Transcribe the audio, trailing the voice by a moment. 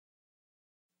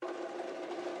Hello,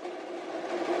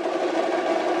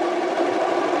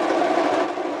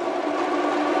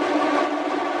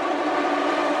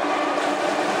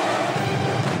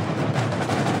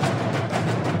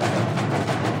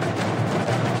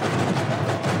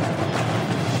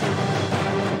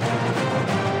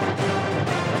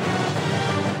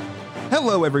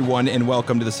 everyone, and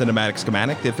welcome to the Cinematic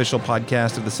Schematic, the official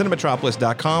podcast of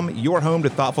thecinematropolis.com, your home to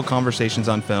thoughtful conversations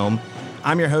on film.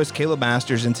 I'm your host, Caleb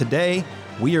Masters, and today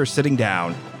we are sitting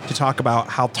down to talk about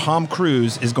how Tom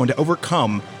Cruise is going to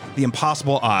overcome the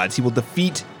impossible odds. He will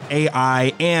defeat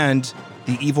AI and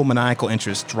the evil maniacal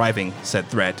interest driving said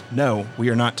threat. No, we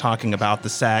are not talking about the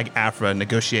SAG-AFTRA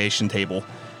negotiation table.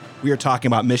 We are talking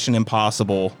about Mission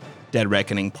Impossible Dead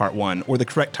Reckoning Part 1, or the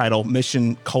correct title,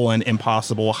 Mission: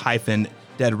 Impossible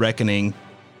 - Dead Reckoning,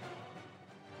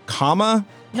 comma,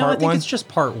 No, Part I think 1? it's just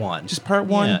Part 1. Just Part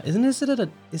 1? Yeah.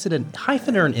 Is it a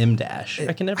hyphen or an M dash?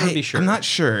 I can never be sure. I'm not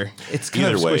sure. It's kind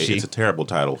Either of way, squishy. it's a terrible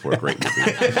title for a great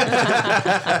movie.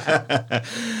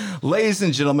 Ladies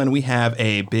and gentlemen, we have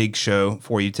a big show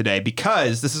for you today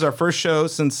because this is our first show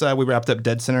since we wrapped up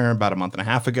Dead Center about a month and a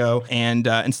half ago. And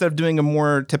instead of doing a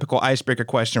more typical icebreaker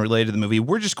question related to the movie,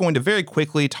 we're just going to very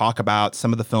quickly talk about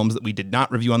some of the films that we did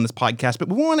not review on this podcast, but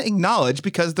we want to acknowledge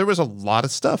because there was a lot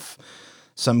of stuff.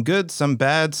 Some good, some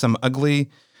bad, some ugly,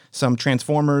 some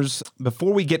Transformers.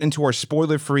 Before we get into our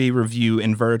spoiler-free review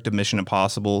and verdict of Mission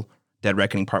Impossible Dead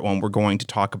Reckoning Part 1, we're going to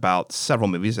talk about several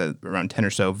movies, around 10 or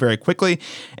so, very quickly.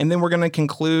 And then we're going to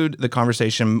conclude the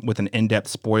conversation with an in-depth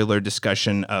spoiler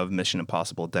discussion of Mission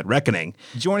Impossible Dead Reckoning.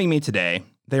 Joining me today,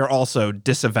 they are also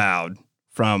disavowed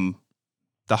from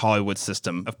the Hollywood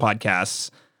system of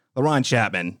podcasts. LaRon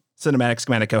Chapman, Cinematic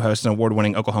Schematic co-host and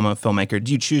award-winning Oklahoma filmmaker.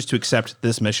 Do you choose to accept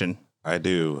this mission? I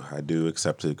do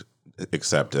accept it.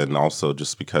 And also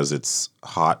just because it's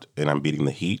hot and I'm beating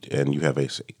the heat and you have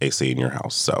AC in your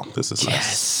house. So this is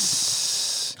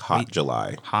nice.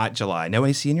 July. Hot July. No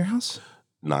AC in your house?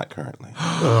 Not currently.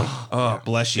 Oh,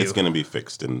 bless you. It's going to be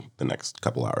fixed in the next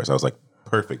couple hours. I was like,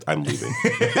 perfect. I'm leaving.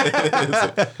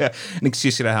 An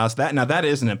excuse to get a house. That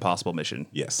is an impossible mission.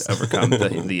 Yes. To overcome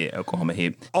the Oklahoma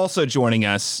heat. Also joining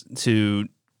us to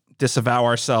disavow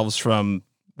ourselves from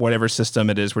whatever system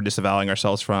it is we're disavowing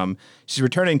ourselves from. She's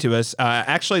returning to us,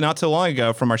 actually not so long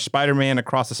ago, from our Spider-Man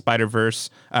Across the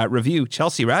Spider-Verse review,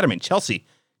 Chelsea Ratterman. Chelsea,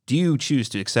 do you choose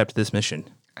to accept this mission?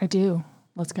 I do.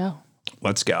 Let's go.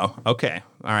 Let's go. Okay.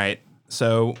 All right.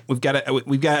 So we've got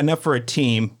enough for a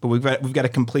team, but we've got to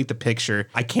complete the picture.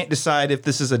 I can't decide if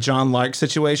this is a John Lark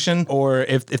situation or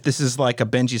if this is like a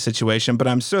Benji situation, but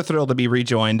I'm so thrilled to be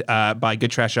rejoined by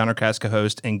Good Trash Genrecast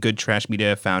co-host and Good Trash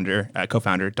Media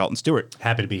co-founder Dalton Stewart.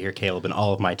 Happy to be here, Caleb, and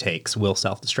all of my takes will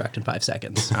self-destruct in 5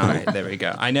 seconds. All right, there we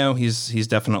go. I know he's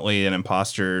definitely an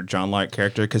imposter John Lark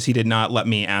character because he did not let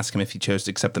me ask him if he chose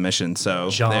to accept the mission. So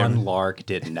John Lark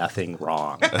did nothing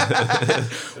wrong.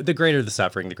 The greater the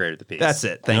suffering, the greater the peace. That's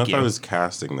it. Thank you. If I was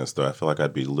casting this, though, I feel like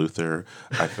I'd be Luther.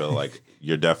 I feel like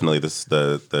you're definitely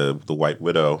the White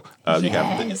Widow. Yes. You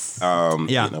have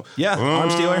Yeah. You know, Yeah. Arm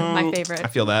stealer. My favorite. I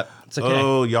feel that. It's okay.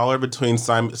 Oh, y'all are between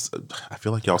Simon. I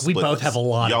feel like y'all split. We both have a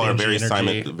lot y'all of are very energy.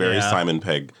 Simon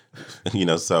Pegg.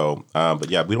 So,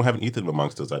 but yeah, we don't have an Ethan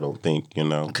amongst us, I don't think,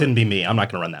 Couldn't be me. I'm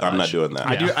not going to run that I'm much. not doing that.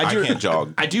 I can't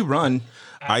jog. I do run.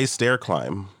 I stair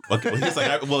climb. Okay, he's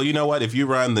like, well, you know what? If you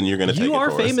run, then you're going to take it You are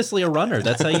for us. famously a runner.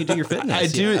 That's how you do your fitness. I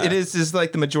do. Yeah. It is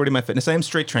like the majority of my fitness. I am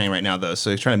straight training right now, though,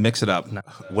 so trying to mix it up.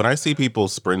 When I see people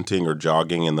sprinting or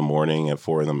jogging in the morning at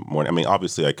 4 a.m, I mean,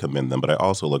 obviously I commend them, but I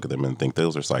also look at them and think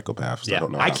those are psychopaths. Yeah. I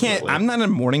don't know. I how can't. to live. I'm not a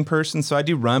morning person, so I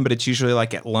do run, but it's usually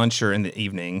like at lunch or in the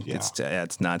evening. Yeah.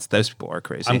 It's nuts. Those people are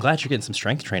crazy. I'm glad you're getting some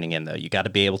strength training in, though. You got to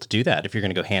be able to do that if you're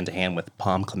going to go hand to hand with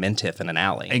Palm Clementif in an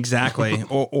alley. Exactly.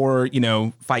 or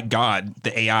fight God,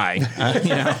 the AI.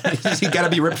 You got to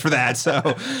be ripped for that.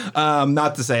 So,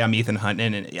 not to say I'm Ethan Hunt,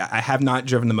 and I have not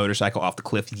driven the motorcycle off the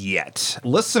cliff yet.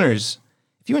 Listeners,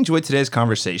 if you enjoyed today's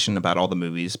conversation about all the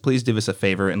movies, please do us a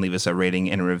favor and leave us a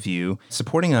rating and a review.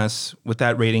 Supporting us with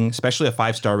that rating, especially a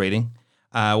 5-star rating,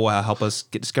 will help us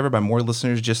get discovered by more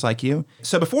listeners just like you.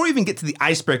 So before we even get to the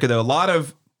icebreaker, though, a lot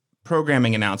of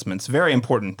programming announcements, very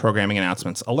important programming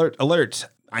announcements. Alert, alert.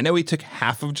 I know we took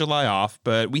half of July off,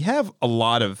 but we have a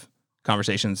lot of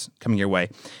conversations coming your way.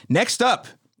 Next up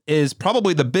is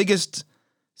probably the biggest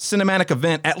cinematic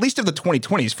event, at least of the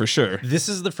 2020s for sure. This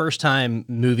is the first time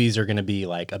movies are going to be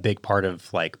like a big part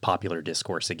of like popular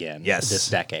discourse again. Yes. This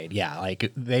decade. Yeah.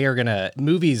 Like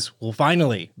movies will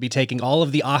finally be taking all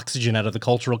of the oxygen out of the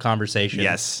cultural conversation.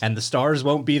 Yes. And the stars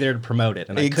won't be there to promote it.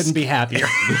 And I couldn't be happier.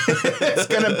 It's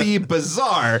going to be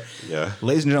bizarre. Yeah.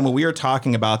 Ladies and gentlemen, we are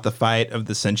talking about the fight of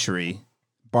the century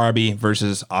Barbie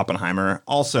versus Oppenheimer,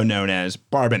 also known as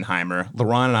Barbenheimer.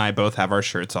 Lauren and I both have our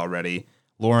shirts already.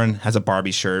 Lauren has a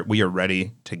Barbie shirt. We are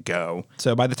ready to go.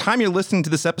 So by the time you're listening to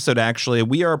this episode, actually,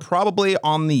 we are probably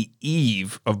on the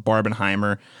eve of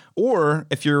Barbenheimer. Or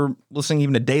if you're listening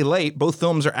even a day late, both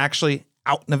films are actually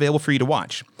out and available for you to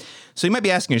watch. So you might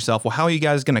be asking yourself, well, how are you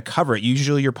guys going to cover it?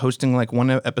 Usually you're posting like one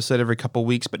episode every couple of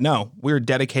weeks, but no, we're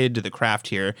dedicated to the craft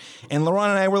here. And Lauren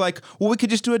and I were like, well, we could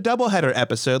just do a doubleheader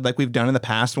episode like we've done in the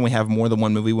past when we have more than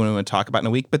one movie we want to talk about in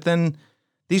a week. But then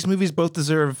these movies both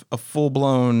deserve a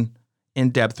full-blown,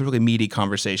 in-depth, really meaty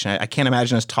conversation. I can't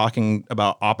imagine us talking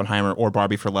about Oppenheimer or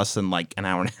Barbie for less than like an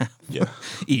hour and a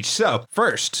half each. So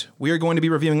first, we are going to be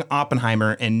reviewing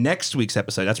Oppenheimer in next week's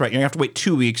episode. That's right. You're going to have to wait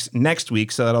 2 weeks next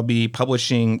week. So that'll be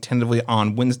publishing tentatively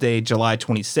on Wednesday, July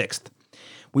 26th.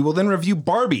 We will then review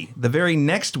Barbie the very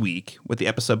next week with the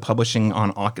episode publishing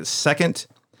on August 2nd.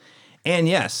 And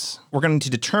yes, we're going to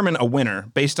determine a winner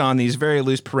based on these very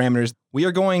loose parameters. We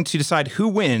are going to decide who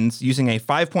wins using a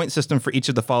 5-point system for each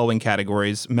of the following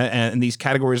categories. And these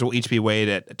categories will each be weighed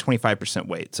at 25%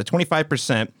 weight. So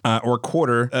 25% or a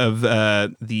quarter of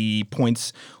the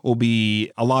points will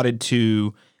be allotted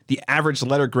to the average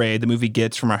letter grade the movie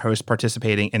gets from our host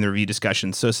participating in the review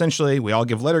discussion. So essentially, we all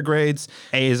give letter grades.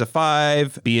 A is a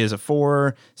 5, B is a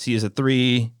 4, C is a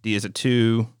 3, D is a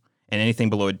 2, and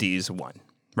anything below a D is a 1.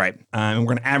 Right. And we're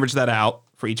going to average that out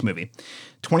for each movie.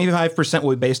 25%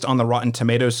 will be based on the Rotten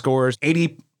Tomatoes scores.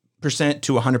 80%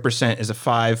 to 100% is a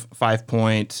 5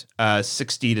 point.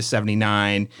 60 to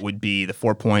 79 would be the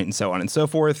 4 point, and so on and so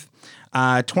forth.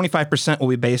 25% will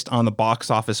be based on the box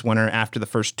office winner after the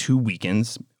first 2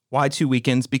 weekends. Why 2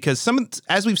 weekends? Because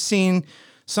as we've seen,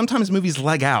 sometimes movies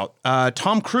leg out.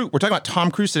 Tom Cruise, we're talking about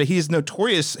Tom Cruise today. His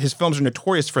films are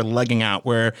notorious for legging out,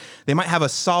 where they might have a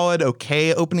solid,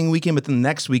 okay opening weekend, but then the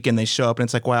next weekend they show up and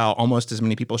it's like, wow, almost as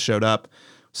many people showed up.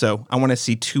 So I want to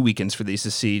see 2 weekends for these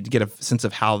to get a sense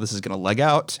of how this is going to leg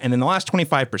out. And then the last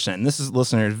 25%, and this is,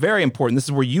 listeners, very important. This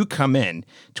is where you come in.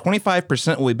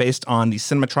 25% will be based on the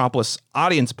Cinematropolis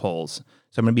audience polls.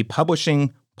 So I'm going to be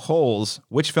publishing polls,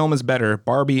 which film is better,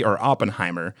 Barbie or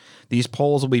Oppenheimer. These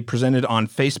polls will be presented on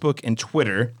Facebook and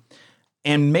Twitter,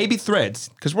 and maybe Threads,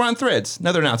 because we're on Threads.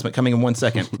 Another announcement coming in 1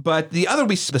 second. But the other will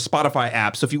be the Spotify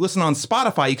app. So if you listen on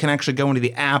Spotify, you can actually go into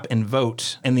the app and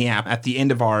vote in the app at the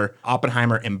end of our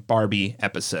Oppenheimer and Barbie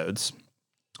episodes.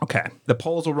 Okay. The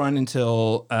polls will run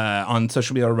until, on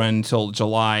social media, will run until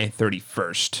July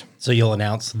 31st. So you'll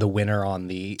announce the winner on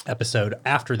the episode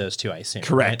after those two, I assume.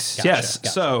 Correct. Right? Yes.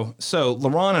 Gotcha. So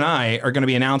Lauren and I are going to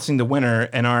be announcing the winner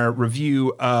in our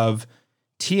review of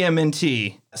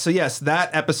TMNT. So yes,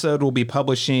 that episode will be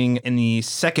publishing in the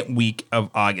second week of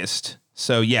August.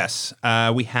 So yes,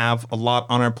 we have a lot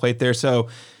on our plate there. So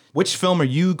which film are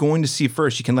you going to see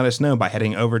first? You can let us know by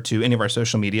heading over to any of our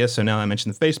social media. So now I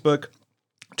mentioned the Facebook,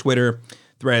 Twitter,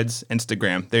 Threads,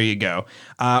 Instagram. There you go.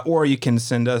 Or you can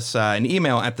send us an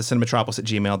email at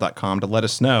thecinematropolis@gmail.com to let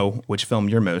us know which film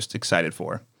you're most excited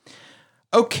for.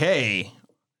 Okay.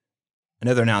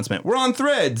 Another announcement. We're on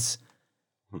Threads.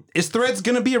 Is Threads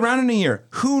going to be around in a year?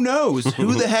 Who knows?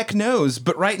 Who the heck knows?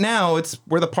 But right now, it's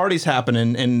where the party's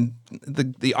happening, and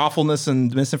the awfulness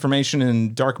and misinformation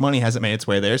and dark money hasn't made its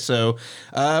way there. So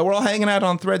we're all hanging out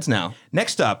on Threads now.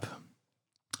 Next up,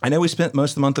 I know we spent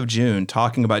most of the month of June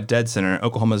talking about Dead Center,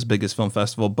 Oklahoma's biggest film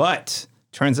festival, but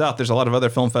turns out there's a lot of other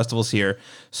film festivals here.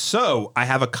 So I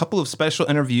have a couple of special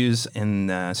interviews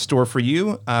in store for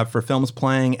you for films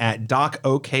playing at Doc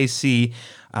OKC.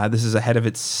 This is ahead of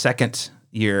its second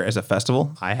year as a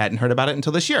festival. I hadn't heard about it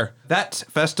until this year. That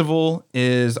festival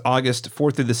is August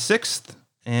 4th through the 6th.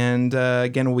 And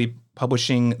again, we'll be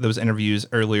publishing those interviews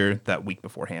earlier that week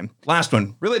beforehand. Last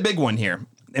one, really big one here.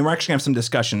 And we're actually going to have some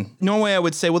discussion. Normally I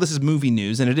would say, well, this is movie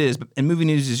news, and it is, and movie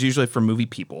news is usually for movie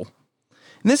people.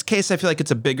 In this case, I feel like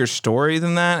it's a bigger story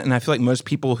than that, and I feel like most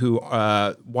people who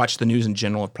watch the news in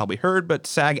general have probably heard, but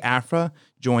SAG-AFTRA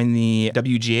joined the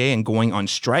WGA and going on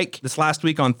strike. This last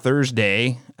week on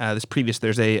Thursday, this previous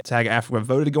Thursday, SAG-AFTRA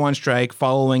voted to go on strike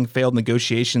following failed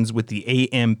negotiations with the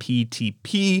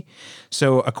AMPTP.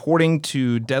 So according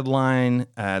to Deadline,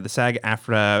 the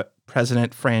SAG-AFTRA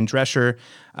president, Fran Drescher,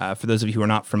 for those of you who are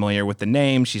not familiar with the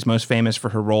name, she's most famous for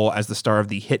her role as the star of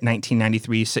the hit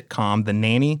 1993 sitcom The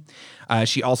Nanny.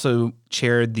 She also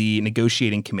chaired the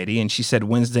negotiating committee, and she said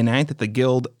Wednesday night that the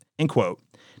Guild, end quote,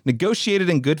 negotiated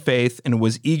in good faith and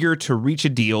was eager to reach a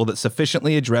deal that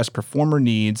sufficiently addressed performer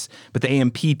needs, but the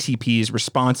AMPTP's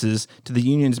responses to the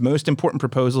union's most important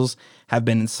proposals have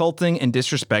been insulting and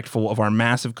disrespectful of our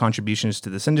massive contributions to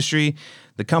this industry.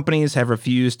 The companies have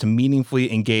refused to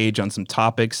meaningfully engage on some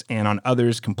topics and on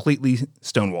others completely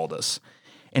stonewalled us.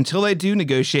 Until they do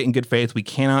negotiate in good faith, we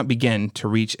cannot begin to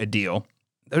reach a deal.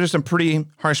 Those are some pretty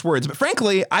harsh words, but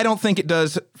frankly, I don't think it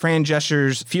does Fran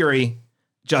Drescher's fury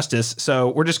justice. So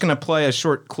we're just going to play a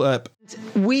short clip.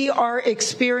 We are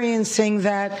experiencing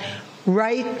that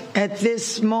right at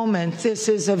this moment. This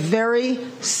is a very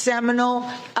seminal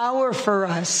hour for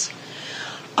us.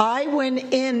 I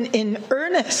went in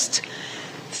earnest,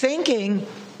 thinking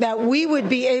that we would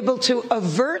be able to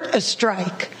avert a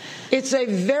strike. It's a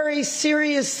very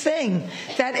serious thing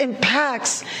that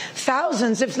impacts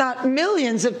thousands, if not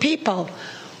millions of people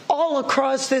all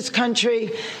across this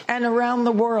country and around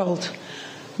the world.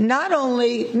 Not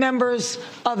only members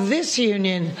of this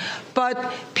union,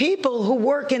 but people who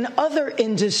work in other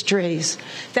industries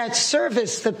that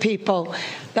service the people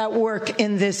that work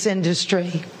in this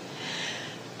industry.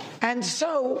 And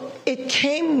so it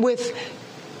came with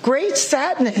great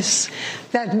sadness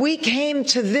that we came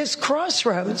to this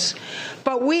crossroads,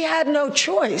 but we had no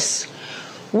choice.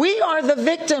 We are the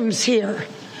victims here.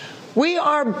 We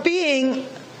are being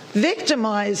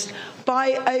victimized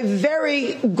by a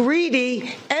very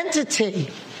greedy entity.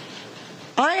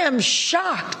 I am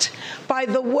shocked by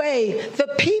the way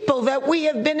the people that we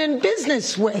have been in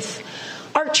business with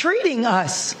are treating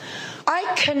us.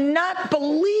 I cannot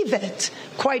believe it,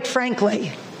 quite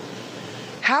frankly.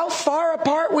 How far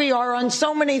apart we are on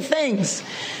so many things.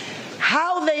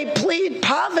 How they plead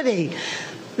poverty,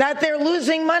 that they're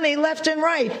losing money left and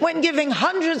right when giving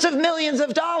hundreds of millions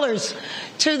of dollars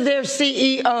to their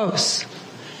CEOs.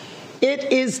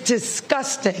 It is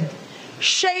disgusting.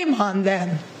 Shame on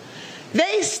them.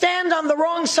 They stand on the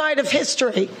wrong side of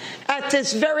history at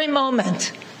this very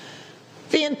moment.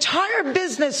 The entire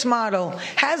business model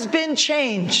has been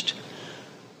changed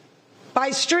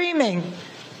by streaming,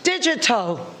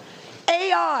 digital,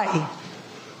 AI.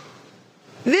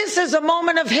 This is a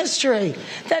moment of history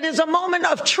that is a moment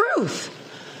of truth.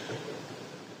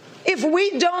 If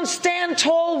we don't stand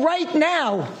tall right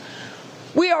now,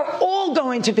 we are all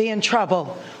going to be in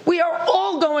trouble. We are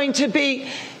all going to be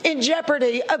in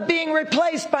jeopardy of being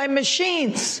replaced by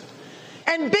machines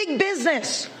and big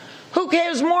business. Who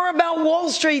cares more about Wall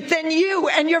Street than you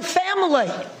and your family?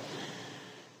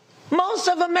 Most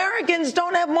of Americans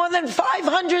don't have more than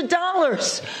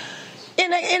 $500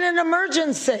 in an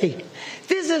emergency.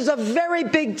 This is a very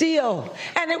big deal,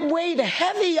 and it weighed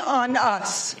heavy on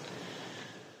us.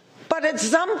 But at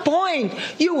some point,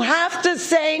 you have to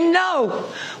say, no,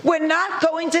 we're not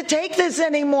going to take this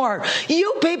anymore.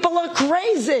 You people are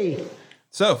crazy.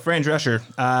 So, Fran Drescher,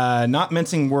 not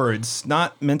mincing words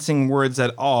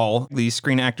at all. The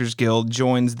Screen Actors Guild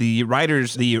joins the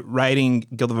Writing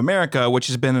Guild of America, which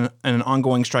has been an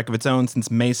ongoing strike of its own since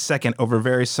May 2nd over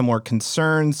very similar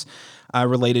concerns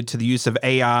related to the use of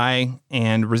AI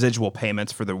and residual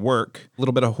payments for their work. A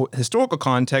little bit of historical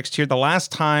context here. The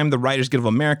last time the Writers Guild of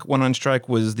America went on strike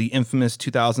was the infamous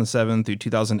 2007 through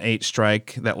 2008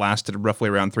 strike that lasted roughly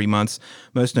around 3 months.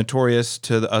 Most notorious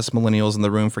to us millennials in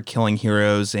the room for killing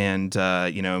heroes and,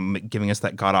 giving us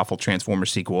that god-awful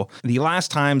Transformers sequel. The last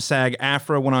time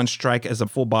SAG-AFTRA went on strike as a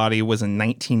full body was in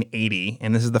 1980,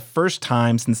 and this is the first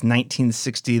time since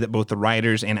 1960 that both the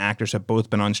writers and actors have both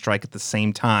been on strike at the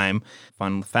same time.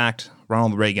 Fun fact,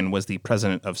 Ronald Reagan was the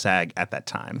president of SAG at that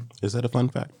time. Is that a fun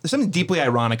fact? There's something deeply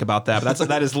ironic about that, but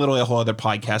that is literally a whole other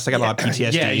podcast. I got a lot of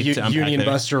PTSD to unpack Union there.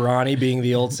 Buster Ronnie being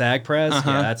the old SAG press.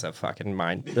 Yeah, that's a fucking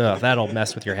mind. Ugh, that'll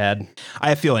mess with your head. I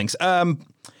have feelings.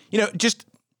 Just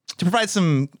to provide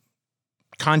some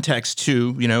context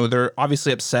too, they're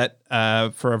obviously upset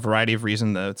for a variety of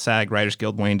reasons. The SAG Writers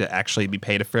Guild wanting to actually be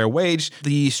paid a fair wage.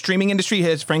 The streaming industry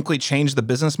has frankly changed the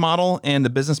business model, and the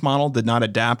business model did not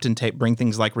adapt and bring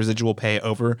things like residual pay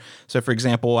over. So, for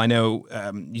example, I know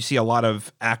you see a lot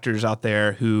of actors out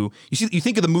there who you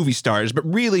think of the movie stars, but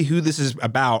really who this is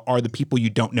about are the people you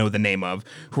don't know the name of,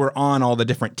 who are on all the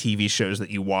different TV shows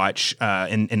that you watch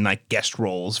in like guest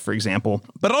roles, for example.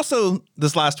 But also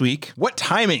this last week, what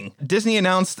timing? Disney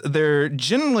announced their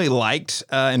generally liked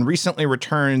and recently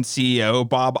returned CEO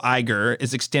Bob Iger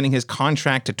is extending his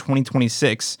contract to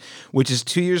 2026, which is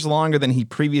 2 years longer than he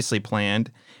previously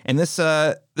planned. And this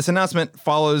announcement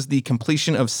follows the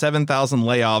completion of 7,000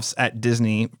 layoffs at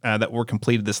Disney that were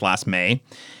completed this last May.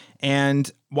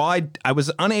 And while I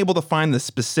was unable to find the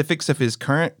specifics of his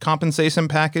current compensation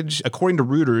package, according to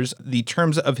Reuters, the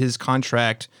terms of his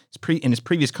contract in his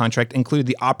previous contract included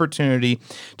the opportunity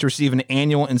to receive an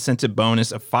annual incentive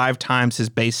bonus of 5 times his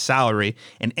base salary.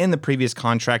 And in the previous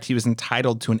contract, he was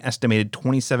entitled to an estimated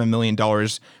 $27 million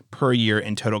per year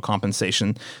in total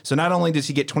compensation. So not only does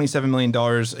he get $27 million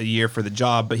a year for the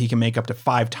job, but he can make up to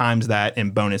 5 times that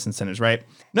in bonus incentives, right?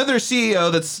 Another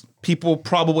CEO that's people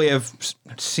probably have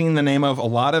seen the name of a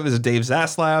lot of is Dave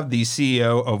Zaslav, the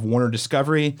CEO of Warner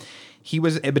Discovery. He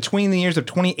was between the years of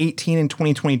 2018 and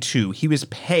 2022, he was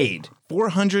paid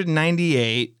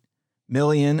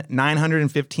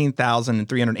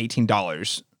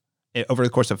 $498,915,318 over the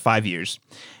course of 5 years.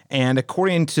 And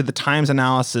according to the Times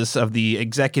analysis of the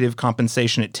executive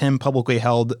compensation at 10 publicly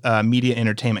held media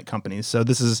entertainment companies. So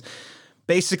this is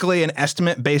basically an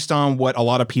estimate based on what a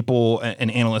lot of people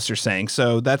and analysts are saying.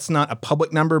 So that's not a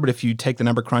public number, but if you take the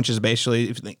number crunches, basically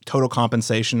if you think total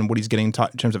compensation and what he's getting in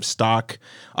terms of stock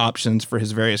options for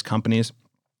his various companies.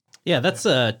 Yeah, that's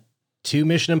 2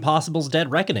 Mission Impossible's Dead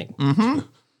Reckoning.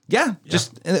 Yeah,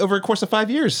 just over a course of 5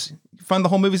 years. Fund the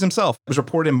whole movies himself. It was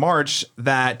reported in March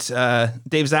that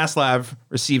Dave Zaslav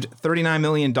received $39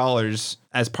 million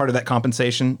as part of that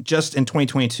compensation just in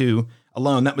 2022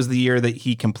 alone. That was the year that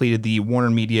he completed the Warner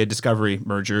Media Discovery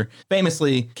merger,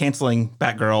 famously canceling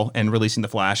Batgirl and releasing The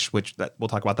Flash, which we'll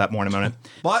talk about that more in a moment.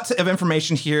 Lots of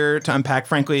information here to unpack.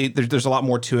 Frankly, there's a lot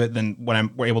more to it than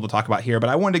what we're able to talk about here, but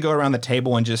I wanted to go around the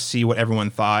table and just see what everyone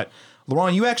thought.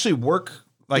 Laurent, you actually work...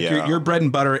 your bread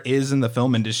and butter is in the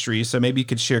film industry, so maybe you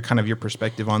could share kind of your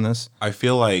perspective on this. I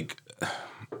feel like,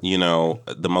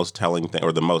 the most telling thing,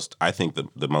 or the most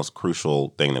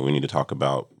crucial thing that we need to talk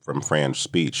about from Fran's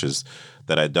speech is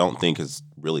that I don't think has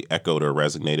really echoed or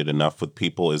resonated enough with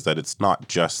people is that it's not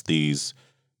just these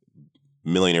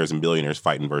millionaires and billionaires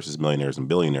fighting versus millionaires and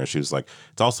billionaires. She was like,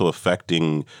 it's also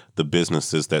affecting the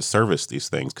businesses that service these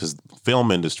things because film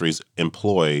productions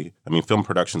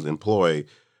employ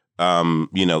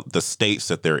the states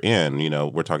that they're in.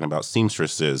 We're talking about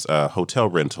seamstresses, hotel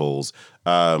rentals,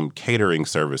 catering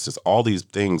services. All these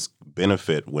things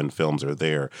benefit when films are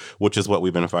there, which is what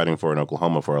we've been fighting for in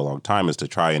Oklahoma for a long time, is to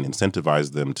try and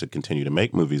incentivize them to continue to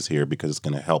make movies here because it's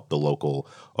going to help the local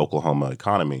Oklahoma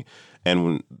economy.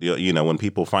 And when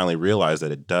people finally realize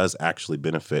that it does actually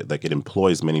benefit, like it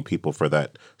employs many people for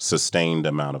that sustained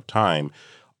amount of time,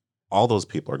 all those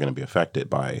people are going to be affected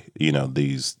by,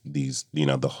 this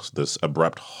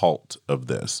abrupt halt of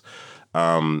this.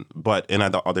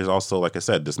 There's also, like I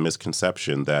said, this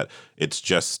misconception that it's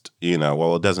just,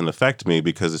 it doesn't affect me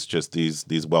because it's just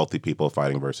these wealthy people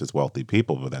fighting versus wealthy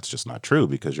people. But that's just not true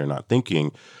because you're not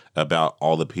thinking about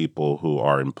all the people who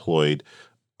are employed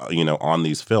on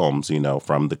these films,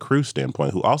 from the crew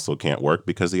standpoint, who also can't work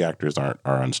because the actors are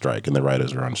on strike and the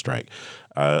writers are on strike.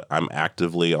 I'm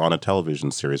actively on a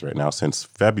television series right now since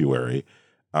February,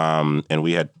 and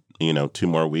we had 2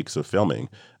 more weeks of filming,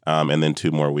 and then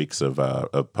 2 more weeks of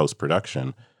post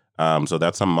production. So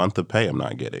that's a month of pay I'm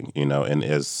not getting. And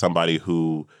as somebody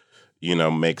who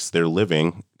makes their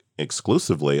living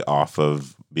exclusively off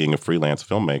of being a freelance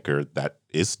filmmaker, that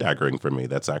is staggering for me.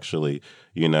 That's actually,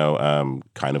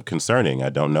 kind of concerning. I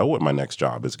don't know what my next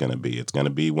job is going to be. It's going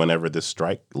to be whenever this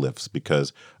strike lifts,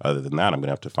 because other than that, I'm going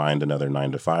to have to find another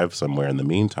 9 to 5 somewhere in the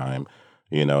meantime,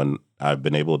 and I've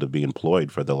been able to be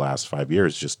employed for the last 5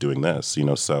 years just doing this,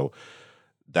 so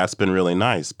that's been really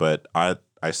nice. But I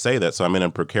say that, so I'm in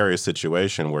a precarious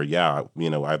situation where,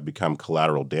 I've become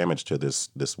collateral damage to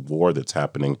this war that's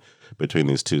happening between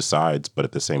these two sides. But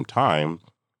at the same time,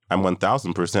 I'm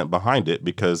 1,000% behind it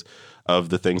because of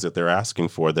the things that they're asking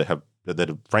for that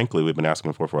frankly we've been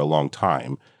asking for a long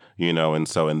time, and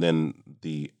then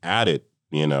the added,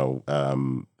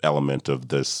 element of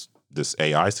this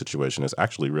AI situation is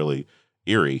actually really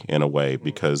eerie in a way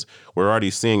because we're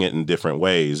already seeing it in different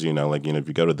ways. If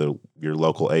you go to your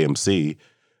local AMC,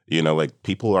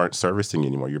 people aren't servicing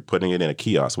anymore. You're putting it in a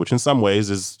kiosk, which in some ways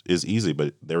is easy.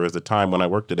 But there was a time when I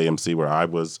worked at AMC where I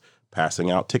was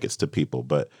passing out tickets to people.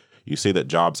 But you see that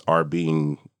jobs are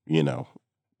being,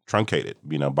 truncated,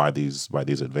 by these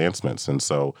advancements. And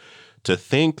so to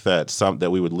think that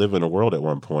we would live in a world at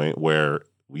one point where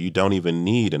you don't even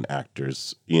need an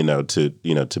actor's,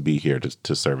 to be here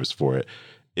to service for it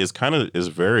is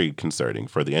very concerning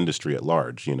for the industry at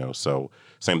large, So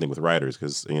same thing with writers,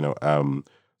 because,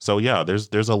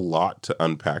 there's a lot to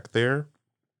unpack there.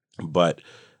 But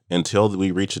until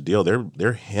we reach a deal, they're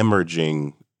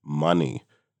hemorrhaging money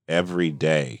every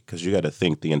day, because you got to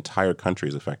think the entire country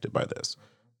is affected by this.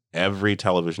 Every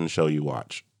television show you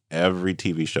watch, every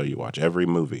TV show you watch, every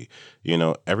movie,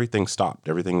 everything's stopped.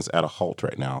 Everything's at a halt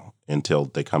right now until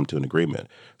they come to an agreement.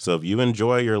 So if you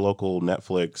enjoy your local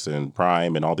Netflix and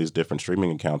Prime and all these different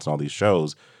streaming accounts and all these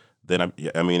shows, then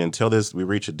until we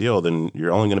reach a deal, then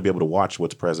you're only going to be able to watch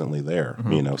what's presently there,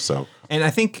 so. And I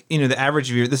think, the average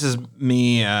viewer, this is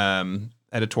me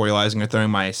editorializing or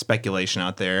throwing my speculation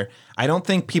out there. I don't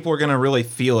think people are going to really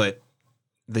feel it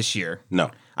this year.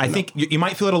 No. I think you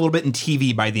might feel it a little bit in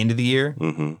TV by the end of the year.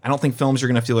 Mm-hmm. I don't think films are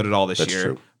going to feel it at all this year.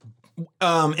 True.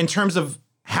 In terms of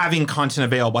having content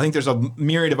available, I think there's a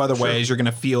myriad of other ways you're going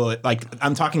to feel it. Like,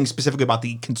 I'm talking specifically about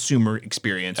the consumer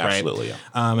experience, right? Absolutely,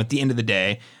 yeah. At the end of the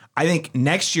day, I think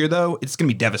next year though, it's going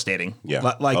to be devastating.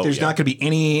 Yeah. Like there's not going to be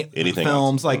anything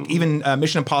films else. like even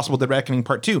Mission Impossible: The Reckoning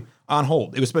Part 2 on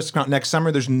hold. It was supposed to come out next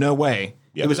summer. There's no way.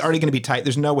 Yeah, it was already going to be tight.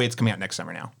 There's no way it's coming out next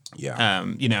summer now. Yeah.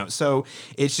 So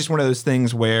it's just one of those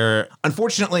things where,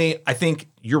 unfortunately, I think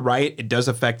you're right. It does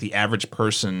affect the average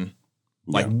person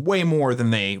like way more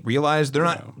than they realize. They're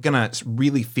not going to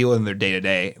really feel it in their day to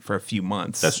day for a few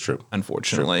months. That's true.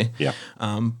 Unfortunately. Yeah.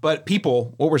 But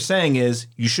people, what we're saying is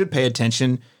you should pay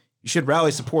attention. You should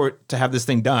rally support to have this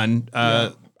thing done.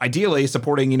 Ideally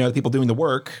supporting, the people doing the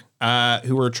work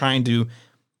who are trying to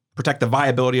protect the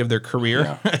viability of their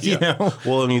career.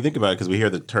 Well, when you think about it, because we hear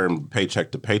the term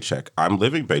paycheck to paycheck, I'm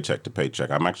living paycheck to paycheck.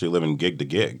 I'm actually living gig to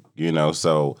gig,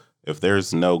 so if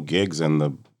there's no gigs in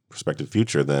the prospective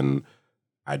future, then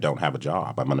I don't have a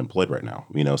job. I'm unemployed right now,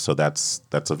 so that's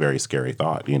a very scary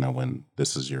thought, when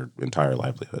this is your entire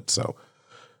livelihood. So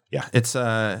yeah,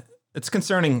 it's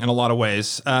concerning in a lot of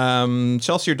ways.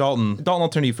 Chelsea or Dalton? Dalton, I'll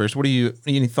turn to you first.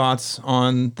 Any thoughts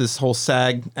on this whole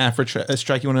SAG-AFTRA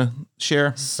strike you want to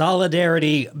share?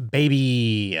 Solidarity,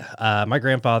 baby. My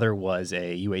grandfather was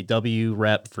a UAW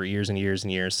rep for years and years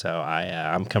and years, so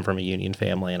I'm come from a union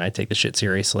family, and I take this shit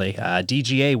seriously.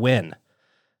 DGA win.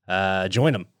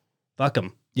 Join them. Fuck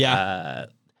them. Yeah.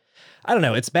 I don't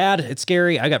know. It's bad. It's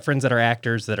scary. I got friends that are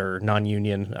actors that are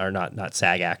non-union or not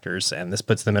SAG actors, and this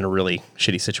puts them in a really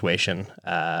shitty situation.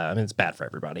 It's bad for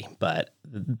everybody, but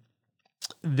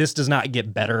this does not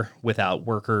get better without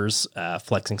workers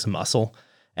flexing some muscle.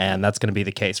 And that's going to be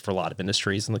the case for a lot of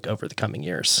industries over the coming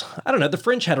years. I don't know. The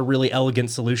French had a really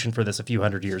elegant solution for this a few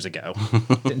hundred years ago.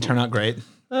 Didn't turn out great.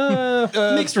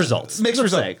 Mixed results.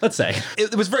 Let's say.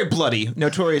 It was very bloody,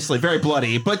 notoriously very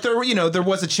bloody, but there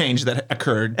was a change that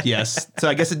occurred. Yes. So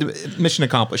I guess mission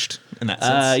accomplished in that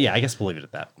sense. Yeah, I guess we'll leave it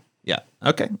at that. Yeah.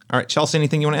 Okay. All right. Chelsea,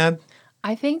 anything you want to add?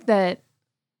 I think that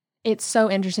it's so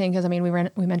interesting because,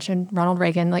 we mentioned Ronald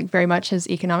Reagan, like very much his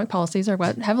economic policies are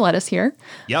what have led us here.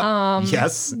 Yep.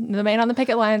 Yes. The man on the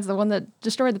picket line is the one that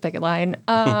destroyed the picket line.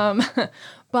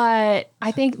 But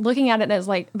I think looking at it as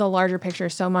like the larger picture,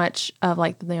 so much of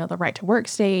like, the right to work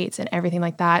states and everything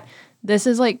like that, this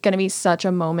is like going to be such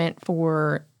a moment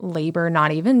for labor,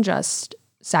 not even just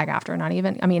SAG-AFTRA,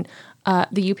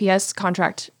 the UPS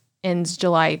contract ends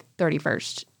July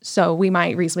 31st. So we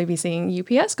might reasonably be seeing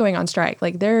UPS going on strike.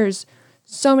 Like there's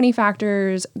so many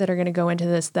factors that are going to go into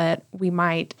this that we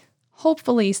might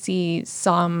hopefully see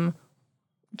some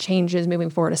changes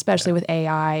moving forward, especially with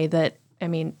AI that,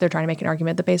 they're trying to make an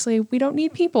argument that basically we don't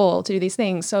need people to do these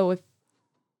things. So if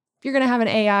you're going to have an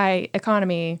AI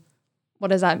economy, what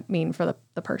does that mean for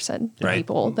the person, the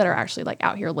people that are actually like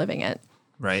out here living it?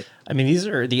 Right. These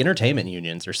are the entertainment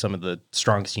unions are some of the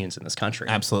strongest unions in this country.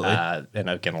 Absolutely. And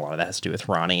again, a lot of that has to do with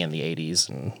Ronnie in the 80s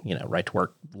and, right to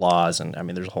work laws. And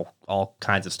there's all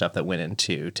kinds of stuff that went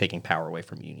into taking power away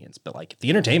from unions. But like if the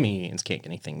entertainment unions can't get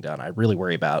anything done, I really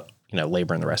worry about,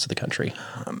 labor in the rest of the country.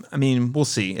 We'll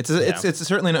see. It's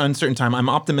certainly an uncertain time. I'm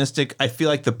optimistic. I feel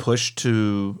like the push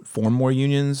to form more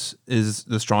unions is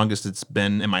the strongest it's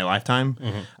been in my lifetime.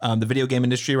 Mm-hmm. The video game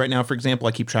industry right now, for example,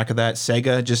 I keep track of that.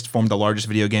 Sega just formed the largest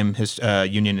video game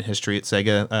union in history at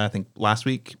Sega, I think last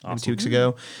week, maybe 2 weeks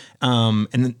ago. And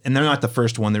they're not the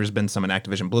first one. There's been some in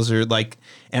Activision Blizzard.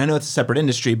 And I know it's a separate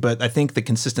industry, but I think the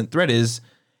consistent thread is,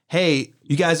 hey,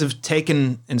 you guys have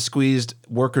taken and squeezed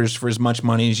workers for as much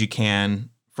money as you can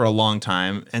for a long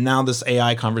time. And now this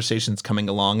AI conversation is coming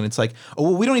along and it's like, oh,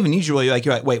 well, we don't even need you. You're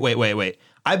like, wait.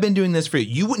 I've been doing this for you.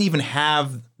 You wouldn't even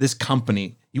have this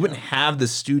company. You wouldn't have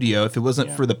this studio if it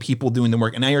wasn't for the people doing the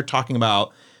work. And now you're talking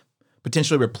about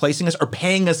potentially replacing us or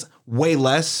paying us way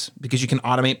less because you can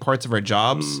automate parts of our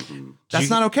jobs. Mm-hmm. That's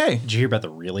not okay. Did you hear about the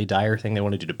really dire thing they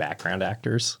want to do to background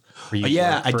actors?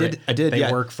 I did.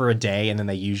 They work for a day and then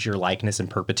they use your likeness in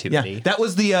perpetuity. Yeah, that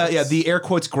was the air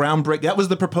quotes groundbreak. That was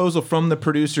the proposal from the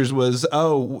producers was,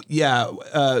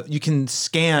 you can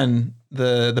scan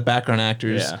the background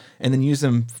actors and then use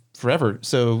them forever.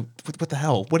 So what the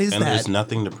hell? What is that? And there's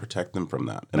nothing to protect them from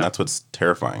that. And that's what's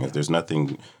terrifying is there's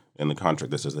nothing in the contract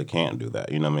that says they can't do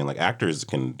that. Like actors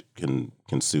can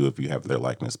sue if you have their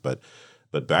likeness, but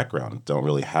background don't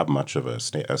really have much of a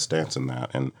stance in that.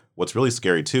 And what's really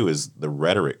scary too is the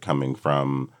rhetoric coming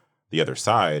from the other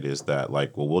side is that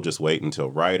like, well, we'll just wait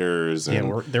until writers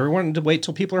and they're wanting to wait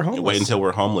till people are homeless. wait until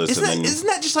we're homeless. Isn't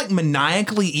that just like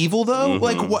maniacally evil though?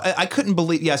 Like I couldn't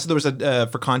believe. Yeah, so there was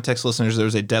for context listeners, there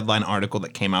was a Deadline article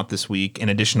that came out this week. In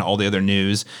addition to all the other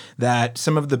news, that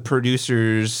some of the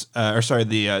producers,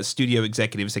 the studio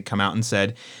executives had come out and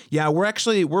said, yeah, we're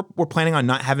planning on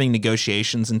not having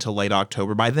negotiations until late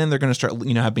October. By then, they're going to start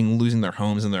losing their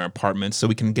homes and their apartments, so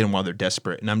we can get them while they're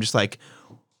desperate. And I'm just like,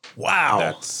 wow.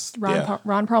 That's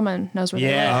Ron Perlman knows where they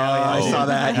live. I saw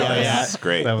that. That's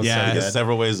great. That was so There's good.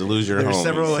 several ways to lose your home. There's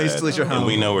several he ways said. to lose your home. And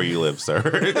we know where you live, sir.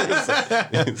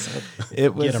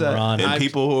 It was Get 'em, Ron. And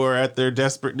people who are at their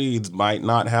desperate needs might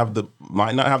not have the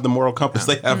moral compass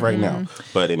they have right now.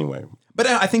 But anyway. But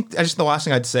I think just the last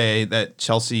thing I'd say that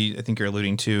Chelsea, I think you're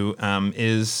alluding to,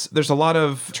 is there's a lot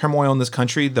of turmoil in this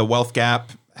country. The wealth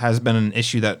gap has been an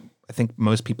issue that I think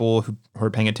most people who are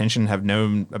paying attention have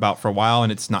known about for a while,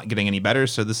 and it's not getting any better.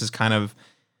 So this is kind of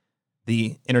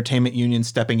the entertainment union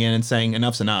stepping in and saying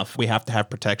enough's enough. We have to have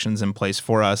protections in place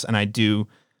for us. And I do,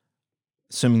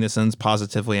 assuming this ends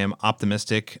positively, I'm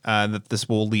optimistic that this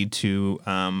will lead to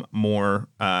more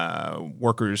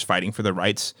workers fighting for their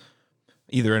rights,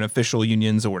 either in official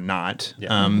unions or not.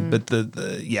 But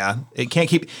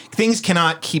things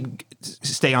cannot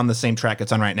stay on the same track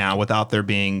it's on right now without there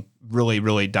being really,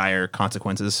 really dire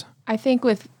consequences. I think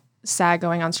with SAG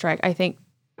going on strike, I think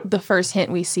the first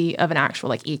hint we see of an actual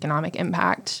like economic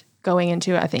impact going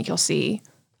into it, I think you'll see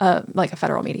like a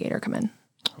federal mediator come in.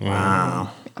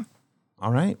 Wow. Yeah.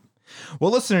 All right.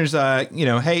 Well, listeners,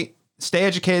 hey, stay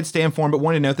educated, stay informed, but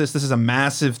want to note this is a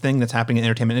massive thing that's happening in the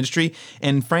entertainment industry.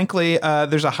 And frankly,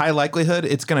 there's a high likelihood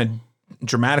it's going to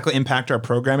dramatically impact our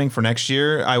programming for next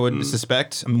year, I would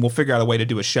suspect. I mean, we'll figure out a way to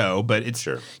do a show, but it's,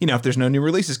 if there's no new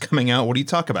releases coming out, what do you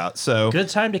talk about? So good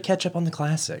time to catch up on the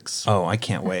classics. Oh, I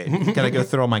can't wait. Got to go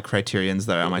through all my criterions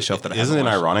that are on my shelf that I haven't Isn't it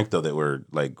watched. ironic though that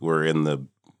we're in the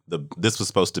this was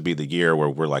supposed to be the year where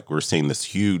we're seeing this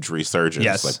huge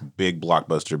resurgence, like big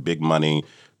blockbuster, big money.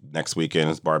 Next weekend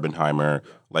is Barbenheimer.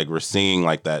 Like we're seeing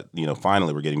like that,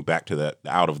 finally we're getting back to that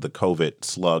out of the COVID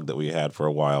slug that we had for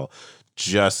a while.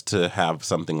 Just to have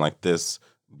something like this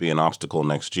be an obstacle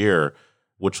next year,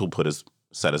 which will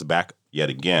set us back yet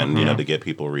again, to get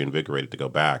people reinvigorated to go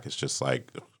back. It's just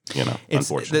like,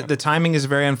 unfortunate. The timing is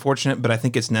very unfortunate, but I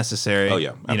think it's necessary. Oh,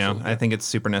 yeah. Absolutely. I think it's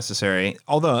super necessary.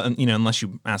 Although, unless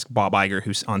you ask Bob Iger,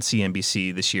 who's on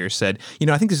CNBC this year, said,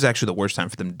 I think this is actually the worst time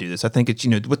for them to do this. I think it's,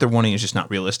 what they're wanting is just not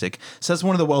realistic. Says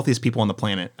one of the wealthiest people on the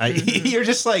planet. You're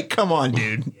just like, come on,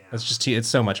 dude. It's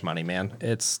so much money, man.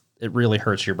 It really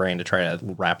hurts your brain to try to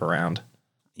wrap around.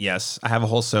 Yes, I have a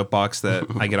whole soapbox that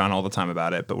I get on all the time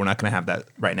about it, but we're not going to have that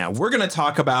right now. We're going to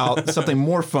talk about something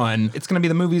more fun. It's going to be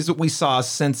the movies that we saw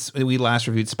since we last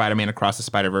reviewed Spider-Man Across the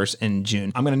Spider-Verse in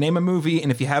June. I'm going to name a movie,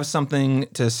 and if you have something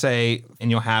to say, and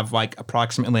you'll have like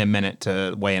approximately a minute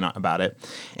to weigh in about it.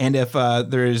 And if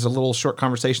there is a little short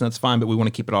conversation, that's fine, but we want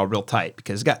to keep it all real tight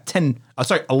because it's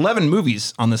got 11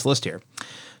 movies on this list here.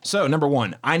 So, number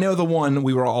one, I know the one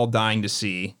we were all dying to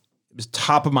see. It was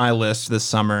top of my list this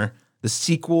summer. The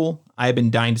sequel I have been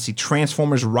dying to see,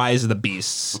 Transformers: Rise of the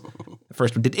Beasts. The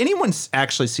first one. Did anyone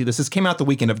actually see this? This came out the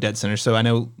weekend of Dead Center, so I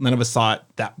know none of us saw it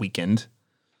that weekend.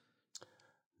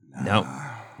 No.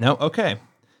 Okay.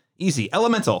 Easy.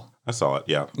 Elemental. I saw it.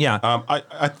 Yeah. Yeah.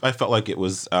 I felt like it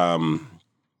was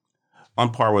on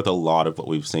par with a lot of what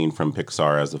we've seen from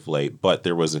Pixar as of late, but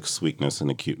there was a sweetness and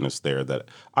a cuteness there that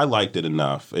I liked it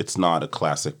enough. It's not a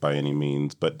classic by any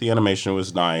means, but the animation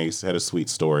was nice, had a sweet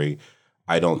story.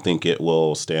 I don't think it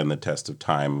will stand the test of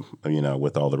time,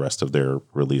 with all the rest of their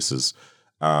releases.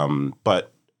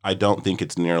 But I don't think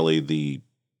it's nearly the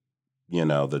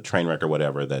train wreck or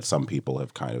whatever that some people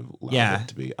have kind of allowed it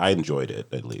to be. I enjoyed it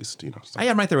at least, So. I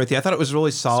am right there with you. I thought it was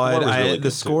really solid.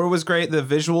 The score was great. The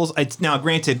visuals. Now,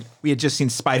 granted, we had just seen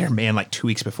Spider-Man like 2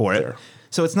 weeks before it.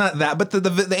 So it's not that, but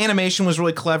the animation was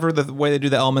really clever. The way they do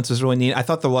the elements was really neat. I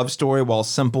thought the love story, while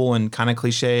simple and kind of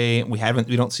cliche, we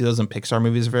don't see those in Pixar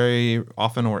movies very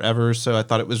often or ever. So I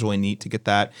thought it was really neat to get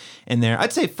that in there.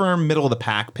 I'd say firm middle of the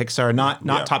pack Pixar, not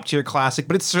top tier classic,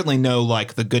 but it's certainly no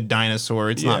like The Good Dinosaur.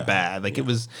 It's not bad. Like it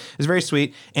was very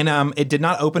sweet, and it did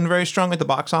not open very strong at the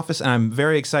box office. And I'm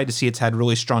very excited to see it's had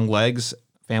really strong legs.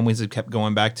 Families have kept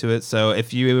going back to it. So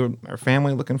if you are a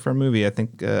family looking for a movie, I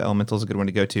think Elemental is a good one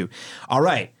to go to. All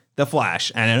right, The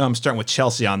Flash. And I know I'm starting with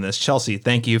Chelsea on this. Chelsea,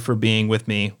 thank you for being with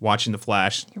me watching The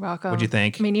Flash. You're welcome. What'd you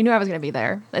think? I mean, you knew I was going to be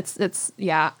there.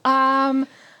 Yeah.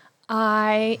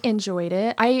 I enjoyed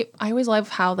it. I always love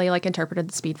how they like interpreted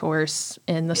the Speed Force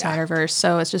in the Snyderverse.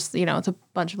 So it's just, it's a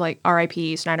bunch of like RIP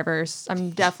Snyderverse.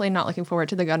 I'm definitely not looking forward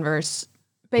to the Gunverse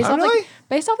based Oh, off really?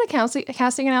 the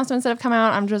casting announcements that have come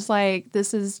out, I'm just like,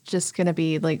 this is just gonna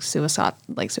be like Suicide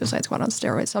Squad on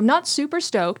steroids. So I'm not super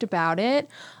stoked about it.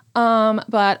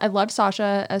 But I loved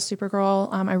Sasha as Supergirl.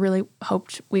 I really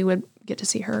hoped we would get to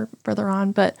see her further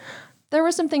on, but there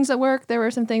were some things that worked, there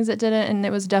were some things that didn't, and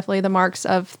it was definitely the marks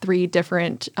of 3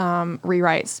 different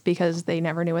rewrites because they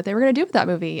never knew what they were going to do with that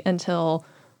movie until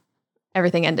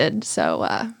everything ended. So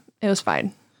it was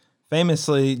fine.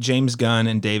 Famously, James Gunn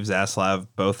and Dave Zaslav,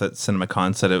 both at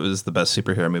CinemaCon, said it was the best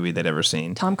superhero movie they'd ever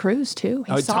seen. Tom Cruise too.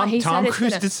 Tom said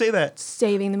Cruise it's did say that.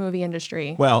 saving the movie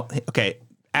industry. Well, okay.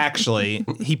 Actually,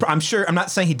 I'm not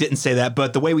saying he didn't say that,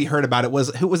 but the way we heard about it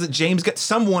was, who was it? James Gunn.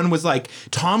 Someone was like,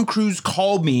 Tom Cruise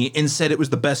called me and said it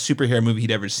was the best superhero movie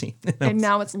he'd ever seen. And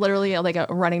now it's literally like a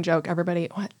running joke. Everybody,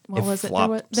 what was it?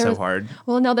 Flopped so hard.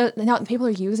 Well, no, now people are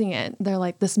using it. They're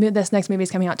like, this next movie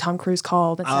is coming out. Tom Cruise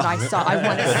called and said, I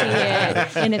want to see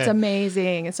it, and it's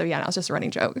amazing. And so yeah, no, it's just a running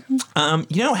joke.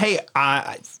 Hey,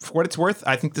 for what it's worth,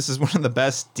 I think this is one of the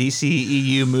best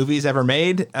DCEU movies ever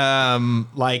made.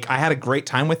 I had a great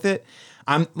time with it.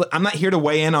 I'm not here to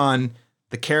weigh in on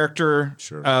the character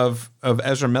of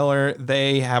Ezra Miller.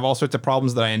 They have all sorts of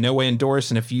problems that I in no way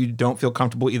endorse. And if you don't feel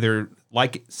comfortable either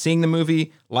like seeing the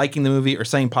movie, liking the movie, or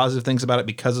saying positive things about it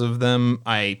because of them,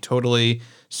 I totally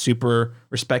super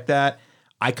respect that.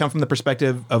 I come from the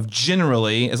perspective of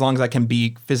generally, as long as I can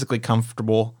be physically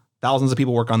comfortable, thousands of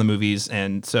people work on the movies.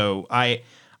 And so I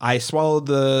swallowed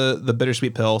the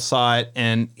bittersweet pill, saw it,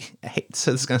 and I hate to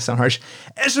say this is going to sound harsh,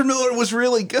 Ezra Miller was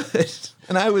really good.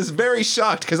 And I was very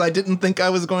shocked because I didn't think I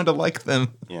was going to like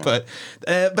them. Yeah. But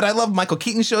I love Michael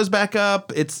Keaton shows back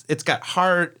up. It's got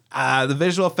heart. The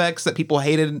visual effects that people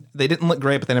hated, they didn't look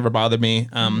great, but they never bothered me.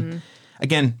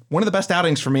 Again, one of the best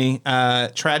outings for me.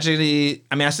 Tragedy,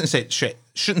 I mean, I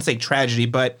shouldn't say tragedy,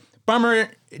 but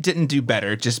bummer it didn't do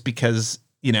better just because,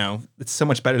 it's so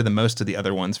much better than most of the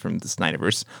other ones from the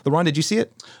Snyderverse. LeRon, did you see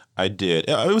it? I did.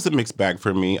 It was a mixed bag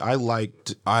for me. I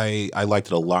liked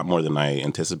it a lot more than I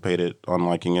anticipated on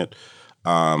liking it.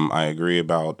 I agree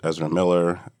about Ezra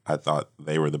Miller. I thought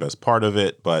they were the best part of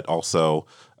it, but also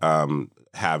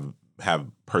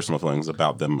have personal feelings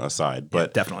about them aside. But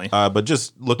yeah, definitely. But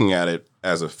just looking at it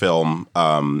as a film,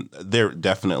 they're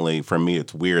definitely, for me,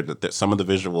 it's weird that some of the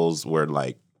visuals were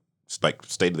like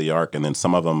state of the art, and then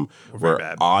some of them were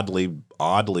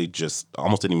oddly just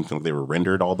almost didn't even feel like they were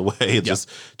rendered all the way. It's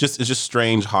just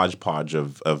strange hodgepodge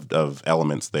of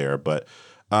elements there. But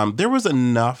there was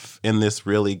enough in this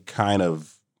really kind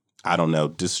of, I don't know,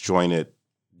 disjointed,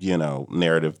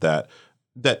 narrative that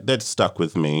stuck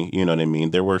with me. You know what I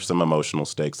mean? There were some emotional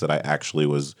stakes that I actually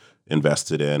was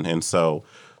invested in, and so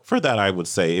for that, I would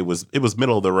say it was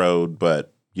middle of the road,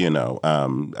 but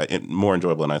more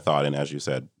enjoyable than I thought. And as you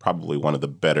said, probably one of the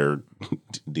better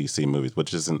DC movies,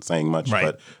 which isn't saying much, right.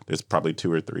 But there's probably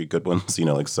 2 or 3 good ones,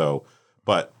 so.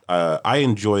 But I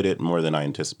enjoyed it more than I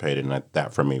anticipated, and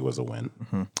that for me was a win.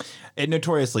 Mm-hmm. It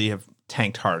notoriously have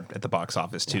tanked hard at the box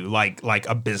office too, like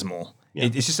abysmal. Yeah.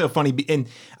 It's just so funny, and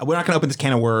we're not going to open this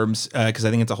can of worms because I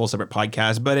think it's a whole separate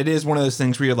podcast. But it is one of those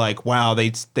things where you're like, wow,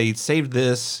 they saved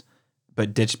this,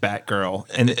 but ditched Batgirl.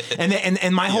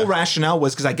 And my whole rationale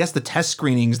was because I guess the test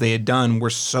screenings they had done were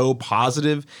so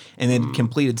positive and then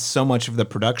completed so much of the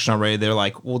production already. They're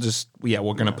like, we're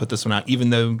going to put this one out, even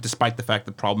though despite the fact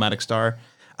that problematic star.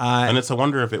 And it's a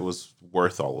wonder if it was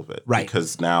worth all of it. Right.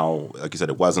 Because now, like you said,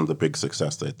 it wasn't the big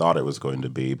success they thought it was going to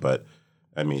be, but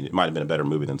I mean, it might have been a better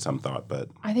movie than some thought, but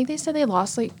I think they said they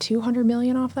lost like $200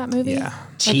 million off that movie. Yeah.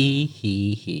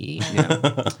 Tee-hee-hee.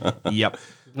 Yeah. Yep.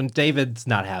 When David's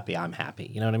not happy, I'm happy.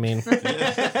 You know what I mean?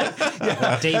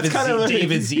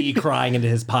 David Z crying into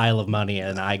his pile of money,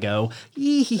 and I go,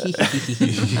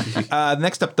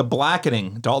 next up, The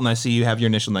Blackening. Dalton, I see you have your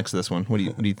initial next to this one. What do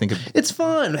you think of? It's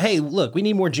fun. Hey, look, we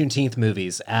need more Juneteenth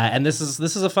movies, and this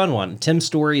is a fun one. Tim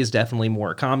Story is definitely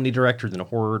more a comedy director than a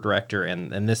horror director,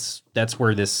 and that's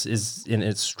where this is in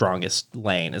its strongest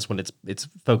lane, is when it's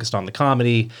focused on the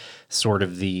comedy, sort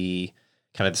of the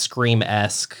kind of the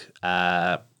Scream-esque,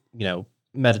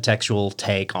 metatextual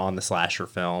take on the slasher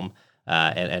film,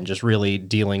 and just really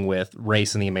dealing with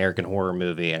race in the American horror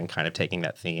movie and kind of taking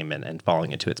that theme and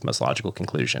following it to its most logical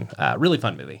conclusion. Really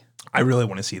fun movie. I really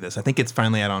want to see this. I think it's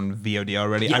finally out on VOD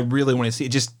already. Yeah. I really want to see it.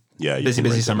 Just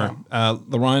busy summer.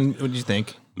 LeRon, what did you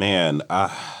think? Man,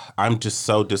 I'm just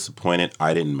so disappointed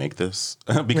I didn't make this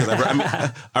because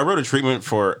I wrote a treatment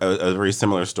for a very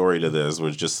similar story to this,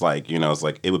 which just like, it's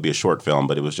like it would be a short film,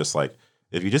 but it was just like,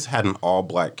 if you just had an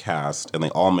all-black cast and they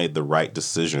all made the right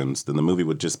decisions, then the movie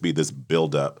would just be this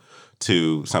build-up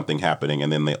to something happening,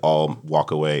 and then they all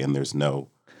walk away and there's no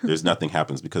there's nothing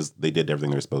happens because they did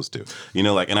everything they're supposed to. You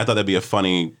know, like, and I thought that'd be a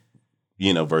funny,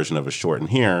 you know, version of a short. And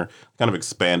here, kind of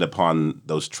expand upon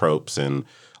those tropes and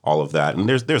all of that. And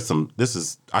there's some,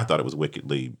 I thought it was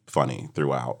wickedly funny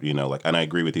throughout, you know, like, and I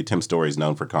agree with you. Tim Story's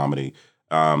known for comedy.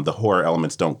 The horror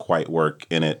elements don't quite work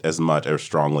in it as much, or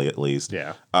strongly at least.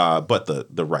 Yeah. But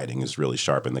the writing is really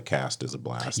sharp and the cast is a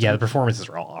blast. Yeah, the performances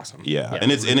are all awesome. Yeah.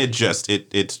 And it's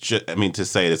just I mean, to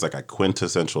say it's like a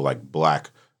quintessential like black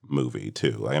movie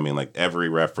too. Like, I mean, like every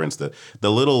reference, the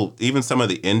little, even some of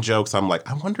the in jokes, I'm like,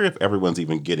 I wonder if everyone's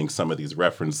even getting some of these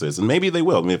references, and maybe they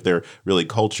will. I mean, if they're really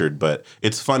cultured, but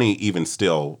it's funny even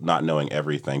still not knowing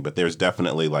everything. But there's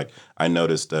definitely, like, I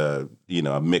noticed you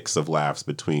know, a mix of laughs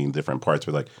between different parts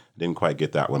where, like, didn't quite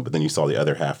get that one, but then you saw the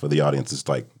other half of the audience is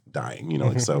like dying, you know,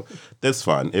 like, so that's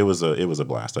fun. It was a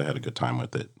blast. I had a good time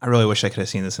with it. I really wish I could have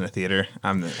seen this in a theater.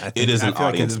 It is an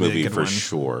audience movie for one.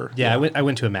 sure. Yeah, I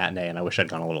went to a matinee, and I wish I'd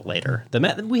gone a little later.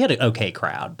 We had an okay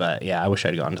crowd, but yeah, I wish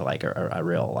I'd gone to like a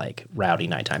real like rowdy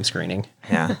nighttime screening.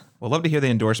 Yeah. Well, love to hear the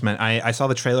endorsement. I saw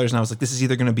the trailers and I was like, this is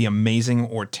either going to be amazing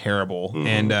or terrible.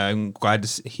 And I'm glad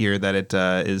to hear that it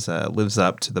lives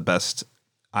up to the best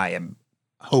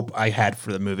hope I had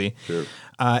for the movie. Sure.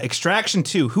 Extraction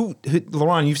 2. Who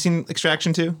Laurent, you've seen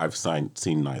Extraction 2? I've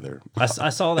seen neither. I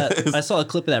saw that. I saw a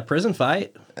clip of that prison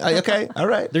fight. Okay. All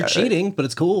right. They're cheating, but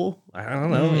it's cool. I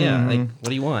don't know. Yeah. Like, what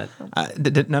do you want?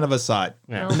 None of us saw it.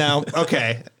 No. No.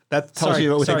 Okay. That tells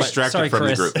you what we think. Extracted from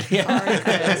Chris. the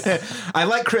group. I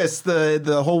like Chris.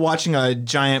 The whole watching a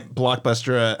giant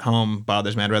blockbuster at home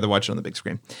bothers me. I'd rather watch it on the big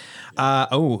screen.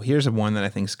 Here's one that I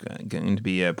think is going to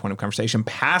be a point of conversation.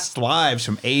 Past Lives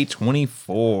from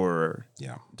A24.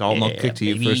 Yeah. Dalton, I'll kick to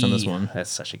you first on this one. That's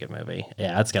such a good movie.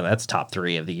 Yeah, that's top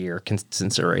 3 of the year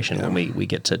consideration when we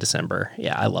get to December.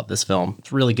 Yeah, I love this film.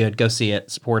 It's really good. Go see it.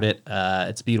 Support it.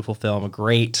 It's a beautiful film. A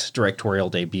great directorial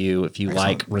debut. If you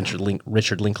like Richard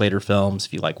Linklater films,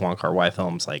 if you like Wong Kar-wai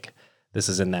films, like, this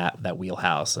is in that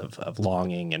wheelhouse of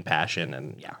longing and passion.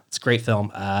 And yeah, it's a great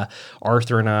film.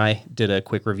 Arthur and I did a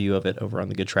quick review of it over on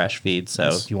the Good Trash feed. So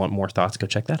if you want more thoughts, go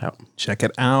check that out. Check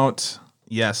it out.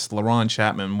 Yes, Laurent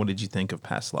Chapman, what did you think of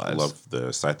Past Lives? I love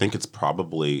this. I think it's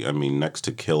probably, I mean, next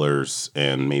to Killers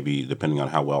and maybe depending on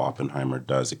how well Oppenheimer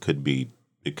does, it could be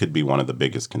one of the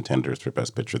biggest contenders for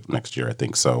Best Picture next year, I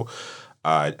think. So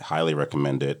I highly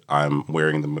recommend it. I'm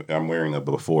wearing a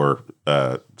Before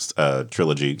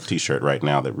trilogy T-shirt right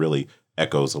now that really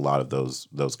echoes a lot of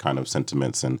those kind of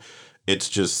sentiments, and it's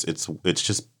just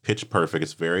pitch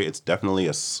perfect. It's definitely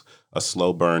a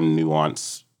slow burn,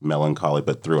 nuance, melancholy,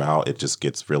 but throughout it just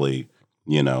gets really,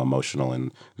 you know, emotional,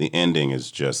 and the ending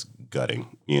is just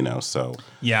gutting, you know. So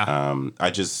yeah, I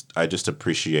just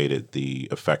appreciated the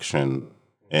affection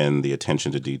and the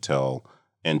attention to detail.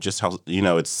 And just how, you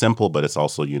know, it's simple, but it's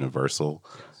also universal.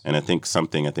 And I think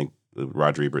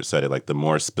Roger Ebert said it, like, the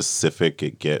more specific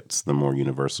it gets, the more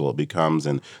universal it becomes.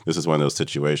 And this is one of those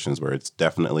situations where it's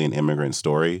definitely an immigrant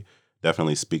story,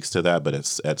 definitely speaks to that, but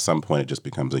it's at some point it just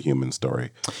becomes a human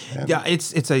story. And yeah,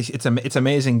 it's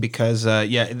amazing because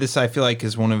this I feel like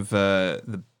is one of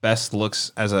the best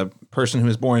looks as a person who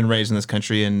was born and raised in this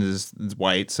country and is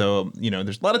white. So, you know,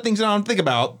 there's a lot of things that I don't think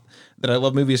about that I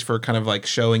love movies for, kind of like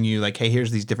showing you like, hey,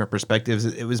 here's these different perspectives.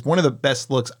 It was one of the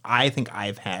best looks I think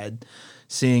I've had,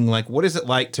 seeing like, what is it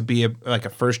like to be a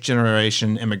first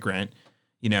generation immigrant?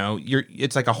 You know,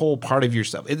 it's like a whole part of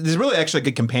yourself. It's really actually a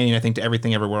good companion, I think, to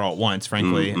Everything Everywhere All at Once,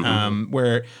 frankly.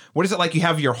 Where, what is it like? You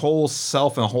have your whole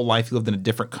self and a whole life you lived in a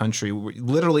different country, where you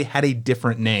literally had a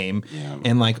different name. Yeah.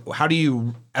 And like, how do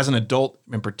you, as an adult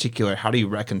in particular, how do you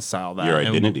reconcile that? Your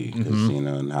identity, you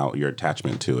know, and how your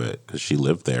attachment to it, because she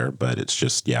lived there, but it's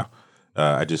just, yeah.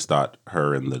 I just thought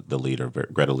her and the lead,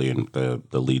 Greta Lee and the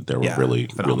lead there were really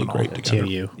great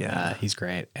together. Yeah, he's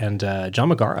great. And John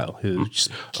Magaro, who just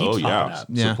keeps popping up.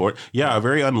 Support. Yeah, a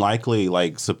very unlikely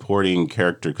like supporting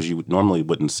character, because you normally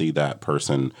wouldn't see that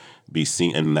person be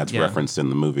seen, and that's referenced in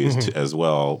the movies as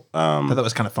well. I thought that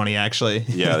was kind of funny, actually.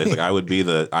 Yeah, it's like I'd be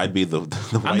the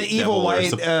white I'm the evil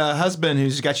white husband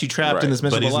who's got you trapped in this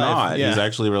miserable life. But he's not. Yeah. He's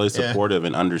actually really supportive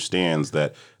and understands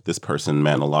that this person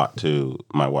meant a lot to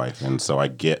my wife, and so I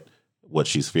get what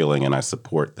she's feeling, and I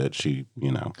support that she,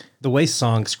 you know. The way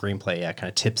song screenplay kind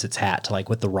of tips its hat to like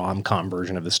what the rom-com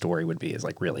version of the story would be is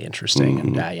like really interesting.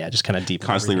 And just kind of deep.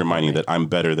 Constantly reminding you that I'm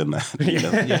better than that. You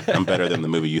know? I'm better than the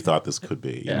movie you thought this could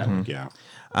be. Yeah.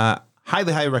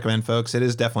 Highly recommend, folks. It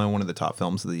is definitely one of the top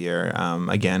films of the year.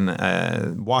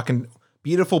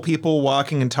 Beautiful people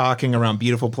walking and talking around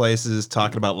beautiful places,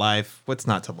 talking about life. What's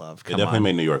not to love? It definitely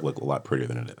made New York look a lot prettier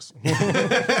than it is.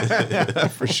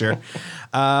 For sure.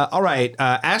 All right.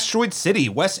 Asteroid City,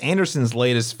 Wes Anderson's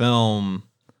latest film.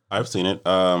 I've seen it.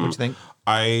 What you think?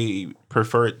 I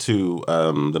prefer it to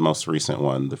the most recent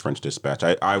one, The French Dispatch.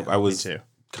 I was too.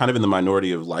 kind of in the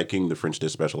minority of liking The French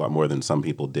Dispatch a lot more than some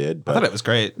people did. But I thought it was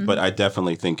great. but I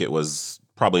definitely think it was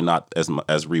probably not as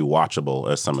rewatchable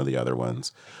as some of the other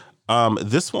ones.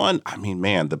 This one, I mean,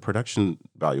 man, the production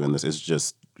value in this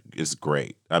is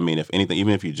great. I mean, if anything,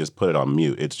 even if you just put it on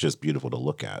mute, it's just beautiful to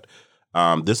look at.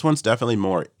 This one's definitely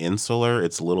more insular.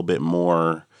 It's a little bit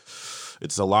more.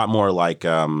 It's a lot more like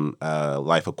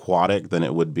Life Aquatic than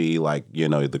it would be like, you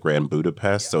know, the Grand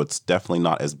Budapest. So it's definitely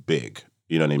not as big.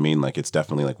 You know what I mean? Like it's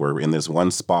definitely like we're in this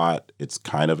one spot. It's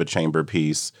kind of a chamber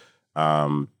piece.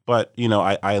 But you know,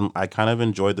 I kind of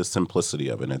enjoyed the simplicity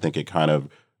of it. I think it kind of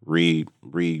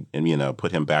and you know,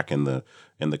 put him back in the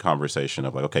conversation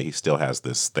of like, okay, he still has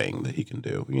this thing that he can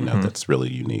do, you know, that's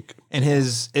really unique. And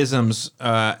his isms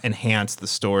enhance the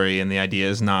story, and the idea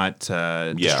is not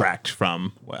distract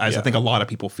from, as I think a lot of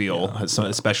people feel,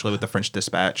 especially with The French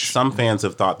Dispatch. Some fans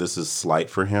have thought this is slight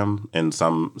for him, and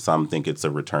some think it's a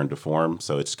return to form.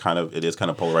 So it is kind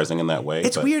of polarizing in that way.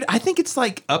 It's weird. I think it's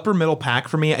like upper middle pack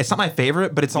for me. It's not my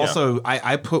would it's also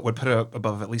I would put it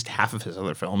above at least half of his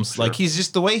other films. Sure. Like he's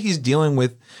just the way he's dealing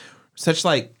with such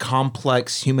like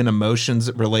complex human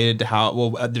emotions related to how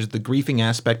there's the grieving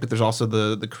aspect, but there's also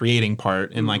the creating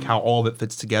part and like how all of it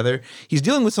fits together. He's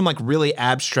dealing with some like really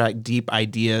abstract, deep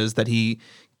ideas that he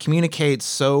communicates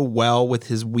so well with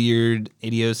his weird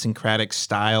idiosyncratic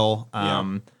style.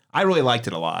 I really liked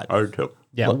it a lot. I do.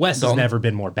 Yeah, Wes has never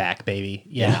been more back, baby.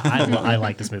 Yeah, I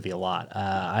like this movie a lot.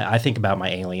 I think about my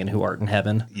alien who art in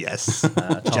heaven. Yes,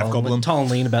 Jeff Goldblum, tall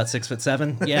and lean, about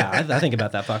 6'7". Yeah, I think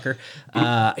about that fucker.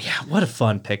 Yeah, what a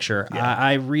fun picture. Yeah.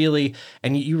 I really,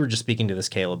 and you were just speaking to this,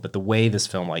 Caleb, but the way this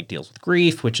film like deals with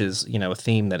grief, which is a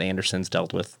theme that Anderson's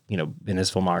dealt with in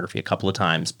his filmography a couple of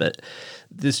times, but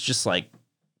this just like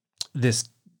this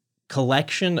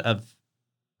collection of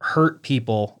hurt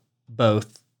people,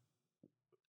 both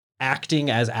acting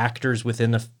as actors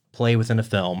within a play within a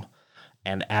film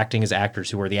and acting as actors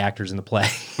who are the actors in the play.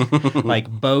 Like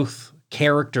both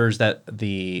characters that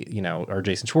are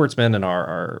Jason Schwartzman and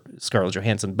our Scarlett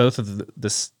Johansson, both of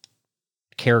this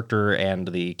character and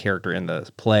the character in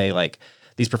the play, like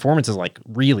these performances like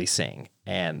really sing,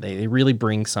 and they really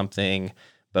bring something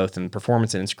both in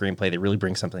performance and in screenplay. They really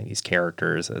bring something to these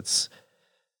characters. It's,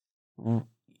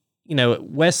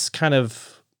 Wes kind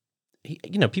of,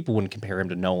 people wouldn't compare him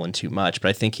to Nolan too much, but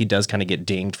I think he does kind of get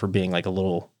dinged for being like a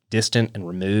little distant and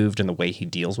removed in the way he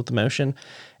deals with emotion.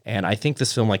 And I think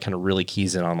this film like kind of really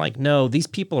keys in on like, no, these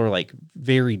people are like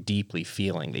very deeply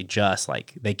feeling. They just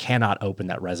like, they cannot open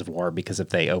that reservoir, because if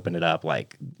they open it up,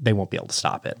 like they won't be able to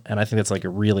stop it. And I think that's like a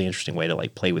really interesting way to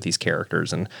like play with these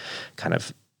characters and kind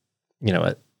of,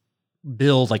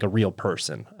 build like a real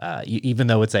person, even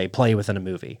though it's a play within a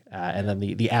movie. And then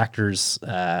the actors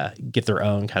get their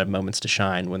own kind of moments to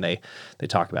shine when they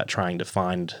talk about trying to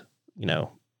find,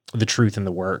 the truth in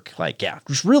the work. Like, yeah,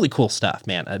 just really cool stuff,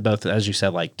 man. Both, as you said,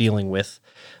 like dealing with,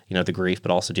 the grief,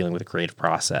 but also dealing with the creative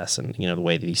process and, the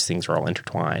way that these things are all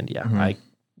intertwined. Yeah.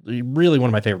 Really one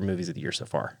of my favorite movies of the year so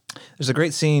far. There's a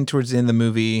great scene towards the end of the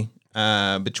movie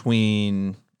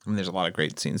between... I mean, there's a lot of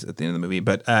great scenes at the end of the movie,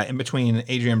 but in between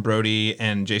Adrian Brody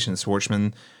and Jason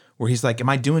Schwartzman, where he's like, "Am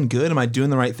I doing good? Am I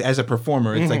doing the right thing?" As a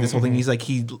performer, it's like this whole thing. He's like,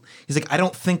 he's like, "I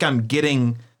don't think I'm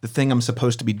getting the thing I'm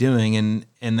supposed to be doing,"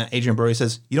 and Adrian Brody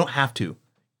says, "You don't have to.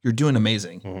 You're doing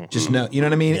amazing. Just know, you know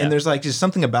what I mean?" Yeah. And there's like just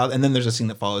something about, and then there's a scene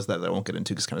that follows that I won't get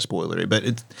into because it's kind of spoilery, but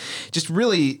it just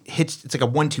really hits. It's like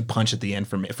a 1-2 punch at the end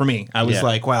for me. I was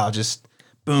like, wow, just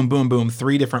boom, boom, boom,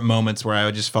 3 different moments where I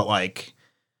just felt like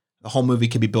the whole movie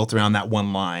could be built around that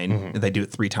one line. And they do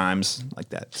it 3 times like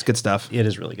that. It's good stuff. It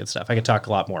is really good stuff. I could talk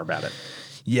a lot more about it.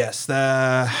 Yes,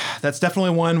 that's definitely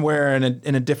one where in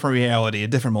a different reality, a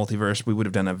different multiverse, we would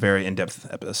have done a very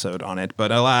in-depth episode on it.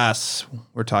 But alas,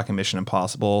 we're talking Mission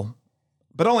Impossible.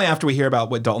 But only after we hear about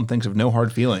what Dalton thinks of No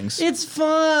Hard Feelings. It's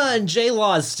fun.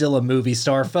 J-Law is still a movie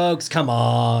star, folks. Come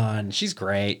on. She's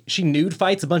great. She nude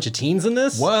fights a bunch of teens in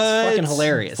this. What? It's fucking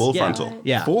hilarious. Full frontal.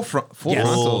 Yeah. Full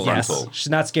frontal. Yes. She's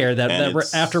not scared.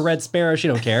 After Red Sparrow, she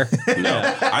don't care.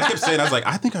 No. I kept saying, I was like,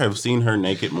 I think I've seen her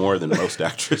naked more than most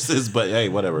actresses, but hey,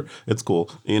 whatever. It's cool.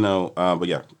 But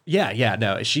yeah. Yeah.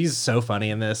 No, she's so funny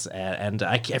in this. And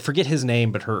I forget his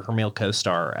name, but her male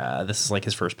co-star, this is like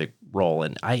his first big role.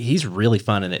 And he's really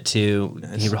fun in it too.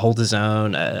 Nice. He holds his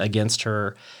own against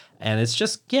her, and it's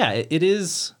just it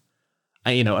is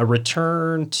a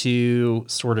return to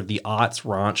sort of the aughts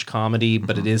raunch comedy,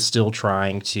 but it is still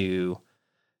trying to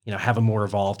have a more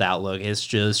evolved outlook. It's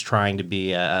just trying to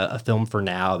be a film for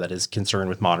now that is concerned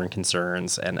with modern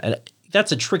concerns, and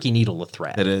that's a tricky needle to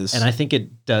thread. It is. And I think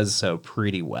it does so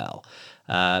pretty well.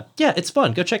 Yeah, it's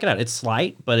fun. Go check it out. It's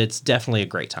slight, but it's definitely a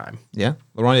great time. Yeah.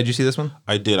 Laurent, did you see this one?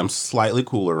 I did. I'm slightly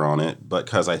cooler on it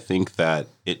because I think that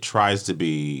it tries to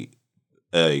be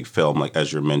a film, like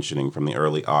as you're mentioning, from the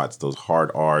early aughts, those hard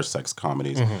R sex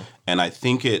comedies. And I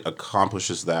think it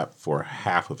accomplishes that for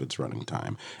half of its running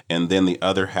time. And then the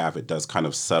other half, it does kind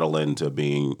of settle into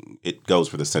being, it goes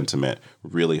for the sentiment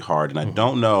really hard. And I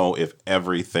don't know if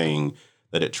everything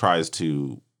that it tries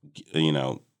to,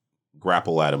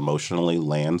 grapple at emotionally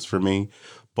lands for me.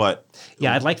 But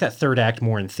yeah, I'd like that third act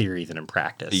more in theory than in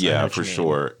practice. Yeah, for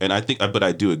sure. And I think, but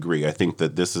I do agree. I think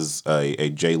that this is a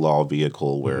J-Law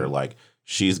vehicle where like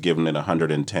she's given it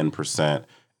 110%,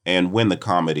 and when the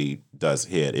comedy does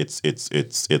hit,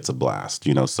 it's a blast.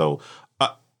 So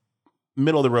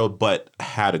middle of the road, but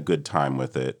had a good time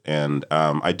with it. And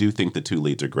I do think the two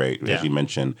leads are great, as you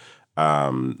mentioned.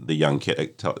 The young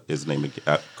kid, his name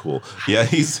again, cool. Yeah,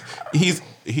 he's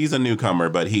a newcomer,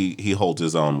 but he holds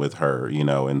his own with her,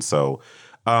 and so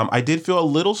I did feel a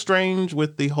little strange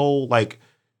with the whole like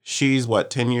she's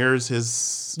 10 years his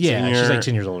senior, she's like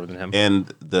 10 years older than him,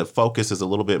 and the focus is a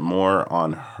little bit more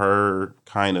on her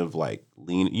kind of like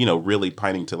really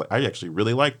pining to like I actually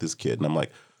really like this kid, and I'm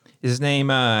like, is his name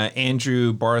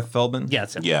Andrew Barth Feldman? Yeah,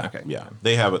 that's him. Yeah, Okay. yeah.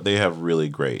 They have really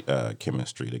great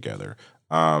chemistry together.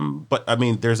 But I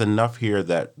mean, there's enough here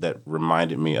that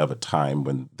reminded me of a time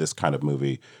when this kind of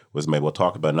movie was made. We'll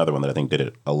talk about another one that I think did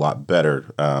it a lot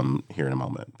better here in a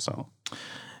moment. So,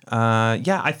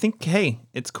 yeah, I think, hey,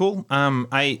 it's cool.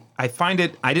 I find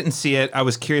it, I didn't see it. I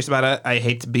was curious about it. I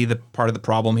hate to be the part of the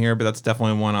problem here, but that's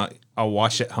definitely one I'll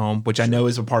watch at home, which I know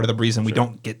is a part of the reason we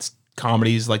don't get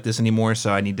comedies like this anymore,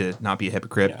 so I need to not be a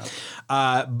hypocrite.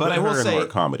 Yeah. But I will say more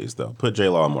comedies though. Put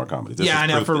J-Law in more comedies. This yeah, is I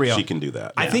know, proof for that real. She can do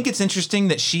that. I think it's interesting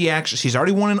that she's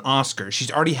already won an Oscar.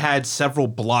 She's already had several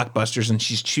blockbusters, and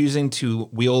she's choosing to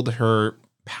wield her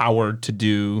power to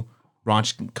do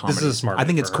raunchy comedy. This is a smart I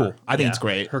think move it's for cool. her. I think Yeah. it's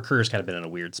great. Her career's kind of been in a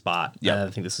weird spot. Yeah.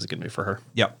 I think this is a good move for her.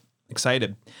 Yep.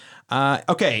 Excited.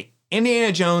 Okay.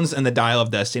 Indiana Jones and the Dial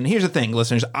of Destiny. And here's the thing,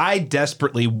 listeners. I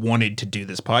desperately wanted to do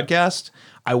this podcast.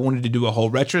 I wanted to do a whole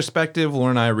retrospective.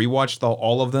 Lauren and I rewatched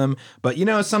all of them. But,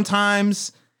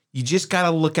 sometimes you just got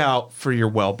to look out for your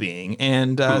well-being.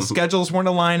 And schedules weren't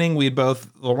aligning.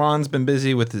 Laurent's been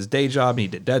busy with his day job. He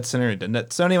did Dead Center. He did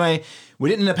that. So anyway, we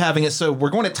didn't end up having it. So we're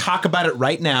going to talk about it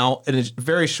right now in a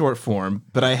very short form.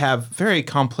 But I have very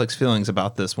complex feelings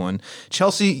about this one.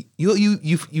 Chelsea,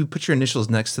 you put your initials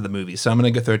next to the movie. So I'm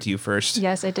going to go throw it to you first.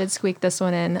 Yes, I did squeak this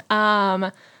one in.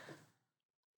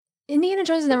 Indiana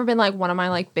Jones has never been like one of my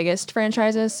like biggest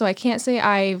franchises, so I can't say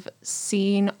I've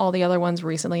seen all the other ones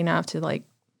recently enough to like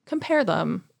compare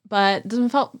them. But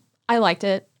I liked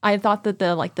it. I thought that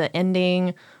the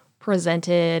ending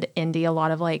presented Indy a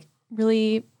lot of like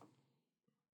really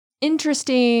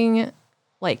interesting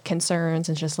like concerns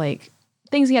and just like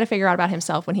things he had to figure out about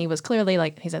himself when he was clearly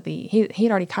like he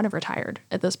had already kind of retired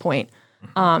at this point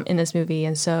in this movie,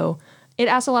 and so it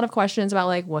asked a lot of questions about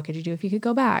like what could you do if you could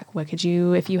go back, what could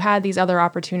you if you had these other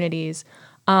opportunities,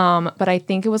 but I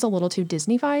think it was a little too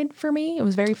Disney-fied for me. It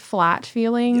was very flat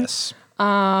feeling. Yes.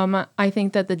 I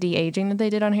think that the de-aging that they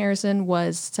did on Harrison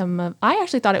was I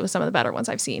actually thought it was some of the better ones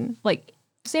I've seen. Like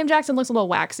Sam Jackson looks a little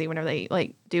waxy whenever they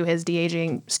like do his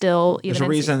de-aging still. Even There's a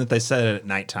reason that they said it at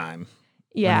nighttime.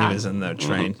 Yeah. When he was in the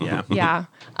train. Yeah. Yeah.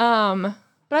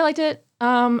 But I liked it.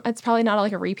 It's probably not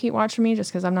like a repeat watch for me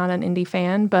just because I'm not an indie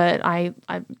fan, but I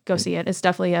go see it. It's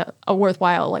definitely a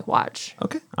worthwhile like watch.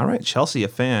 Okay. All right. Chelsea, a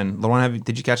fan. Lauren,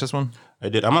 did you catch this one? I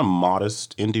did. I'm a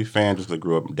modest indie fan just because I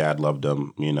grew up, Dad loved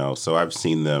them, so I've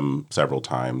seen them several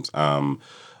times.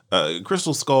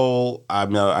 Crystal Skull, I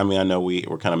know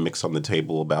we're kind of mixed on the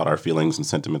table about our feelings and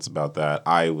sentiments about that.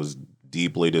 I was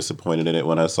deeply disappointed in it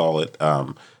when I saw it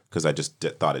because I just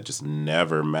thought it just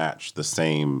never matched the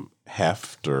same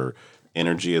heft or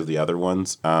energy as the other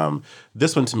ones.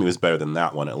 This one to me was better than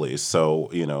that one at least. So,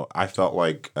 I felt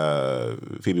like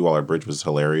Phoebe Waller-Bridge was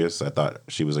hilarious. I thought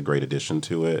she was a great addition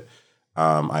to it.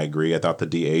 I agree. I thought the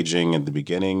de-aging at the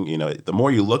beginning, the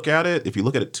more you look at it, if you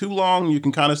look at it too long, you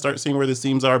can kind of start seeing where the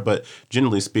seams are. But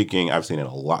generally speaking, I've seen it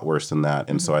a lot worse than that.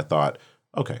 And so I thought,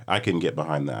 okay, I can get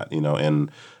behind that, and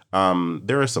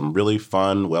there are some really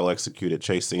fun, well-executed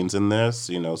chase scenes in this,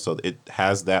 so it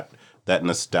has that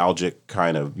nostalgic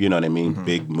kind of,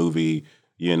 big movie,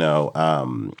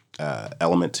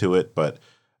 element to it. But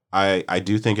I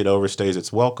do think it overstays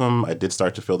its welcome. I did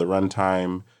start to feel the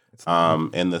runtime.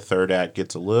 And the third act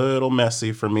gets a little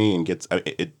messy for me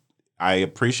and I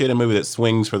appreciate a movie that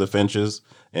swings for the fences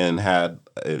and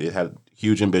it had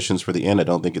huge ambitions for the end. I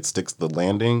don't think it sticks the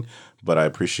landing, but I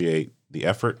appreciate the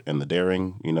effort and the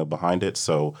daring, behind it.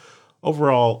 So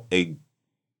overall, a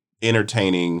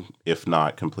entertaining, if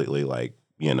not completely like,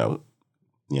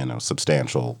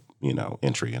 substantial,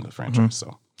 entry in the franchise.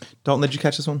 So Dalton, did you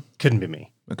catch this one? Couldn't be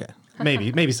me. Okay.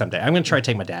 Maybe someday. I'm going to try to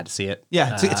take my dad to see it.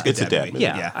 Yeah, it's a dad movie.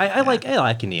 Yeah, I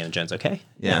like Indiana Jones. Okay.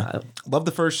 Yeah. Love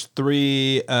the first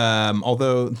three.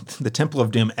 Although the Temple of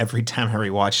Doom, every time I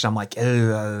rewatch it, I'm like,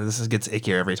 this gets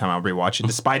ickier every time I rewatch it,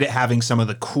 despite it having some of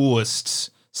the coolest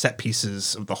set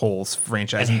pieces of the whole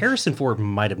franchise. And Harrison Ford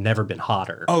might have never been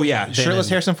hotter. Oh yeah, shirtless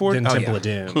Harrison Ford. Than Temple of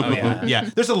Doom. Oh yeah, yeah.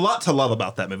 There's a lot to love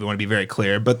about that movie. I want to be very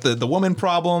clear, but the woman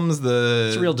problems,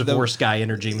 it's a real divorce guy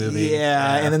energy movie.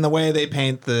 Yeah, and then the way they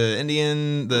paint the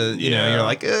Indian, you're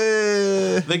like,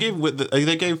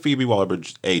 They gave Phoebe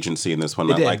Waller-Bridge agency in this one.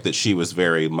 I like that she was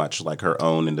very much like her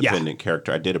own independent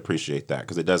character. I did appreciate that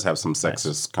because it does have some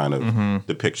sexist kind of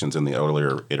depictions in the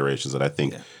earlier iterations that I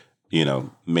think.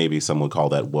 Maybe some would call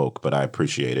that woke, but I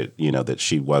appreciate it, that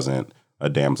she wasn't a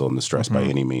damsel in distress by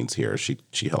any means here.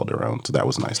 She held her own, so that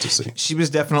was nice to see. She was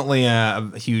definitely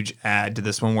a huge add to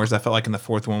this one, whereas I felt like in the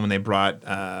fourth one when they brought,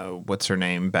 what's her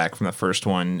name, back from the first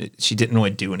one, she didn't really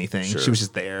do anything. Sure. She was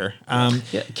just there.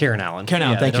 Karen Allen. Thank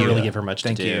you. They don't really give her much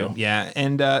to do. You. Yeah,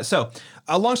 and so,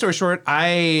 long story short,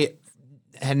 I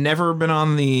had never been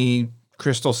on the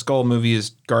Crystal Skull movie as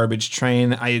garbage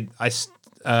train. I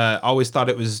always thought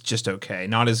it was just okay.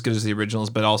 Not as good as the originals,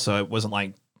 but also it wasn't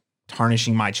like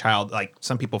tarnishing my child. Like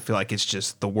some people feel like it's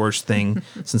just the worst thing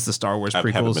since the Star Wars prequels.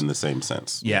 I haven't been the same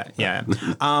since. Yeah.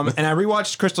 And I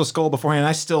rewatched Crystal Skull beforehand.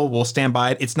 I still will stand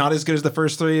by it. It's not as good as the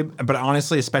first three, but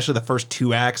honestly, especially the first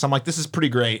two acts, I'm like, this is pretty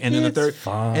great. And then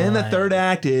the third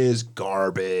act is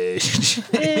garbage.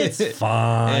 It's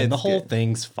fine. The whole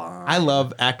thing's fine. I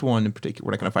love Act 1 in particular.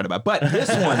 We're not going to fight about, but this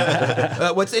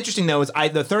one. What's interesting though is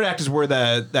the third act is where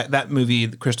that movie,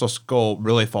 the Crystal Skull,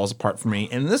 really falls apart for me.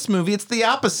 And in this movie, it's the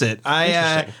opposite.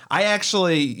 I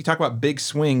actually, you talk about big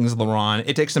swings, Laurent.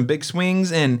 It takes some big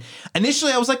swings, and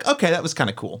initially I was like, okay, that was kind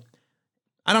of cool.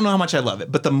 I don't know how much I love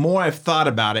it, but the more I've thought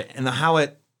about it and how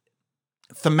it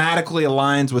thematically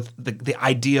aligns with the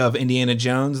idea of Indiana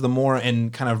Jones, the more,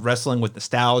 and kind of wrestling with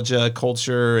nostalgia,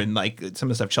 culture, and like some of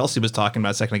the stuff Chelsea was talking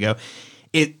about a second ago,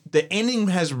 the ending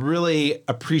has really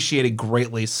appreciated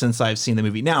greatly since I've seen the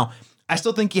movie. Now, I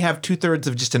still think you have 2/3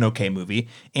 of just an okay movie.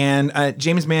 And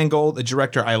James Mangold, the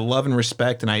director, I love and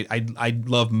respect, and I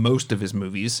love most of his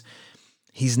movies.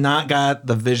 He's not got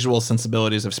the visual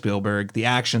sensibilities of Spielberg. The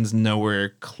action's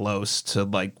nowhere close to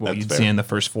like what you'd see in the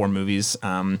first four movies.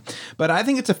 But I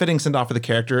think it's a fitting send-off for the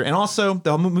character. And also,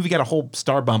 the movie got a whole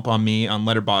star bump on me on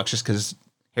Letterboxd just because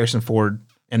Harrison Ford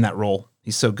in that role.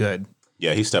 He's so good.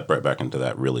 Yeah, he stepped right back into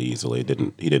that really easily.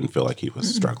 He didn't feel like he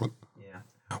was struggling.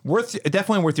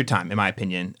 Definitely worth your time, in my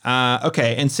opinion.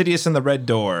 Okay, Insidious and the Red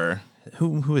Door.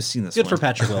 Who has seen this? Good one? for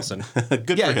Patrick Wilson.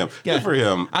 Good for him. Yeah. Good for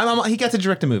him. He got to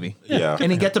direct a movie. Yeah. And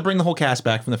he got to bring the whole cast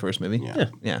back from the first movie.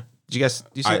 Yeah. Did you see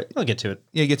it? I'll get to it.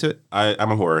 Yeah, get to it.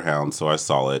 I'm a horror hound, so I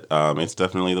saw it. It's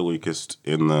definitely the weakest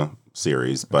in the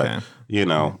series, but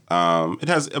it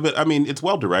has. But I mean, it's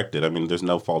well directed. I mean, there's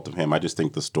no fault of him. I just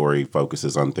think the story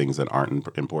focuses on things that aren't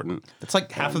important. It's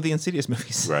like half of the Insidious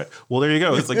movies, right? Well, there you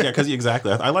go. It's like because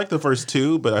exactly. I like the first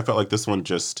two, but I felt like this one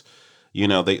just.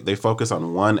 They focus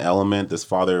on one element, this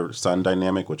father-son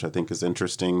dynamic, which I think is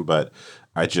interesting, but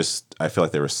I feel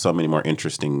like there were so many more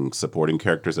interesting supporting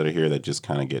characters that are here that just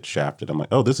kind of get shafted. I'm like,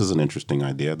 oh, this is an interesting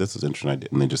idea. This is an interesting idea.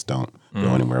 And they just don't go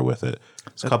anywhere with it.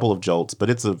 It's a couple of jolts, but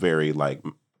it's a very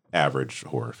average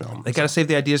horror film. They got to save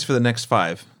the ideas for the next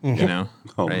 5, Oh, right?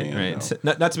 Man, right. no. So,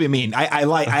 not to be mean. I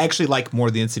actually like more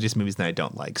of the Insidious movies than I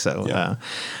don't like. So,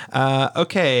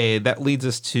 okay, that leads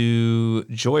us to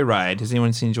Joyride. Has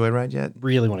anyone seen Joyride yet?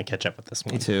 Really want to catch up with this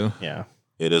one. Me too. Yeah.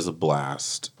 It is a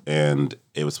blast, and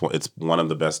it's one of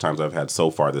the best times I've had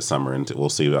so far this summer, and we'll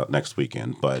see about next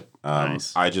weekend. But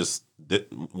Nice.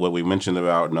 What we mentioned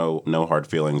about no hard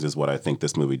feelings is what I think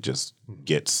this movie just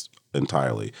gets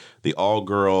entirely. The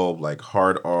all-girl,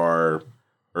 hard R,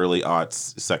 early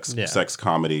aughts sex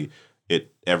comedy.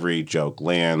 Every joke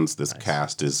lands. This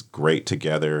cast is great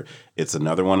together. It's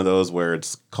another one of those where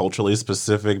it's culturally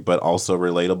specific but also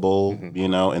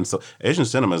relatable, And so Asian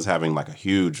cinema is having a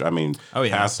huge. I mean,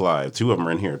 Past Lives. 2 of them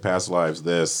are in here. Past Lives.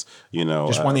 This,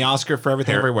 just won the Oscar for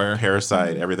Everything Everywhere.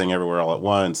 Parasite. Everything Everywhere All at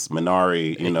Once.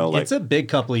 Minari. It's a big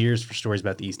couple of years for stories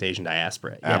about the East Asian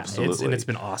diaspora. Yeah, absolutely, and it's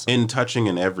been awesome. In touching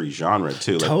in every genre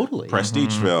too. Totally.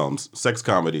 Prestige films, sex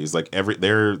comedies.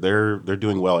 They're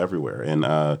doing well everywhere.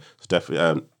 And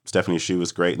Stephanie Hsu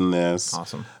is great in this.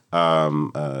 Awesome.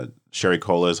 Sherry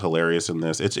Cola is hilarious in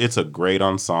this. It's a great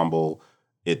ensemble.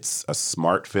 It's a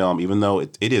smart film, even though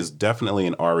it is definitely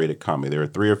an R-rated comedy. There are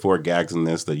 3 or 4 gags in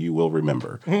this that you will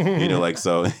remember,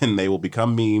 and they will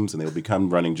become memes and they will become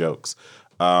running jokes.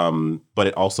 But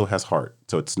it also has heart,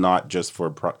 so it's not just for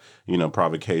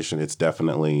provocation. It's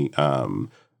definitely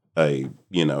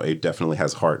it definitely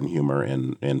has heart and humor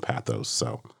and pathos.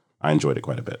 So I enjoyed it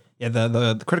quite a bit. Yeah,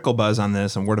 the critical buzz on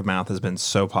this and word of mouth has been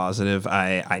so positive.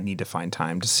 I need to find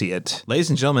time to see it. Ladies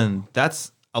and gentlemen,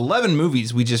 that's 11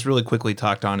 movies we just really quickly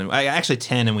talked on. Actually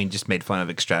 10, and we just made fun of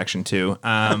Extraction too.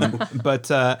 But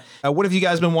what have you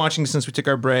guys been watching since we took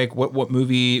our break? What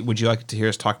movie would you like to hear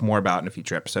us talk more about in a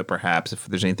future episode, perhaps? If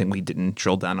there's anything we didn't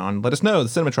drill down on, let us know.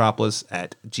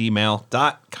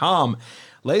 thecinematropolis@gmail.com.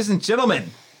 Ladies and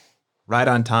gentlemen, right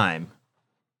on time.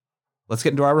 Let's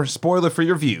get into our spoiler-free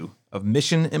review of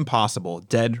Mission Impossible: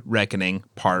 Dead Reckoning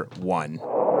Part 1.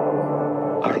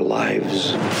 Our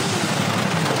lives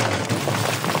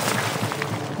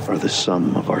are the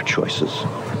sum of our choices.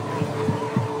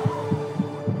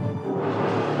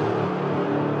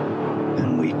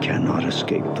 And we cannot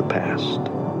escape the past.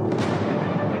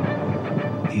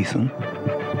 Ethan,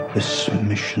 this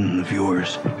mission of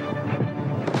yours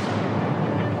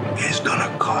is gonna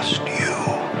cost you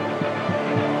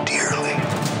dearly.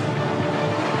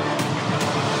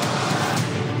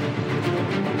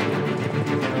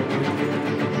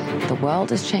 The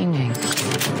world is changing.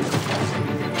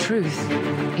 Truth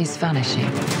is vanishing.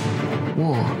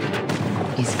 War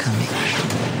is coming.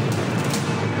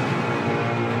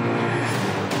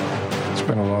 It's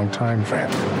been a long time,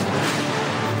 friend.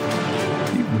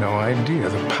 You've no idea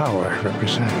the power I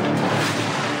represent.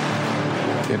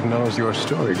 It knows your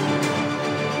story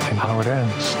and how it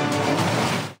ends.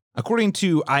 According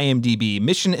to IMDb,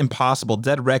 Mission Impossible: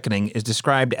 Dead Reckoning is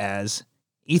described as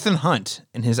Ethan Hunt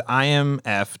and his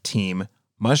IMF team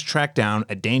must track down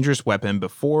a dangerous weapon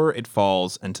before it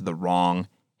falls into the wrong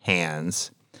hands.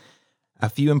 A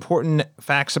few important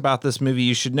facts about this movie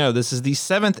you should know. This is the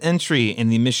 7th entry in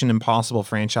the Mission Impossible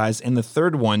franchise and the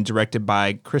 3rd one directed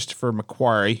by Christopher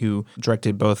McQuarrie, who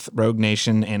directed both Rogue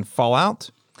Nation and Fallout.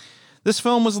 This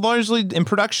film was largely in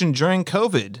production during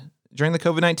COVID. During the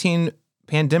COVID-19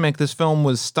 pandemic, this film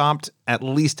was stopped at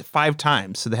least 5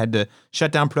 times, so they had to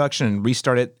shut down production and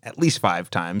restart it at least 5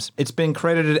 times. It's been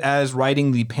credited as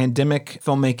writing the pandemic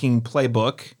filmmaking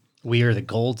playbook. We are the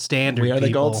gold standard. We are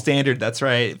the gold people. standard. That's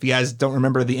right. If you guys don't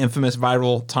remember the infamous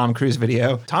viral Tom Cruise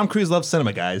video, Tom Cruise loves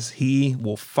cinema, guys. He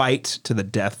will fight to the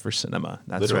death for cinema.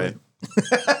 That's Literally.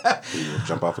 right. He will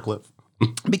jump off a cliff.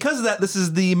 Because of that, this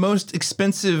is the most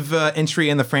expensive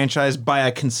entry in the franchise by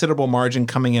a considerable margin,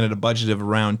 coming in at a budget of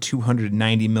around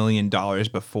 $290 million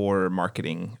before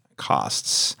marketing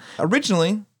costs.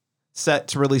 Originally set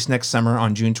to release next summer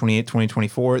on June 28,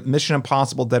 2024, Mission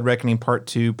Impossible: Dead Reckoning Part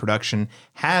 2 production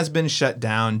has been shut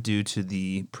down due to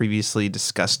the previously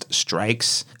discussed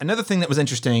strikes. Another thing that was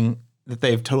interesting that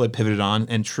they've totally pivoted on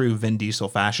in true Vin Diesel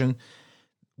fashion,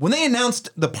 when they announced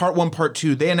the Part 1, Part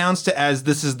 2, they announced it as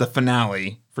this is the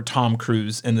finale for Tom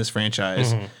Cruise in this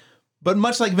franchise. Mm-hmm. But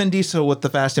much like Vin Diesel with the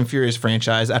Fast and Furious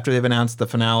franchise, after they've announced the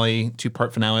finale,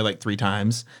 2-part finale, like 3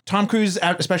 times, Tom Cruise,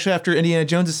 especially after Indiana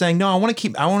Jones, is saying, no, I want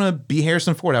to be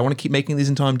Harrison Ford. I want to keep making these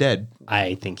until I'm dead.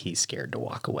 I think he's scared to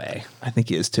walk away. I think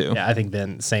he is too. Yeah, I think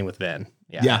same with Vin.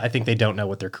 Yeah. I think they don't know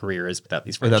what their career is without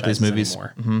these movies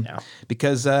anymore. Mm-hmm. Yeah.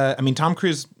 Because, Tom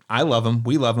Cruise, I love him.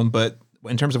 We love him. But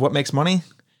in terms of what makes money,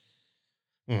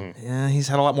 yeah, he's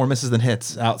had a lot more misses than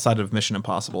hits outside of Mission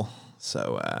Impossible.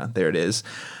 So there it is.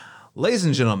 Ladies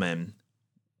and gentlemen,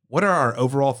 what are our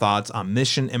overall thoughts on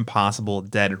Mission Impossible: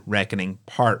 Dead Reckoning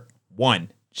Part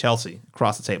 1? Chelsea,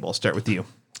 across the table. I'll start with you.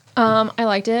 I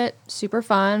liked it. Super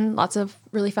fun. Lots of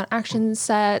really fun action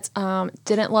sets.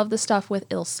 Didn't love the stuff with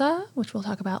Ilsa, which we'll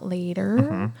talk about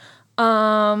later.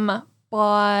 Mm-hmm.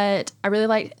 But I really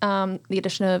liked the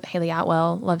addition of Haley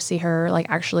Atwell. Love to see her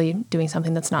actually doing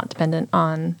something that's not dependent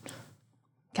on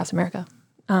Captain America.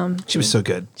 She was so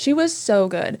good. She was so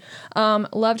good.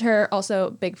 Loved her.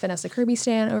 Also, big Vanessa Kirby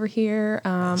stan over here.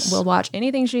 We'll watch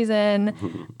anything she's in.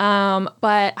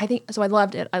 But I think, so I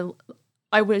loved it.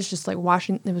 I was just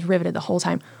watching, it was riveted the whole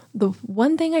time. The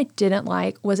one thing I didn't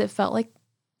like was it felt like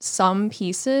some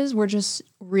pieces were just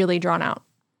really drawn out.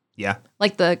 Yeah.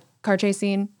 Like the car chase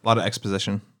scene. A lot of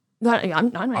exposition. You're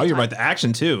right. The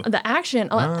action too. The action.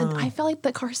 I felt like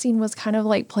the car scene was kind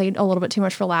of played a little bit too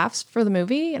much for laughs for the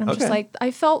movie. And I'm just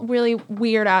I felt really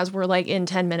weird as we're in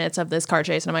 10 minutes of this car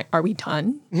chase. And I'm like, are we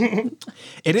done?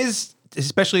 It is,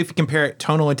 especially if you compare it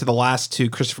tonally to the last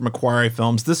 2 Christopher McQuarrie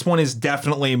films. This one is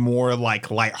definitely more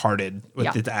lighthearted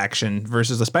with its action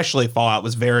versus especially Fallout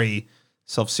was very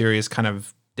self-serious, kind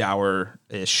of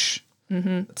dour-ish.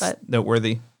 But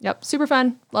Noteworthy. yep, super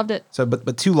fun. Loved it. So,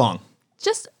 but too long.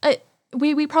 Just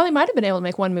we probably might have been able to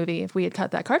make one movie if we had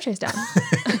cut that car chase down.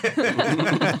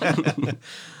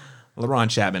 LaRon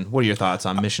Chapman, what are your thoughts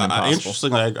on Mission Impossible?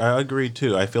 Interesting. I agree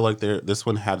too. I feel like this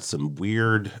one had some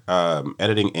weird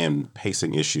editing and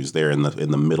pacing issues there in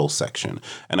the middle section,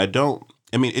 and I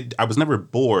was never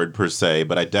bored per se,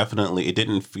 but it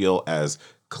didn't feel as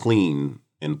clean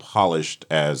and polished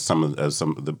as some of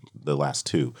the last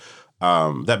two.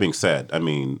 That being said, I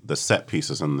mean, the set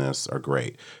pieces in this are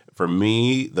great. For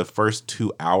me, the first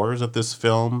 2 hours of this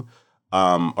film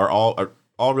are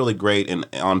all really great and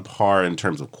on par in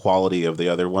terms of quality of the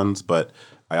other ones, but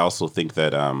I also think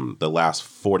that the last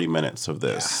 40 minutes of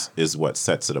this is what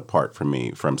sets it apart for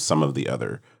me from some of the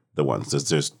ones.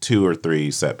 There's 2 or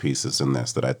 3 set pieces in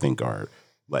this that I think are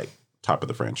like top of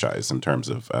the franchise in terms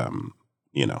of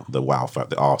the wow,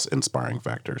 the awe-inspiring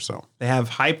factor. So they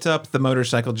have hyped up the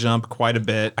motorcycle jump quite a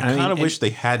bit. I kind of wish they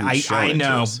hadn't shown it. I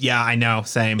know. To us. Yeah, I know.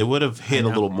 Same. It would have hit a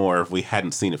little more if we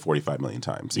hadn't seen it 45 million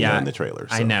times in the trailer.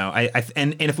 So. I know.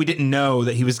 And if we didn't know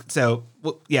that he was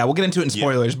we'll get into it in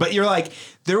spoilers. But you're like,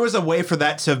 there was a way for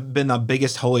that to have been the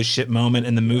biggest holy shit moment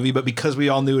in the movie, but because we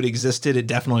all knew it existed,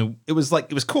 it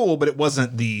was cool, but it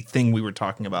wasn't the thing we were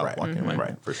talking about walking away.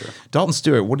 Right, for sure. Dalton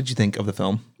Stewart, what did you think of the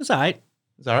film? It's all right.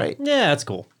 It's all right. Yeah, that's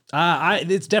cool.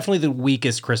 It's definitely the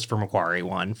weakest Christopher McQuarrie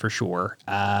one for sure.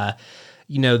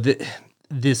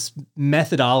 This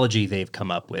methodology they've come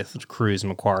up with, Cruise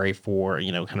and McQuarrie, for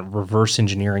kind of reverse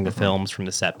engineering the films from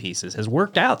the set pieces has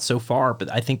worked out so far.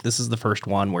 But I think this is the first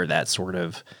one where that sort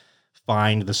of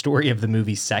find the story of the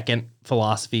movie's second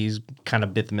philosophies kind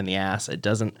of bit them in the ass. It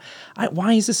doesn't.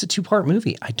 Why is this a 2-part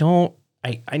movie?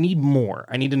 I need more.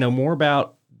 I need to know more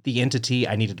about the entity.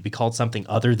 I need it to be called something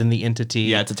other than the entity.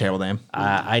 Yeah, it's a terrible name.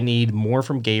 I need more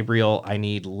from Gabriel. I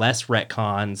need less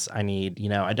retcons. I need,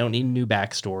 I don't need new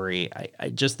backstory.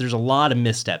 There's a lot of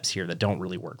missteps here that don't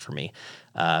really work for me.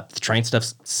 The train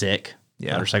stuff's sick.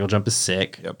 Yeah. Motorcycle jump is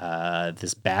sick. Yep.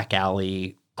 This back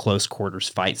alley close quarters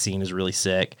fight scene is really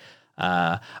sick.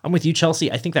 I'm with you,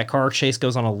 Chelsea. I think that car chase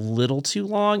goes on a little too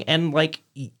long and I'm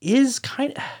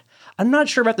not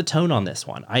sure about the tone on this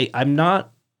one. I'm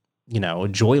not,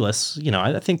 joyless.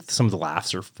 I think some of the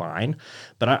laughs are fine,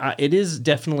 but it is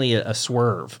definitely a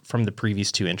swerve from the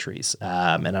previous 2 entries.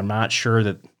 And I'm not sure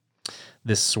that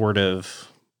this sort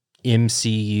of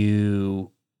MCU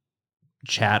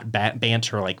chat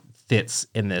banter fits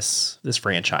in this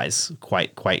franchise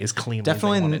quite as cleanly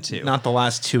definitely as they wanted to. Not the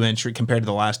last 2 entries compared to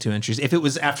the last 2 entries. If it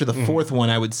was after the 4th one,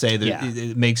 I would say that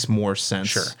it makes more sense.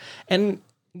 Sure. And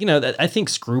I think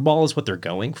Screwball is what they're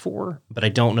going for, but I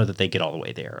don't know that they get all the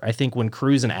way there. I think when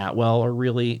Cruise and Atwell are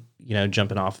really,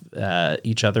 jumping off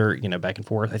each other, back and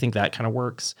forth, I think that kind of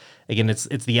works. Again,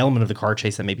 it's the element of the car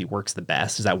chase that maybe works the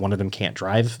best, is that one of them can't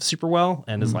drive super well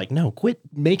and is like, no, quit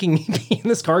making me be in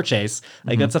this car chase.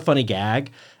 That's a funny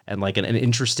gag and an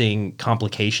interesting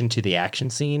complication to the action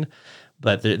scene.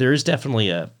 But there is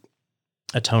definitely a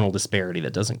tonal disparity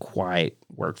that doesn't quite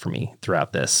work for me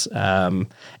throughout this. And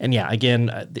again,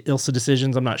 the Ilsa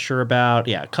decisions I'm not sure about.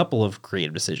 Yeah, a couple of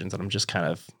creative decisions that I'm just kind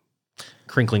of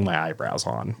crinkling my eyebrows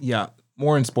on. Yeah,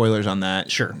 more in spoilers on that.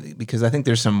 Sure. Because I think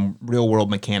there's some real world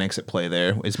mechanics at play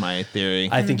there, is my theory.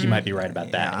 I think you might be right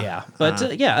about that, yeah. But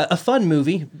a fun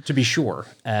movie, to be sure.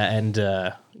 And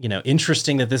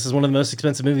interesting that this is one of the most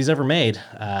expensive movies ever made,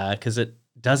 because it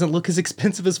doesn't look as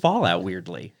expensive as Fallout,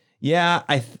 weirdly. Yeah,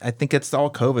 I think it's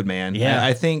all COVID, man. Yeah.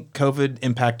 I think COVID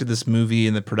impacted this movie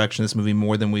and the production of this movie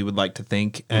more than we would like to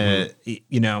think. Here's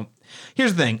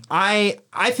the thing. I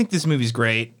think this movie's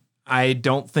great. I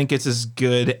don't think it's as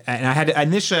good. And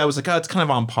initially I was like, oh, it's kind of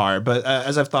on par. But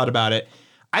as I've thought about it,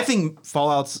 I think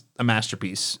Fallout's a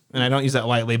masterpiece. And I don't use that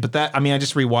lightly. But I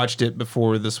just rewatched it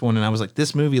before this one. And I was like,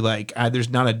 this movie, there's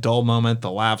not a dull moment.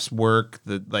 The laughs work,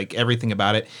 everything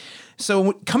about it.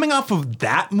 So coming off of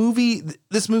that movie,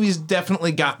 this movie's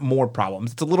definitely got more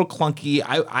problems. It's a little clunky.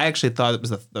 I actually thought it was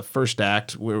the first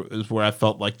act where I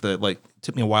felt it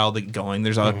took me a while to get going.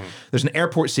 There's an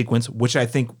airport sequence, which I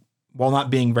think, while not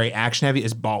being very action heavy,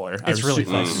 is baller. It's really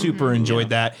fun. Super enjoyed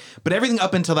that. But everything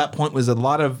up until that point was a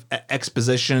lot of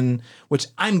exposition, which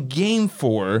I'm game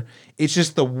for. It's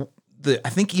just I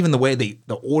think even the way the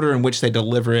order in which they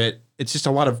deliver it, it's just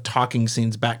a lot of talking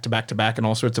scenes back to back to back in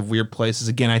all sorts of weird places.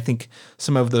 Again, I think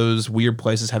some of those weird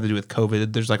places have to do with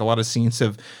COVID. There's a lot of scenes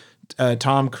of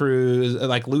Tom Cruise,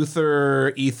 like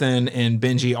Luther, Ethan, and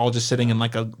Benji all just sitting in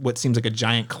like what seems like a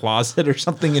giant closet or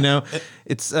something.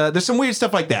 It's there's some weird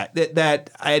stuff like that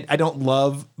I don't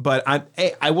love, but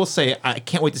I will say I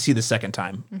can't wait to see the second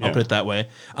time. I'll put it that way,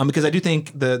 because I do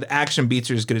think the action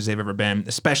beats are as good as they've ever been,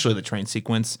 especially the train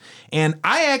sequence. And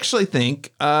I actually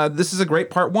think this is a great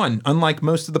part one, unlike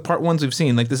most of the part ones we've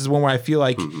seen. Like this is one where I feel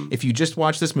like if you just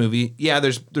watch this movie,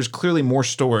 there's clearly more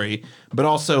story, but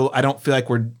also I don't feel like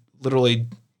we're literally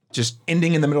just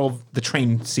ending in the middle of the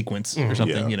train sequence or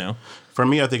something, For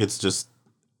me, I think it's just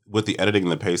with the editing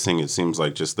and the pacing, it seems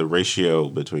like just the ratio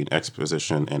between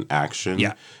exposition and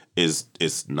action is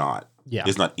not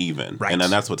it's not even. Right. And then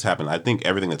that's what's happened. I think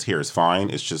everything that's here is fine.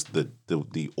 It's just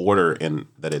the order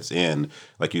that it's in.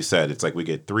 Like you said, it's like we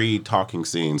get 3 talking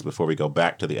scenes before we go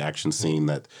back to the action scene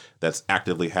that's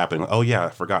actively happening. Oh yeah, I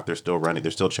forgot they're still running.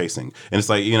 They're still chasing. And it's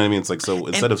like, you know what I mean? It's like, so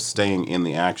instead of staying in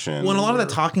the action. Well, and a lot of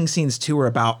the talking scenes too are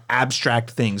about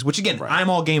abstract things, which again, I'm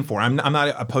all game for. I'm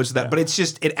not opposed to that, but it's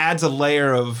just, it adds a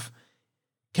layer of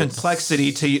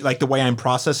complexity to like the way I'm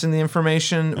processing the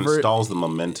information. And stalls the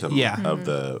momentum of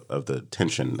Mm-hmm. the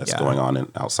tension that's going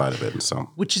on outside of it. And so,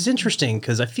 which is interesting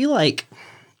because I feel like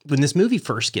when this movie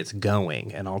first gets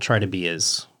going, and I'll try to be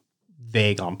as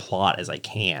vague on plot as I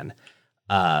can,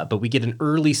 but we get an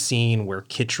early scene where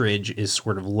Kittredge is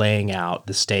sort of laying out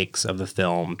the stakes of the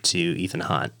film to Ethan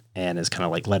Hunt and is kind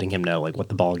of like letting him know like what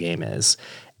the ball game is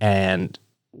and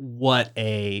what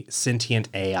a sentient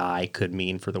AI could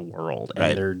mean for the world.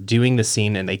 And they're doing the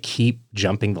scene and they keep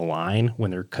jumping the line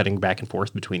when they're cutting back and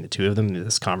forth between the two of them in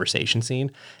this conversation scene.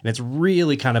 And it's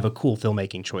really kind of a cool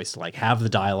filmmaking choice to like have the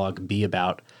dialogue be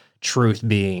about truth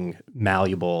being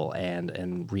malleable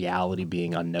and reality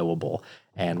being unknowable.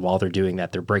 And while they're doing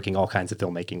that, they're breaking all kinds of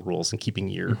filmmaking rules and keeping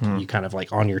you kind of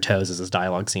like on your toes as this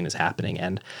dialogue scene is happening.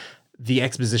 And the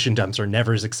exposition dumps are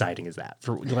never as exciting as that.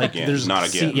 For like, there's not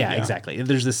again. Yeah, exactly.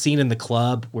 There's this scene in the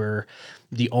club where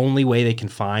the only way they can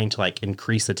find to like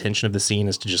increase the tension of the scene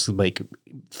is to just like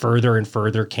further and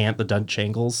further camp the Dutch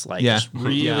angles. Like, just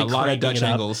really a lot of cranking Dutch it up.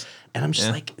 angles. And I'm just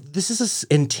like, this is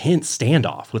an intense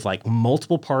standoff with like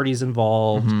multiple parties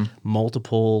involved,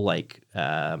 multiple like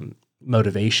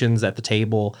motivations at the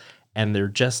table. And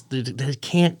they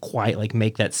can't quite like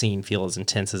make that scene feel as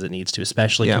intense as it needs to,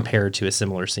 especially compared to a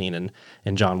similar scene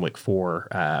in John Wick 4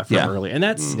 from earlier. And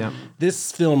that's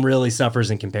this film really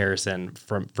suffers in comparison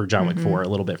for John Wick 4 a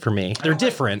little bit for me. They're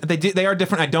different. They are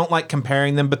different. I don't like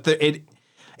comparing them, but it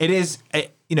is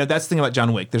that's the thing about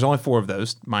John Wick. There's only 4 of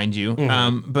those, mind you.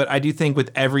 But I do think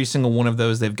with every single one of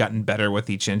those, they've gotten better with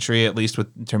each entry, at least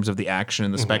in terms of the action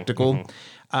and the spectacle.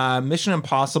 Mission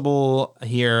Impossible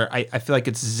here, I feel like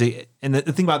it's and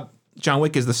the thing about John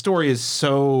Wick is the story is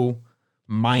so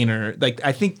minor. Like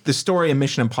I think the story in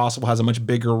Mission Impossible has a much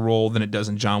bigger role than it does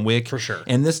in John Wick, for sure.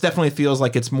 And this definitely feels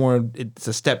like it's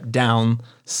a step down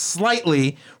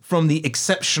slightly from the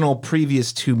exceptional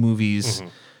previous 2 movies.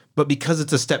 But because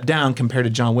it's a step down compared to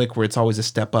John Wick, where it's always a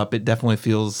step up, it definitely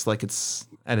feels like it's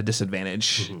at a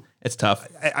disadvantage. It's tough.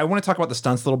 I want to talk about the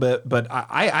stunts a little bit, but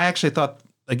I actually thought,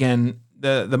 again,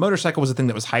 the motorcycle was the thing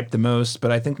that was hyped the most,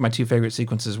 but I think my 2 favorite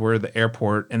sequences were the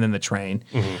airport and then the train.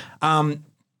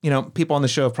 People on the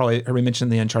show have probably heard me mention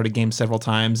the Uncharted games several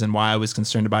times and why I was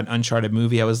concerned about an Uncharted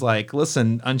movie. I was like,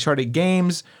 listen, Uncharted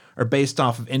games are based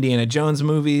off of Indiana Jones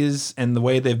movies, and the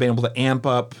way they've been able to amp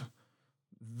up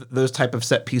those type of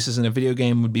set pieces in a video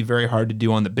game would be very hard to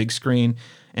do on the big screen.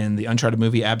 And the Uncharted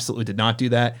movie absolutely did not do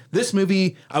that. This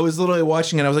movie, I was literally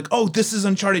watching it. I was like, oh, this is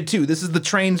Uncharted 2. This is the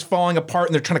trains falling apart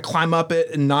and they're trying to climb up it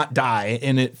and not die.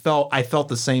 And I felt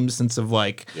the same sense of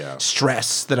like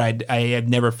stress that I had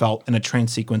never felt in a train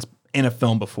sequence in a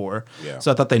film before. Yeah.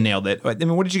 So I thought they nailed it. I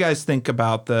mean, what did you guys think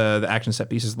about the action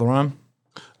set pieces, Laurent?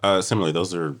 Similarly,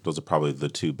 those are probably the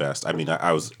 2 best. I mean,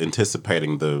 I was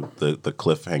anticipating the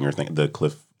cliffhanger thing, the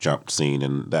cliff jump scene,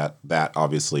 and that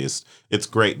obviously it's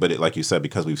great. But like you said,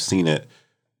 because we've seen it,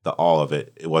 all of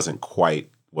it, it wasn't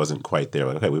quite there.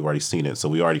 Like, okay, we've already seen it, so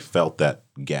we already felt that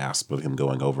gasp of him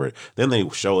going over it. Then they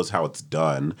show us how it's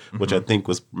done, which I think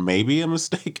was maybe a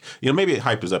mistake. Maybe it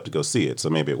hyped us up to go see it,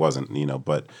 so maybe it wasn't.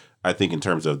 But I think in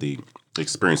terms of the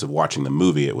experience of watching the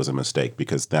movie, it was a mistake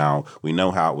because now we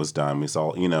know how it was done. We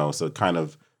saw, so it kind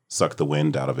of sucked the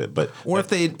wind out of it.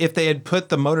 If they had put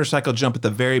the motorcycle jump at the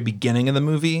very beginning of the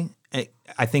movie,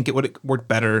 I think it would work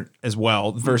better as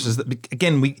well. Versus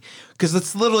because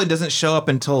this literally doesn't show up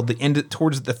until the end,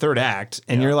 towards the 3rd act,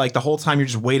 and you're like the whole time you're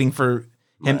just waiting for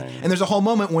him. Right. And there's a whole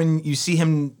moment when you see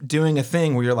him doing a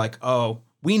thing where you're like, oh,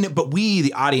 we know, but we,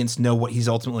 the audience, know what he's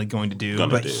ultimately going to do,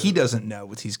 but he doesn't know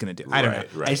what he's going to do. I don't know.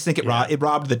 Right. I just think it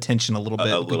robbed the tension a little bit.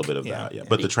 A little bit of that, yeah.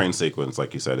 But the train sequence,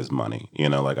 like you said, is money. You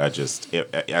know, like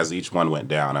as each one went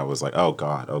down, I was like, oh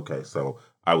God, okay. So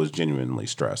I was genuinely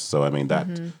stressed. So I mean that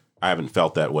I haven't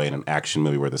felt that way in an action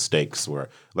movie where the stakes were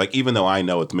like, even though I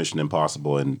know it's Mission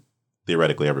Impossible and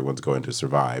theoretically everyone's going to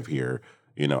survive here,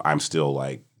 you know, I'm still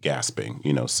like gasping,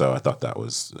 you know, so I thought that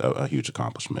was a huge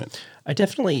accomplishment.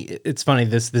 It's funny,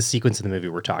 this sequence in the movie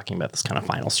we're talking about, this kind of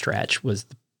final stretch, was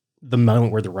the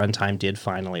moment where the runtime did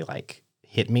finally like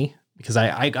hit me, because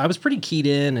I was pretty keyed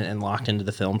in and locked into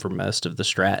the film for most of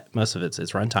its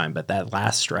runtime, but that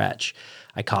last stretch,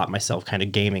 I caught myself kind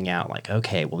of gaming out like,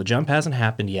 okay, well, the jump hasn't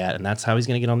happened yet, and that's how he's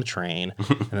going to get on the train,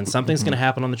 and then something's going to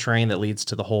happen on the train that leads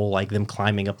to the whole like them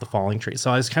climbing up the falling tree. So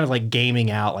I was kind of like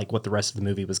gaming out like what the rest of the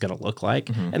movie was going to look like,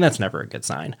 and that's never a good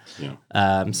sign. Yeah.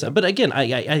 But again,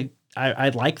 I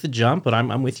like the jump, but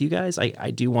I'm with you guys.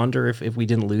 I do wonder if we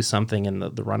didn't lose something in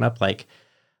the run up, like.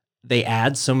 They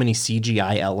add so many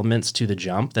CGI elements to the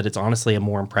jump that it's honestly a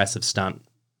more impressive stunt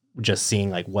just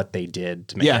seeing like what they did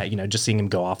to make that, you know, just seeing him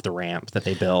go off the ramp that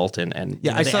they built and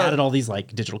you know, they added all these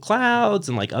like digital clouds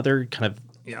and like other kind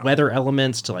of weather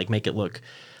elements to like make it look,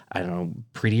 I don't know,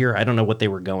 prettier. I don't know what they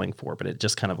were going for, but it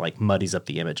just kind of like muddies up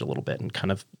the image a little bit and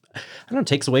kind of, I don't know,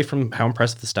 takes away from how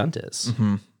impressive the stunt is.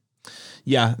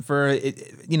 Yeah,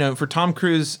 for Tom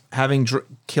Cruise having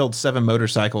killed 7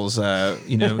 motorcycles,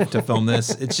 to film this,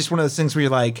 it's just one of those things where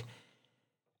you're like,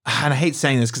 and I hate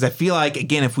saying this because I feel like,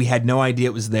 again, if we had no idea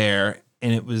it was there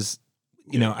and it was,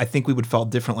 I think we would felt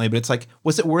differently. But it's like,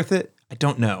 was it worth it? I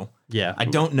don't know. Yeah, I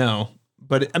don't know.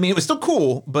 But I mean, it was still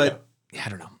cool. But I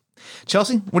don't know.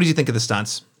 Chelsea, what did you think of the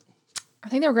stunts? I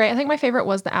think they were great. I think my favorite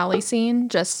was the alley scene.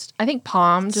 I think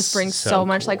Palm just brings so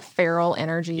much like feral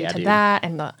energy to that.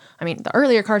 And the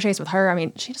earlier car chase with her, I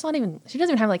mean, she doesn't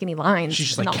even have like any lines. She's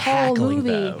just in like the whole cackling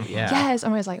movie. though. Yeah. Yes. I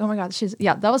was like, oh my God,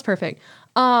 that was perfect.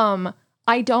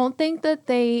 I don't think that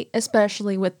they,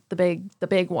 especially with the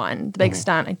big one, the big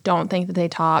stunt, I don't think that they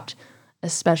topped,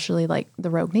 especially like the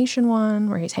Rogue Nation one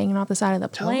where he's hanging off the side of the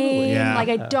plane. Yeah. Like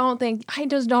I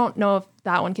just don't know if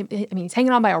that one can, he's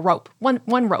hanging on by a rope, one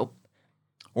rope.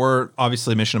 Or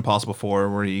obviously Mission Impossible 4,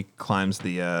 where he climbs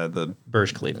the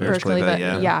Burj Khalifa. Burj Khalifa,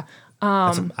 yeah.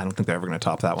 I don't think they're ever going to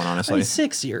top that one, honestly. He's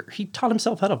 6 years. He taught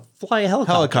himself how to fly a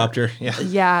helicopter.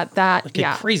 Yeah, like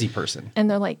a crazy person. And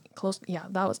they're like close. Yeah,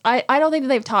 that was. I don't think that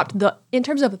they've topped in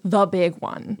terms of the big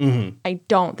one. Mm-hmm. I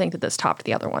don't think that this topped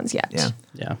the other ones yet.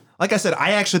 Yeah. Like I said,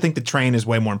 I actually think the train is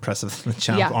way more impressive than the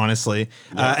jump, honestly.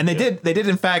 And they did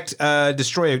in fact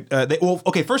destroy.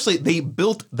 Firstly, they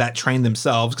built that train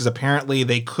themselves because apparently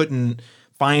they couldn't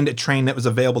find a train that was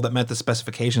available that met the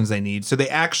specifications they need. So they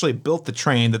actually built the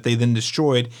train that they then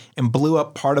destroyed and blew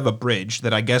up part of a bridge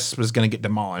that I guess was going to get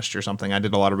demolished or something. I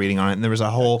did a lot of reading on it, and there was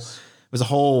a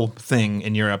whole thing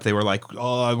in Europe. They were like,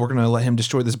 "Oh, we're going to let him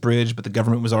destroy this bridge," but the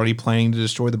government was already planning to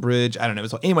destroy the bridge. I don't know.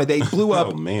 Anyway, they blew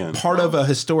up part of a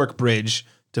historic bridge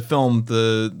to film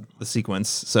the sequence.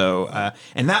 So,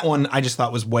 and that one I just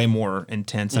thought was way more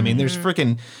intense. I mean, there's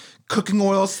freaking cooking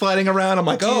oil sliding around. I'm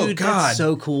like, oh God, that's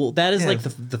so cool. That is like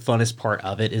the funnest part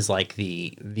of it is like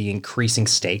the increasing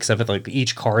stakes of it. Like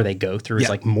each car they go through is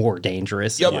like more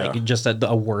dangerous. And like just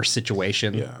a worse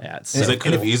situation. It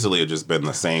could have easily just been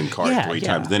the same car 3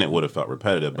 times. Then it would have felt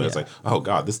repetitive. But it's like, oh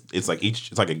God, it's like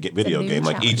a video game.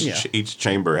 Like each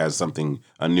chamber has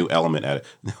a new element at it.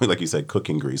 Like you said,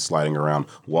 cooking grease sliding around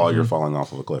while you're falling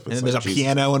off of a cliff. And there's a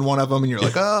piano in one of them, and you're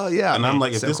like, oh yeah. And I'm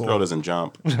like, if this girl doesn't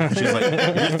jump, she's like,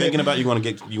 you're thinking about you want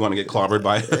to get clobbered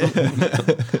by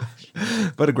it.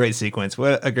 What a great sequence.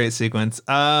 What a great sequence.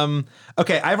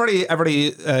 Okay, I've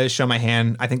already shown my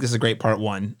hand. I think this is a great part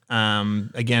 1.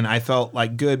 Again, I felt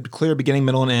like good, clear beginning,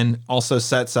 middle, and end. Also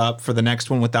sets up for the next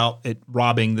one without it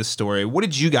robbing the story. What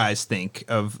did you guys think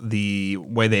of the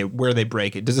way where they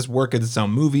break it? Does this work as its own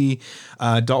movie?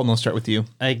 Dalton, I'll start with you.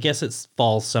 I guess it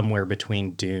falls somewhere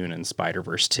between Dune and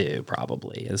Spider-Verse 2,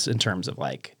 probably, is in terms of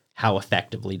like how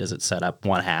effectively does it set up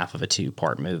one half of a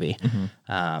 2-part movie.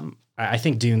 I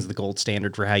think Dune's the gold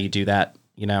standard for how you do that,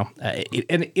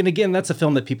 and again, that's a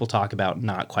film that people talk about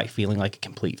not quite feeling like a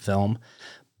complete film,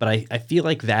 but I feel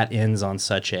like that ends on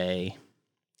such an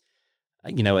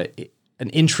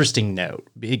interesting note.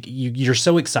 You're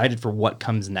so excited for what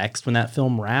comes next when that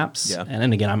film wraps. Yeah. And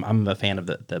then again, I'm a fan of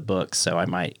the books, so I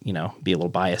might, be a little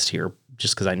biased here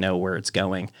just because I know where it's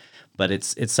going. But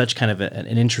it's such kind of an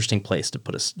interesting place to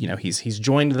put us. He's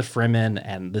joined the Fremen,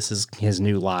 and this is his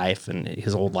new life, and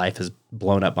his old life has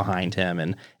blown up behind him,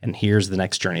 and here's the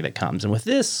next journey that comes. And with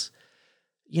this,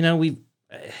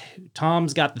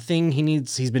 Tom's got the thing he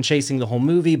needs. He's been chasing the whole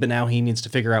movie, but now he needs to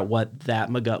figure out what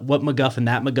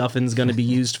MacGuffin's going to be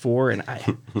used for. And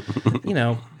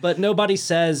but nobody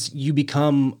says you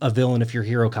become a villain if your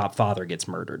hero cop father gets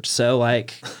murdered. So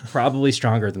like, probably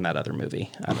stronger than that other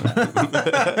movie. I don't know.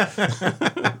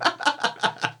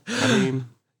 I mean,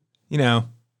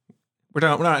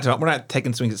 We're not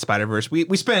taking swings at Spider-Verse.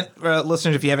 We spent,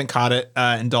 listeners, if you haven't caught it,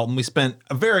 in Dalton, we spent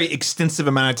a very extensive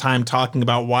amount of time talking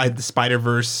about why the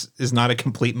Spider-Verse is not a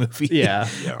complete movie. Yeah.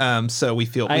 So we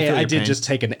feel I your did pain. just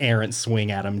take an errant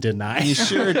swing at him, didn't I? You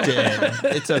sure did.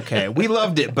 It's okay. We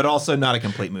loved it, but also not a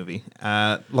complete movie.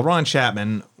 LaRon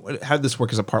Chapman, how did this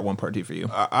work as a part one, part two for you?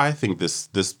 I think this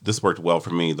worked well for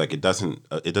me. Like it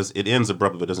ends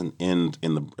abruptly, but it doesn't end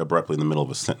abruptly in the middle of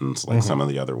a sentence like some of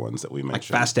the other ones that we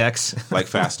mentioned. Fast X. Like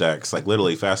Fast X. Like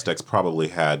literally Fast X probably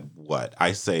had what?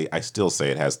 I still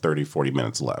say it has 30, 40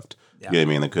 minutes left. Yeah. You know what I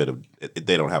mean? They could have,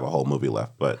 they don't have a whole movie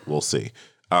left, but we'll see.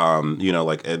 And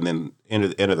then End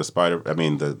of the Spider,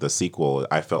 the sequel,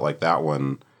 I felt like that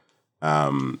one, there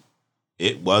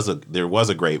was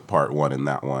a great part one in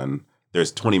that one.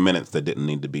 There's 20 minutes that didn't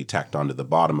need to be tacked onto the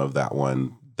bottom of that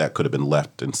one that could have been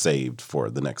left and saved for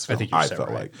the next film. I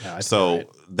felt like. Yeah,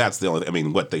 that's the only,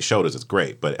 what they showed us is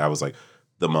great, but I was like,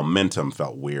 the momentum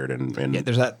felt weird and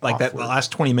there's that the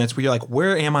last 20 minutes where you're like,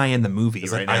 where am I in the movie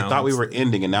right now? I thought we were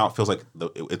ending, and now it feels like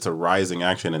it's a rising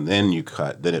action, and then you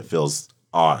cut. Then it feels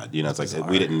odd. It's like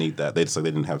we didn't need that. They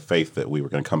didn't have faith that we were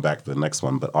going to come back for the next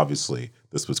one, but obviously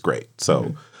this was great.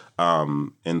 So.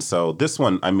 And so this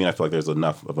one, I feel like there's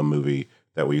enough of a movie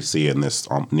that we see in this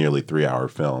nearly 3-hour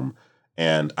film.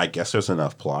 And I guess there's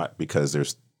enough plot because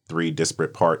there's 3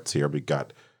 disparate parts here. We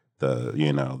got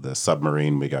the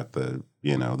submarine, we got the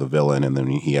villain, and then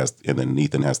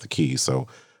Ethan has the key. So,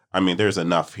 there's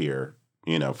enough here,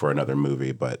 for another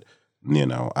movie, but,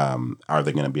 are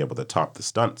they going to be able to top the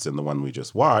stunts in the one we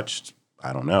just watched?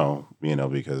 I don't know,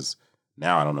 because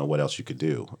now I don't know what else you could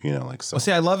do, so. Well,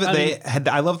 see, I love it.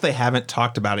 I love that they haven't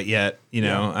talked about it yet.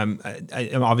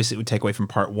 Obviously it would take away from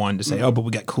part one to say, but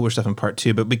we got cooler stuff in part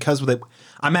two. But because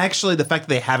I'm actually, the fact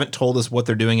that they haven't told us what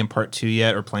they're doing in part two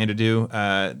yet or plan to do,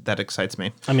 that excites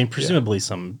me. Presumably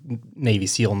some Navy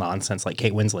SEAL nonsense like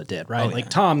Kate Winslet did, right? Like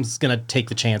Tom's gonna take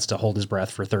the chance to hold his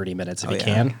breath for 30 minutes if he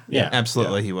can. Yeah,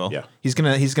 absolutely, he will. Yeah,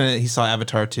 he saw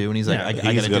Avatar 2, and he's like,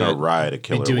 he's gonna ride a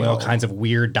killer doing whale. all kinds of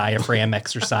weird diaphragm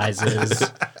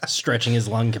exercises, stretching his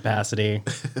lung capacity.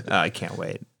 I can't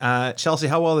wait. Chelsea,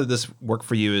 how well did this work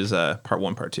for you as part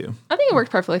one, part two? I think it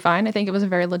worked perfectly fine. I think it was a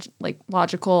very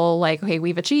logical, okay,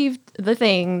 we've achieved the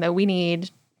thing that we need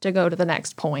to go to the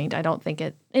next point. I don't think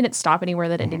it stopped anywhere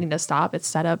that it needed to stop. It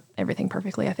set up everything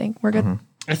perfectly. I think we're good.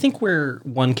 I think where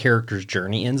one character's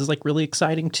journey ends is really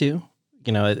exciting too.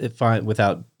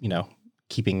 Without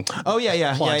keeping. Oh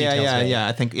yeah.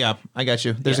 I think I got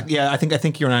you. I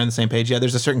think you and I are on the same page. Yeah,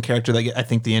 there's a certain character that I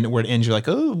think the end where it ends, you're like,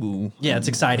 oh, yeah, it's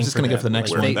exciting. Just gonna go for the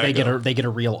next one. They get a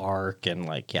real arc and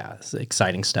it's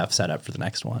exciting stuff set up for the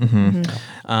next one.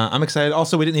 I'm excited.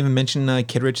 Also, we didn't even mention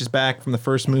Kid Rich is back from the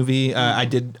first movie. I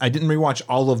didn't rewatch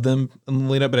all of them in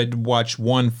the lead up, but I did watch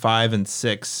 1, 5, and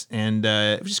 6, and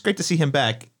it was just great to see him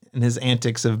back and his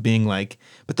antics of being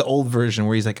but the old version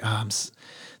where he's like,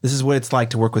 this is what it's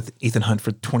like to work with Ethan Hunt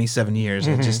for 27 years.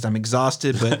 I'm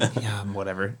exhausted, but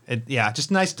whatever. Just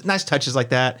nice touches like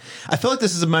that. I feel like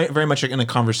this is very much in a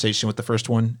conversation with the first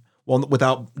one. Well,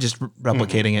 without just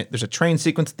replicating it. There's a train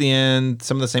sequence at the end,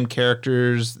 some of the same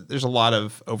characters. There's a lot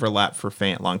of overlap for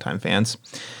longtime fans.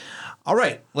 All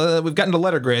right, we've gotten to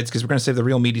letter grades because we're going to save the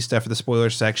real meaty stuff for the spoiler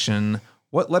section.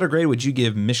 What letter grade would you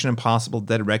give Mission Impossible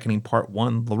Dead Reckoning Part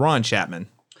 1, LaRon Chapman?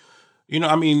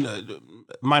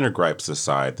 Minor gripes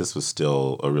aside, this was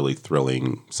still a really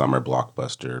thrilling summer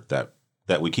blockbuster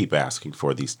that we keep asking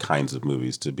for these kinds of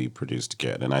movies to be produced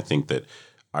again. And I think that,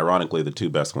 ironically, the 2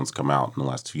 best ones come out in the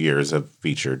last 2 years have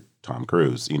featured Tom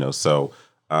Cruise, so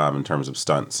in terms of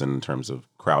stunts and in terms of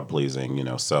crowd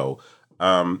pleasing, so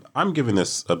I'm giving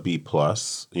this a B+.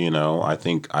 I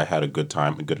think I had a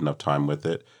good enough time with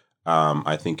it.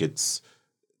 I think it's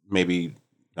maybe,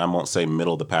 I won't say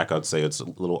middle of the pack. I'd say it's a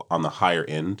little on the higher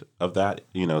end of that,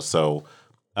 so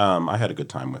I had a good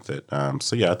time with it. I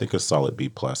think a solid B+.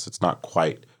 It's not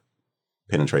quite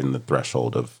penetrating the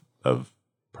threshold of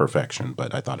perfection,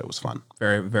 but I thought it was fun.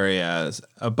 Very, very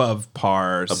above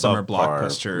par summer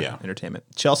blockbuster entertainment.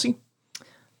 Chelsea?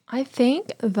 I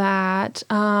think that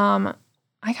I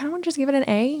kind of want to just give it an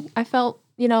A. I felt,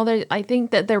 I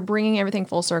think that they're bringing everything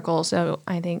full circle. So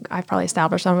I think I've probably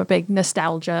established I'm a big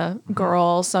nostalgia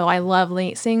girl. So I love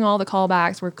seeing all the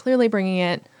callbacks. We're clearly bringing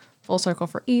it full circle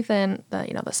for Ethan.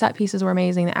 The set pieces were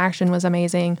amazing. The action was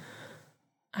amazing.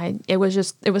 it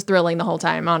was thrilling the whole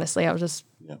time. Honestly, I was just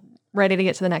ready to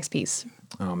get to the next piece.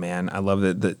 Oh man, I love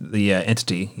the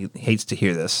entity. He hates to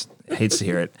hear this. Hates to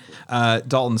hear it.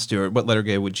 Dalton Stewart, what letter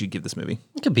grade would you give this movie?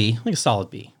 Like a B, like a solid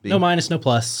B. No minus, no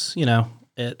plus.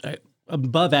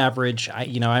 Above average.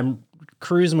 I'm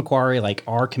Cruise and Macquarie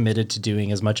are committed to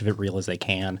doing as much of it real as they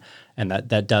can, and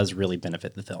that does really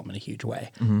benefit the film in a huge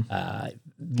way.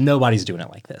 Nobody's doing it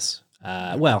like this.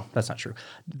 Well, that's not true.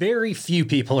 Very few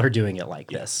people are doing it like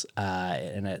this,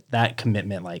 and that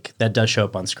commitment, that does show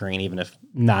up on screen, even if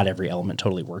not every element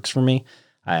totally works for me.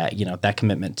 That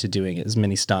commitment to doing as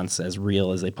many stunts as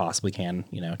real as they possibly can.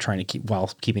 Trying to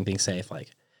keeping things safe.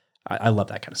 I love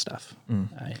that kind of stuff.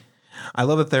 I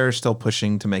love that they're still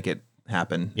pushing to make it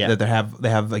happen. Yeah. That they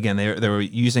have again, they're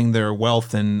using their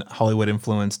wealth and Hollywood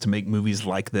influence to make movies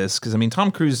like this. Because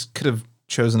Tom Cruise could have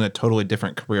chosen a totally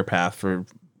different career path for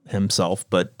himself,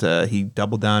 but he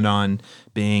doubled down on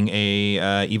being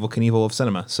a Evel Knievel of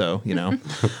cinema. So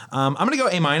I'm gonna go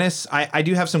A-. I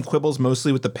do have some quibbles,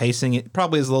 mostly with the pacing. It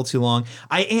probably is a little too long.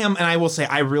 And I will say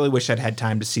I really wish I'd had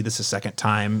time to see this a second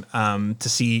time to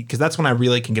see, because that's when I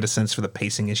really can get a sense for the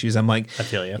pacing issues. I'm like, I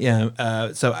feel you.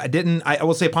 Yeah. So I didn't. I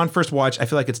will say upon first watch, I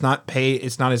feel like it's not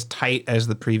as tight as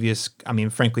the previous.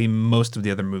 Frankly, most of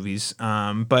the other movies.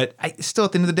 But still,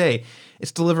 at the end of the day,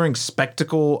 it's delivering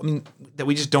spectacle. That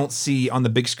we just don't see on the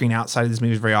big screen outside of these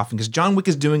movies very often. Because John Wick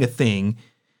is doing a thing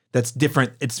that's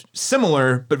different. It's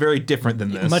similar, but very different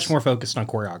than this. Much more focused on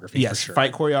choreography. Yes, for sure.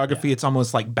 Fight choreography. Yeah. It's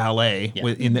almost like ballet.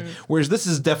 Yeah. Whereas this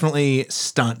is definitely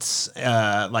stunts,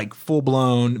 full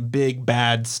blown big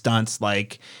bad stunts,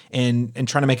 and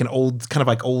trying to make an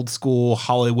old school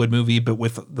Hollywood movie, but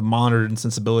with the modern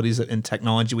sensibilities and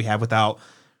technology we have without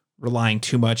relying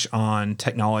too much on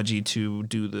technology to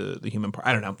do the human part.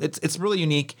 I don't know. It's really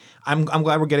unique. I'm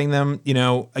glad we're getting them.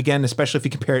 Again, especially if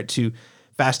you compare it to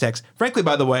Fast X. Frankly,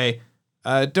 by the way,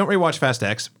 don't rewatch Fast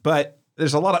X, but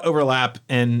there's a lot of overlap.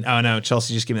 And oh no,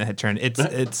 Chelsea just gave me the head turn. It's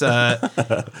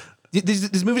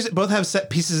these movies both have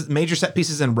major set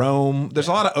pieces in Rome. There's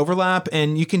a lot of overlap,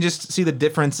 and you can just see the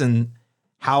difference in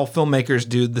how filmmakers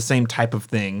do the same type of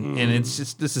thing. And it's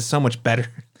just, this is so much better.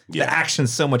 Yeah. The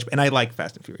action's so much, and I like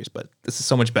Fast and Furious, but this is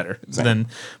so much better than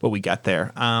what we got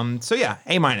there. So yeah,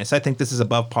 A-. I think this is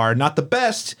above par. Not the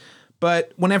best,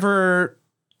 but whenever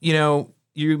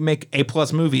you make A+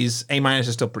 movies, A-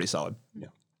 is still pretty solid. Yeah.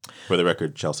 For the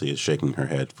record, Chelsea is shaking her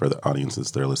head for the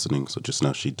audiences that are listening, so just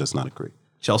know she does not agree.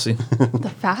 Chelsea,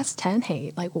 the Fast 10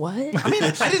 hate, what? I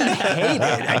didn't hate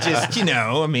it. I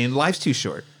just, life's too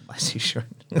short. Life's too short.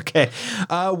 Okay.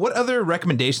 What other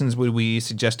recommendations would we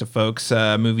suggest to folks?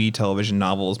 Movie, television,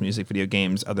 novels, music, video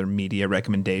games, other media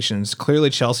recommendations. Clearly,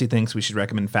 Chelsea thinks we should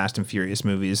recommend Fast and Furious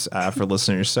movies for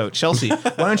listeners. So, Chelsea,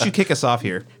 why don't you kick us off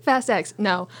here? Fast X.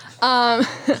 No.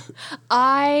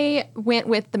 I went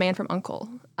with The Man from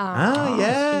U.N.C.L.E.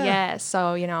 Yeah. Yeah.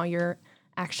 So, your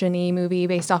action-y movie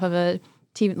based off of a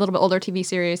little bit older TV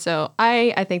series. So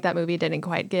I think that movie didn't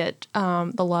quite get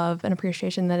the love and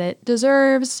appreciation that it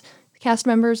deserves. Cast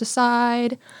members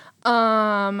aside.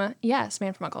 Yes,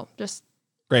 Man from U.N.C.L.E. Just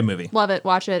great movie. Love it.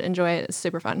 Watch it. Enjoy it. It's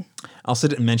super fun. I also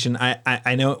didn't mention,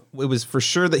 I know it was for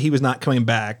sure that he was not coming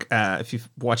back if you've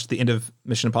watched the end of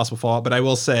Mission Impossible Fallout, but I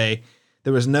will say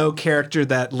there was no character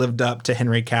that lived up to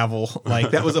Henry Cavill.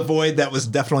 That was a void that was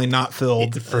definitely not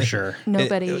filled. For sure.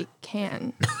 Nobody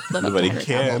can live Nobody up to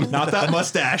Henry can. Cavill. Not that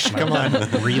mustache. Come on.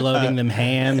 Reloading them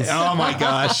hands. Oh my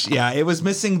gosh. Yeah, it was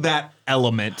missing that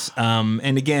element.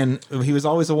 And again, he was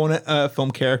always a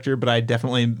film character, but I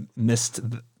definitely missed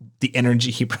the energy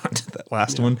he brought to that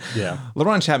last one. Yeah.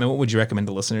 LeBron Chapman, what would you recommend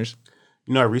to listeners?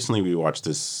 I recently rewatched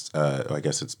this. I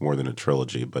guess it's more than a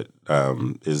trilogy, but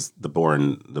is the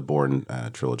Bourne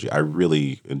trilogy. I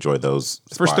really enjoyed those.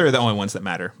 First three are the only ones that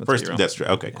matter. That's true.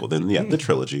 Okay, cool. Then the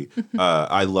trilogy.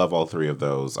 I love all three of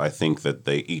those. I think that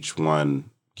each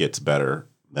one gets better.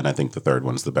 Then I think the third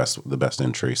one's the best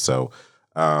entry. So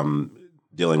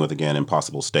dealing with, again,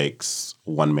 impossible stakes,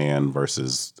 one man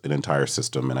versus an entire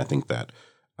system, and I think that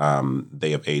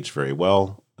they have aged very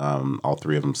well. All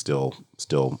three of them still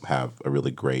have a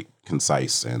really great,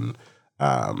 concise, and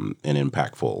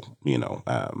impactful,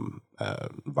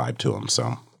 vibe to them.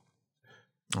 So,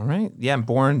 all right, yeah,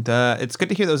 Bourne. It's good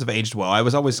to hear those have aged well. I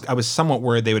was somewhat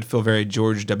worried they would feel very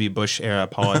George W. Bush era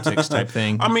politics type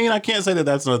thing. I can't say that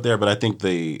that's not there, but I think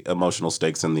the emotional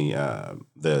stakes and the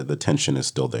the tension is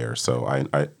still there. So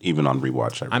I even on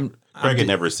rewatch, Greg had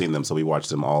never seen them, so we watched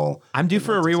them all. I'm due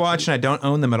for a rewatch, and I don't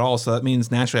own them at all, so that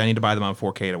means naturally I need to buy them on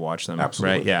 4K to watch them.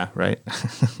 Absolutely. Right? Yeah, right.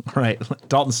 All right.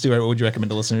 Dalton Stewart, what would you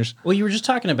recommend to listeners? Well, you were just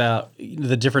talking about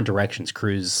the different directions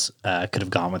Cruise could have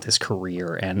gone with his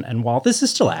career, and while this is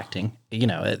still acting,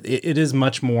 it is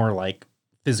much more like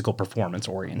physical performance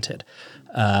oriented.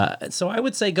 So I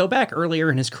would say go back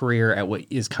earlier in his career at what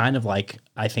is kind of like,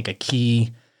 I think, a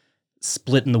key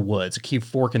split in the woods, a key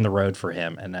fork in the road for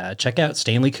him, and check out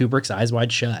Stanley Kubrick's Eyes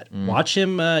Wide Shut. Watch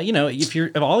him,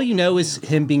 if all you know is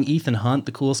him being Ethan Hunt,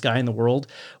 the coolest guy in the world,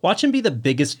 watch him be the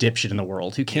biggest dipshit in the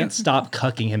world who can't stop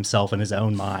cucking himself in his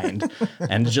own mind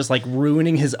and just like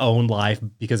ruining his own life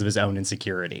because of his own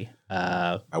insecurity.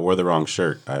 I wore the wrong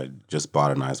shirt. I just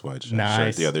bought an Eyes Wide Shut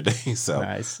shirt the other day, so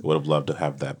would have loved to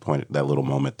have that little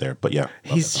moment there. But yeah,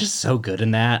 he's just so good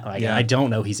in that. Like, I don't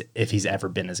know if he's ever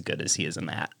been as good as he is in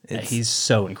that. He's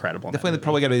so incredible. Definitely,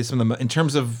 probably got to be some of the in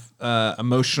terms of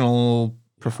emotional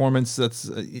performance. That's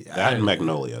that and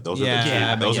Magnolia. Those are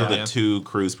the two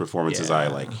Cruise performances I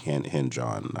like hinge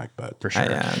on. Like, but for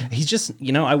sure, he's just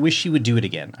I wish he would do it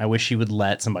again. I wish he would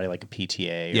let somebody like a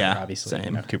PTA, or obviously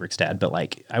Kubrick's dad, but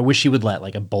like I wish he would let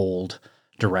like a bold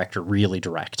director really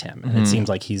direct him. And it seems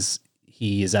like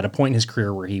he is at a point in his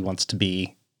career where he wants to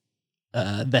be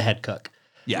the head cook.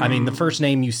 Yeah, I mean, the first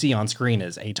name you see on screen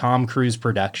is a Tom Cruise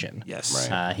production. Yes,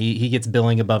 right. He gets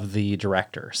billing above the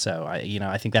director, so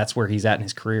I think that's where he's at in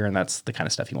his career, and that's the kind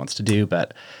of stuff he wants to do.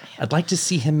 But I'd like to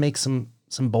see him make some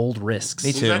bold risks.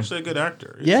 Me too. He's actually a good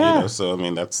actor. Yeah. So I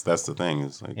mean, that's the thing.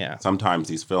 Is like sometimes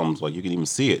these films, like you can even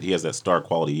see it. He has that star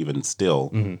quality even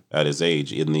still at his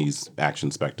age in these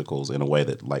action spectacles in a way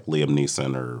that like Liam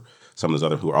Neeson or some of those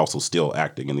other who are also still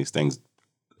acting in these things.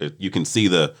 You can see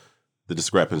the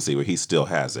discrepancy where he still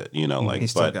has it,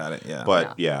 he's still got it, yeah.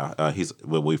 But he's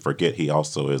we forget he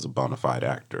also is a bona fide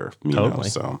actor, know.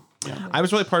 So yeah. I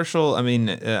was really partial. I mean,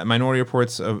 Minority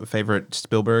Report's a favorite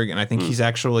Spielberg, and I think he's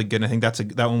actually good. And I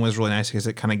think that one was really nice because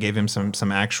it kind of gave him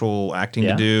some actual acting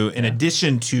to do in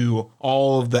addition to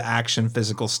all of the action,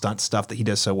 physical stunt stuff that he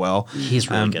does so well.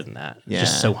 He's really good in that. Yeah.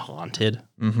 Just so haunted.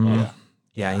 Mm-hmm.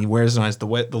 Yeah, he wears it on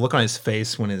the look on his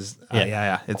face when his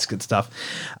it's good stuff.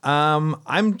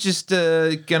 I'm just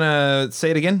gonna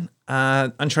say it again.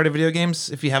 Uncharted video games.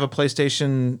 If you have a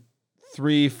PlayStation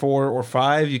 3, 4, or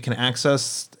 5, you can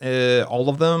access all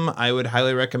of them. I would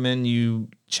highly recommend you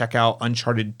check out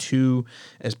Uncharted 2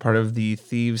 as part of the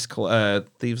Thieves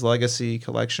Legacy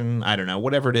collection. I don't know,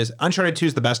 whatever it is. Uncharted 2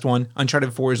 is the best one.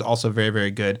 Uncharted 4 is also very,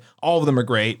 very good. All of them are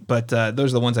great, but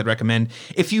those are the ones I'd recommend.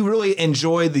 If you really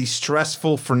enjoy the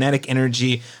stressful, frenetic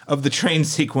energy of the train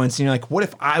sequence, and you're like, what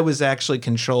if I was actually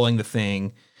controlling the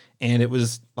thing and it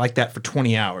was like that for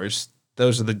 20 hours?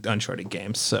 Those are the Uncharted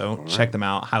games, so check them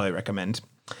out. Highly recommend.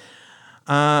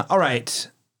 All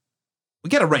right. We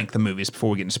got to rank the movies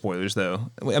before we get into spoilers, though.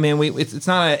 I mean,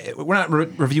 we're not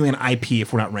reviewing an IP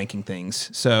if we're not ranking things.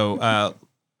 So,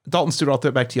 Dalton Stewart, I'll throw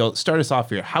it back to you. Start us off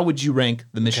here. How would you rank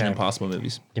the Mission Impossible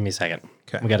movies? Give me a second.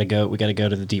 Okay. We gotta go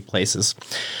to the deep places.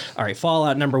 All right,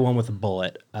 Fallout #1 with a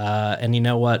bullet. And you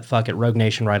know what? Fuck it. Rogue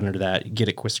Nation right under that. Get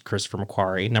it, Christopher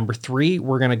McQuarrie. #3,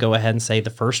 we're gonna go ahead and say the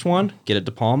first one. Get it,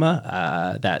 De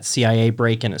Palma. That CIA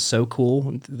break-in is so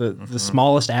cool. The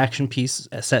smallest action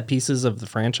set pieces of the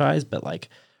franchise, but like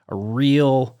a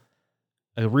real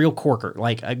corker,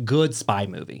 like a good spy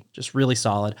movie, just really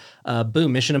solid.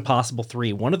 Boom, Mission Impossible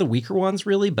 3, one of the weaker ones,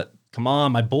 really, but come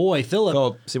on, my boy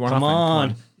Philip, come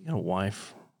on, you got a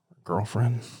wife, a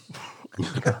girlfriend,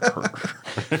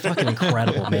 fucking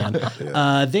incredible, man.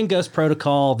 Then Ghost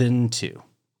Protocol, then 2.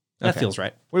 That feels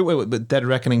right. Wait, but Dead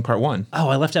Reckoning Part 1. Oh,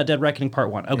 I left out Dead Reckoning Part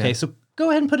 1. Okay, so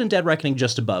go ahead and put in Dead Reckoning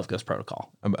just above Ghost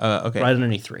Protocol. Okay, right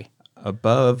underneath 3.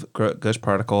 Above Ghost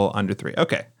Protocol, under 3.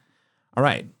 Okay, all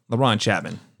right. LeBron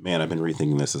Chapman. Man, I've been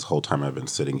rethinking this whole time I've been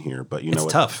sitting here, but you know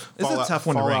it's tough. This is a tough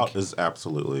one to rank. Fallout is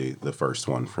absolutely the first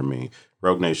one for me.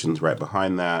 Rogue Nation's right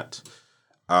behind that.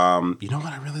 You know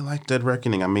what? I really like Dead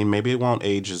Reckoning. I mean, maybe it won't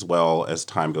age as well as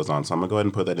time goes on, so I'm going to go ahead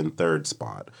and put that in third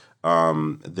spot.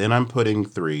 Then I'm putting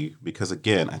 3 because,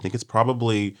 again, I think it's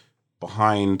probably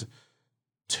behind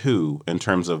 2 in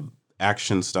terms of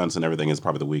action stunts and everything is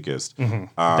probably the weakest.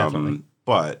 Definitely.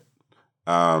 But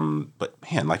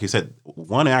man, like you said,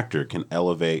 one actor can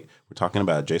elevate. We're talking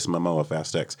about Jason Momoa,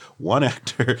 Fast X. One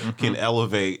actor can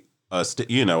elevate a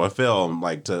film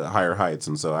like to higher heights,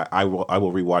 and so I will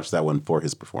rewatch that one for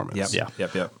his performance. Yep.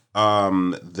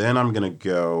 Then I'm gonna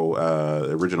go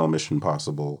original Mission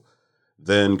Impossible,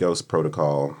 then Ghost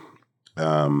Protocol,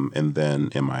 and then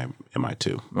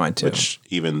MI2. Mine too. Which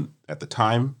even at the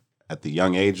time, at the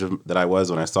young age that I was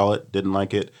when I saw it, didn't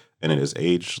like it. and it is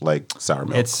aged like sour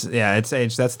milk. It's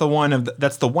aged. That's the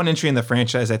one entry in the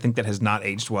franchise I think that has not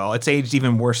aged well. It's aged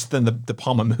even worse than the De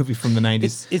Palma movie from the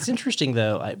 90s. It's interesting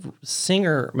though.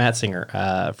 Matt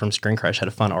Singer from Screen Crush had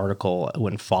a fun article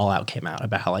when Fallout came out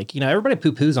about how everybody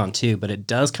poo-poos on 2, but it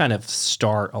does kind of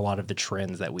start a lot of the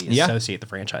trends that we associate the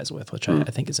franchise with, which I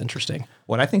think is interesting.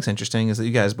 What I think is interesting is that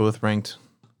you guys both ranked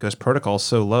Ghost Protocol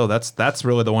so low. That's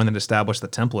really the one that established the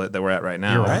template that we're at right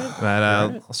now. You're right. But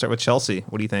I'll start with Chelsea.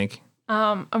 What do you think?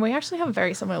 And we actually have a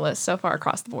very similar list so far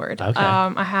across the board. Okay.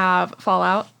 I have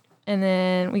Fallout, and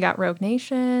then we got Rogue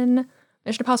Nation,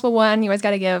 Mission Impossible 1. You always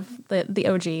got to give the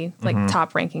OG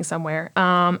top ranking somewhere.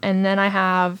 And then I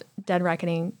have Dead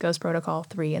Reckoning, Ghost Protocol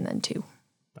 3, and then 2.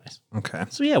 Nice. Okay.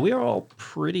 So yeah, we are all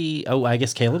pretty. Oh, I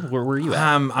guess Caleb, where were you at?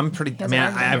 I'm pretty. I mean,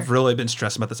 I've really been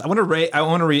stressed about this. I want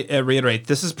to reiterate.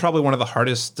 This is probably one of the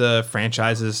hardest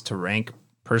franchises to rank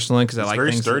personally because I like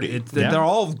very things. sturdy. They're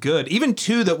all good. Even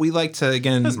 2 that we like to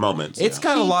again. There's moments. It's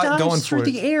got a lot going for through it.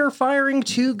 the air, firing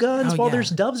 2 guns while yeah.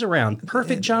 there's doves around.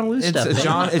 Perfect John Woo stuff.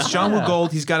 It's John Woo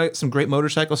Gold. He's got some great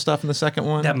motorcycle stuff in the second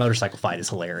one. That motorcycle fight is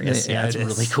hilarious. Yeah, it's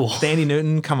really cool. Sandy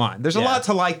Newton, come on. There's a lot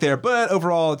to like there, but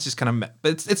overall, it's just kind of.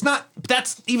 But it's not.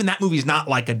 Even that movie is not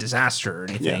like a disaster or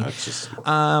anything. Yeah, it's just.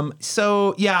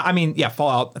 So yeah, I mean,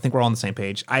 Fallout. I think we're all on the same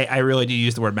page. I really do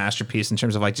use the word masterpiece in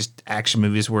terms of just action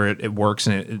movies where it works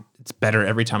and it's better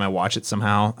every time I watch it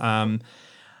somehow.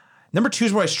 Number 2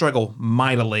 is where I struggle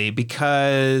mightily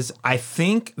because I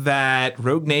think that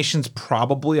Rogue Nation's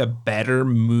probably a better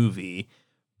movie,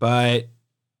 but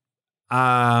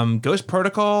Ghost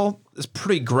Protocol is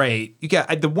pretty great. You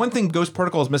got the one thing Ghost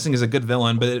Protocol is missing is a good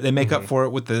villain, but they make up for it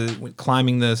with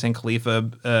climbing the San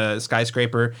Khalifa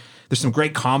skyscraper. There's some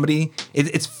great comedy.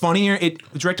 It's funnier. It's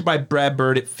directed by Brad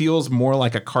Bird. It feels more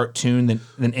like a cartoon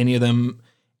than any of them.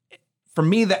 For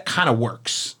me, that kind of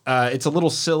works. It's a little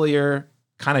sillier.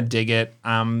 Kind of dig it.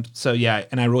 So yeah,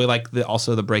 and I really like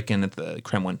the break-in at the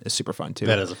Kremlin is super fun too.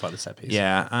 That is a fun set piece.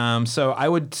 Yeah. So I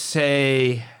would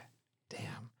say,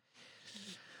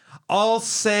 I'll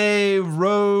say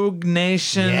Rogue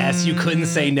Nation. Yes, you couldn't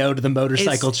say no to the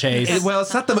motorcycle chase. It's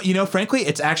not frankly,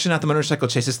 it's actually not the motorcycle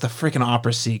chase. It's the freaking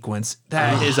opera sequence.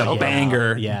 That is a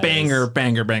banger,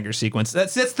 banger sequence.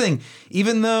 That's the thing.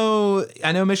 Even though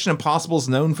I know Mission Impossible is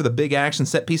known for the big action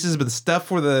set pieces, but the stuff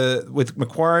with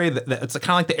Macquarie, it's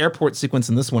kind of like the airport sequence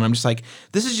in this one. I'm just like,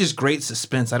 this is just great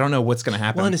suspense. I don't know what's going to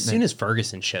happen. Well, and as soon as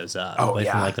Ferguson shows up,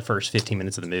 within the first 15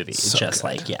 minutes of the movie, it's just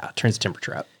turns the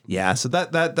temperature up. Yeah, so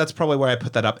that's probably where I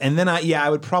put that up. And then I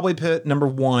would probably put number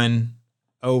 1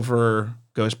 over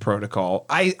Ghost Protocol.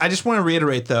 I just want to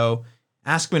reiterate though,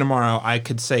 ask me tomorrow, I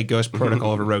could say Ghost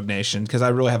Protocol over Rogue Nation because I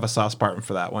really have a soft spot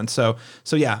for that one. So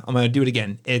yeah, I'm going to do it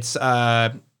again. It's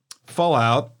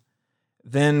Fallout,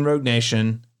 then Rogue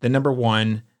Nation, then number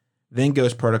 1, then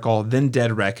Ghost Protocol, then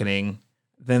Dead Reckoning,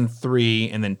 then 3,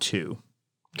 and then 2.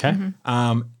 Okay.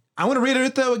 I want to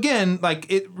reiterate though again,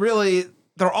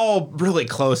 they're all really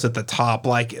close at the top.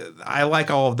 I like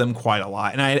all of them quite a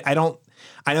lot. And I know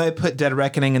I put Dead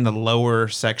Reckoning in the lower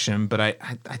section, but I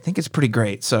think it's pretty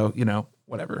great. So,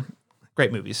 whatever.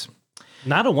 Great movies.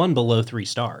 Not a one below 3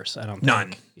 stars, I don't think.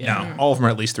 None. Yeah. No. All of them are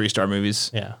at least 3-star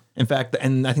movies. Yeah. In fact,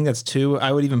 and I think that's 2.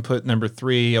 I would even put number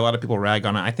 3. A lot of people rag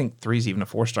on it. I think 3 is even a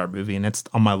 4-star movie, and it's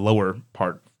on my lower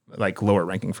part, lower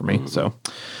ranking for me. Mm-hmm. So,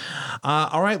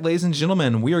 all right, ladies and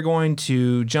gentlemen, we are going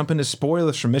to jump into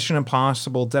spoilers for Mission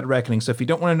Impossible Dead Reckoning. So if you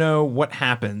don't want to know what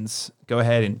happens, go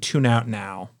ahead and tune out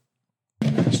now.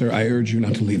 Sir, I urge you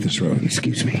not to leave this road.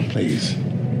 Excuse me. Please.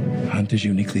 Hunt is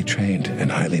uniquely trained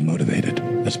and highly motivated.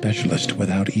 A specialist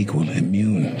without equal,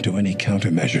 immune to any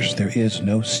countermeasures. There is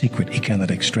no secret he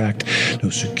cannot extract, no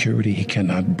security he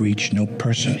cannot breach, no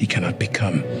person he cannot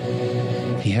become.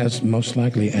 He has most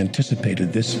likely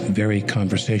anticipated this very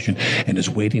conversation and is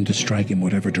waiting to strike in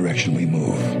whatever direction we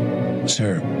move.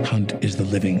 Sir, Hunt is the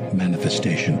living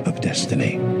manifestation of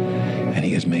destiny, and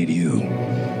he has made you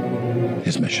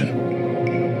his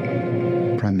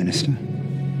mission. Prime Minister?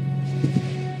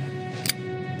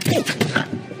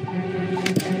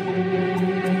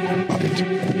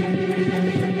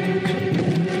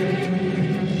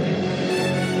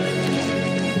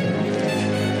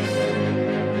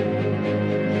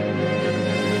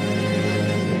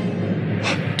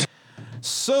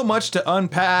 So much to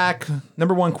unpack.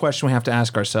 Number 1 question we have to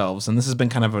ask ourselves, and this has been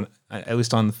kind of at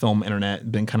least on the film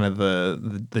internet, been kind of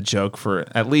the joke for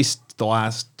at least the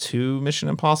last 2 Mission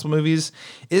Impossible movies.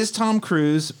 Is Tom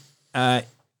Cruise, are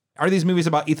these movies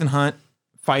about Ethan Hunt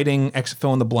fighting X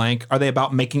fill in the blank? Are they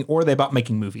about making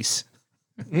movies?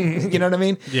 You know what I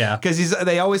mean? Yeah. Because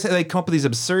they come up with these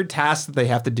absurd tasks that they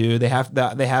have to do. They have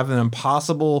an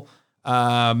impossible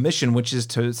mission, which is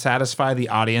to satisfy the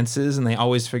audiences, and they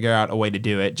always figure out a way to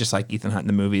do it, just like Ethan Hunt in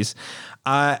the movies.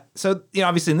 So,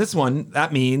 obviously in this one,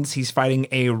 that means he's fighting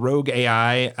a rogue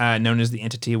AI known as the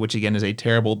Entity, which again is a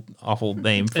terrible, awful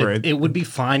name for it. It would be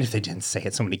fine if they didn't say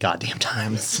it so many goddamn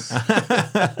times.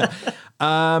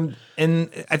 And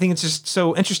I think it's just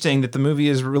so interesting that the movie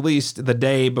is released the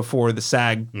day before the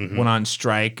SAG went on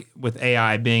strike, with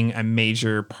AI being a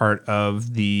major part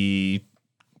of the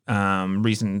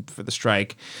reason for the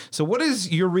strike. So what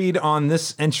is your read on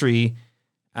this entry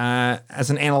as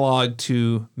an analog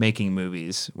to making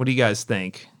movies? What do you guys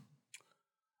think?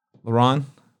 LaRon?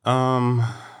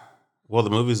 Well,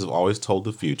 the movies have always told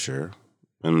the future.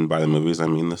 And by the movies, I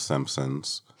mean The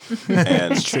Simpsons.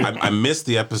 And I missed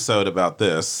the episode about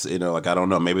this. I don't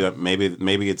know.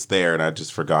 Maybe it's there and I've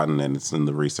just forgotten and it's in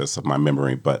the recess of my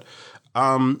memory. But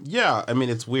yeah, I mean,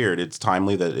 it's weird. It's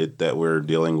timely that we're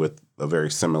dealing with a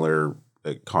very similar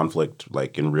conflict,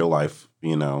 like in real life,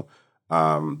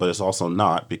 but it's also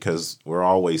not, because we're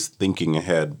always thinking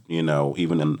ahead,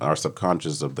 even in our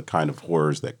subconscious, of the kind of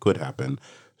horrors that could happen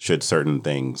should certain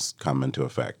things come into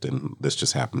effect. And this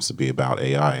just happens to be about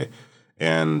AI.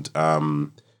 And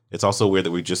it's also weird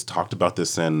that we just talked about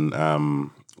this in,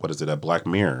 Black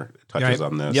Mirror touches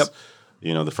on this. Yep.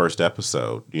 The first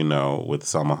episode, with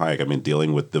Salma Hayek. I mean,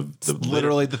 dealing with the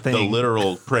literally the thing, the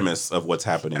literal premise of what's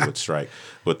happening with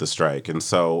the strike. And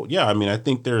so, yeah, I mean, I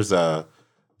think there's a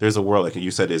world, like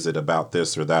you said, is it about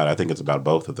this or that? I think it's about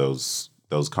both of those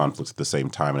conflicts at the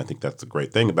same time. And I think that's the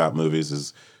great thing about movies,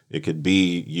 is it could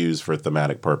be used for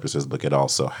thematic purposes, but could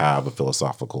also have a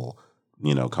philosophical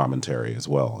commentary as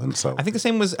well. And so I think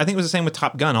it was the same with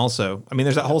Top Gun also. I mean,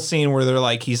 there's that whole scene where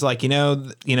he's like,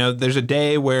 there's a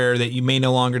day where that you may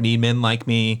no longer need men like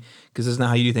me, because this is not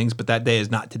how you do things, but that day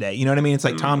is not today. You know what I mean? It's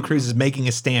like Tom Cruise is making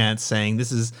a stance saying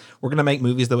we're going to make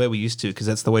movies the way we used to, because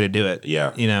that's the way to do it.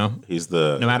 Yeah. He's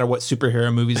no matter what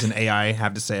superhero movies and AI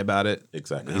have to say about it.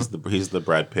 Exactly. He's the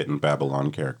Brad Pitt and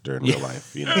Babylon character in real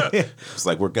life. It's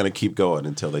like, we're going to keep going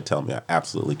until they tell me I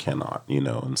absolutely cannot,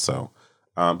 and so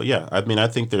but yeah, I mean, I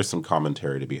think there's some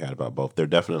commentary to be had about both. There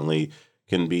definitely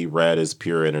can be read as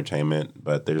pure entertainment,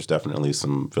 but there's definitely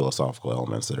some philosophical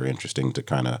elements that are interesting to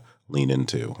kind of lean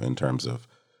into in terms of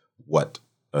what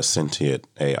a sentient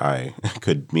AI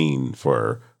could mean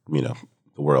for, the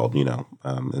world,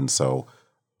 and so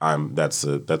that's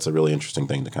a really interesting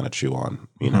thing to kind of chew on,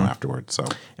 afterwards. So,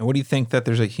 and what do you think that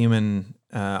there's a human,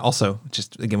 also,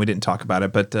 just again, we didn't talk about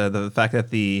it, but the fact that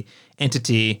the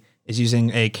Entity is using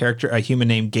a human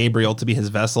named Gabriel to be his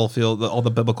vessel. All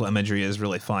the biblical imagery is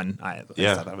really fun. I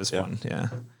thought that was fun. Yeah.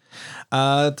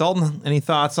 Dalton, any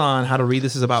thoughts on how to read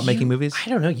this is about making movies? I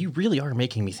don't know. You really are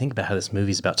making me think about how this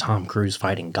movie's about Tom Cruise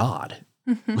fighting God.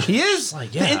 He is.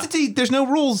 The Entity, there's no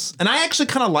rules. And I actually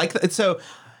kind of like that. So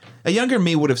a younger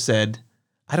me would have said,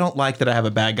 I don't like that I have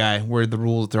a bad guy where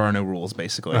there are no rules,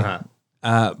 basically.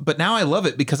 But now I love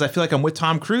it, because I feel like I'm with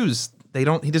Tom Cruise. He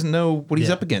doesn't know what he's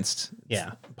up against.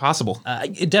 Yeah. It's possible.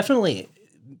 It definitely,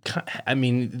 I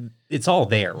mean, it's all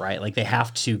there, right? Like, they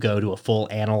have to go to a full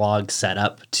analog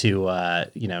setup to,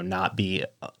 not be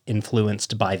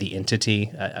influenced by the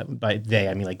Entity. By they,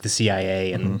 I mean, like the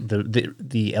CIA and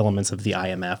the elements of the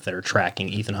IMF that are tracking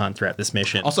Ethan Hunt throughout this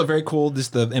mission. Also very cool,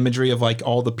 just the imagery of like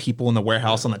all the people in the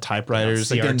warehouse on the typewriters.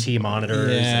 CRT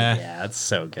monitors. Yeah, it's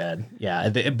so good. Yeah,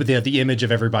 the image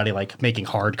of everybody like making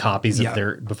hard copies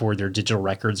of before their digital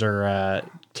records are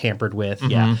tampered with.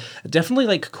 Yeah, definitely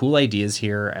like cool ideas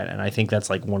here, and I think that's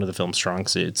like one of the film's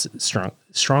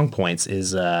strong points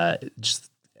is just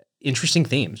interesting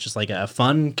themes, just like a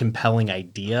fun, compelling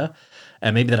idea,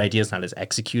 and maybe that idea is not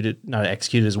executed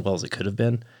as well as it could have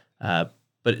been,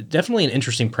 but definitely an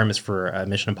interesting premise for a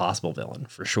Mission Impossible villain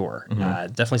for sure.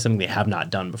 Definitely something they have not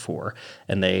done before,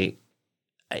 and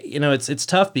it's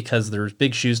tough because there's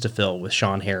big shoes to fill with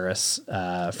Sean Harris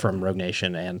from Rogue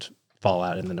Nation and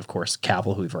Fallout, and then of course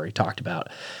Cavill, who we've already talked about.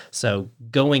 So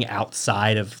going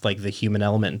outside of like the human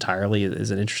element entirely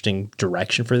is an interesting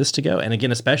direction for this to go. And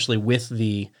again, especially with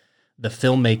the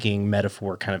filmmaking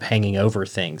metaphor kind of hanging over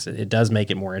things, it does make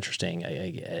it more interesting.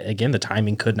 Again, the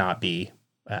timing could not be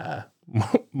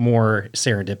more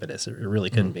serendipitous. It really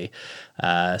couldn't be.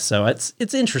 So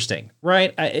it's interesting,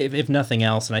 right? If nothing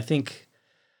else, and I think,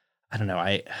 I don't know,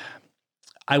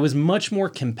 I was much more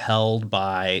compelled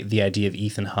by the idea of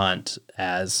Ethan Hunt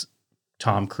as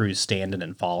Tom Cruise stand-in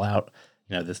in Fallout.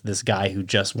 This guy who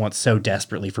just wants so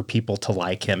desperately for people to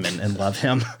like him and love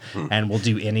him and will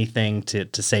do anything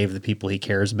to save the people he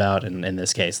cares about, and in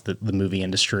this case, the movie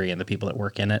industry and the people that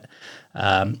work in it.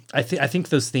 I think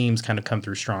those themes kind of come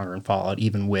through stronger in Fallout,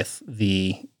 even with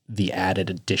the added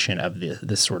addition of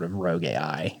this sort of rogue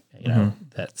AI you know,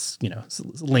 that's, you know,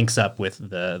 links up with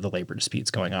the labor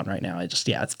disputes going on right now. It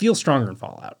feels stronger in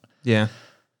Fallout. Yeah.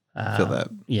 I feel that.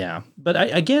 Yeah. But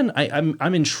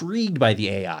I'm intrigued by the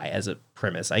AI as a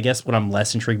premise. I guess what I'm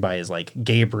less intrigued by is like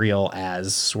Gabriel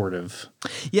as sort of.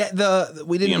 Yeah.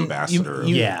 The ambassador.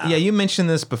 You mentioned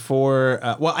this before.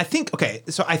 Well, I think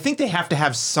they have to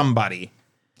have somebody.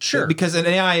 Sure. Because an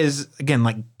AI is, again,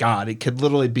 like God. It could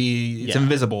literally be, it's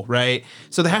invisible, right?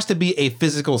 So there has to be a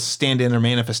physical stand-in or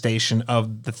manifestation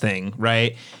of the thing,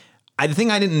 right? The thing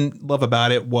I didn't love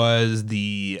about it was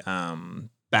the added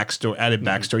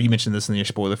backstory. You mentioned this in your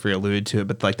spoiler free, alluded to it,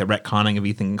 but like the retconning of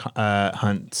Ethan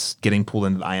Hunt's getting pulled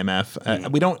into the IMF. I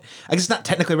guess it's not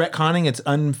technically retconning, it's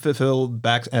unfulfilled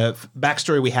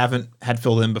backstory we haven't had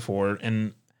filled in before.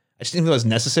 And I just didn't feel it was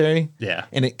necessary. Yeah.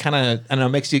 And it kind of, I don't know,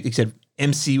 makes you said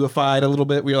MCU-ified a little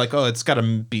bit. Where you're like, oh, he's got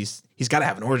to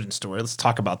have an origin story. Let's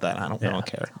talk about that. I don't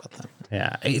care about that.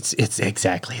 Yeah, it's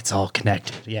exactly. It's all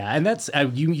connected. Yeah, and that's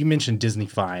you mentioned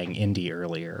Disney-fying Indy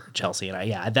earlier, Chelsea,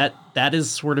 and that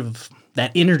is sort of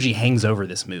that energy hangs over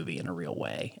this movie in a real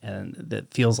way, and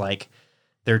that feels like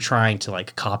they're trying to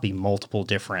like copy multiple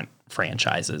different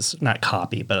franchises, not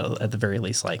copy, but at the very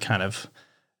least, like kind of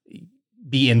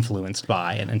be influenced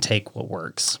by and take what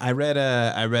works. I read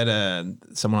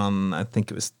someone on, I think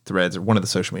it was Threads or one of the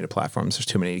social media platforms. There's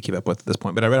too many to keep up with at this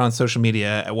point. But I read on social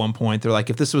media at one point, they're like,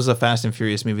 if this was a Fast and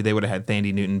Furious movie, they would have had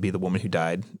Thandie Newton be the woman who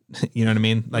died. You know what I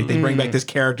mean? Like they bring back this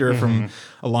character from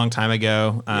a long time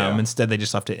ago. Instead, they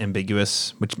just left it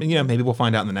ambiguous, which, you know, maybe we'll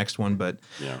find out in the next one. But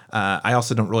I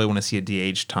also don't really want to see a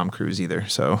de-aged Tom Cruise either.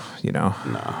 So, you know.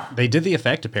 No. They did the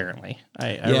effect, apparently.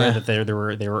 I read that there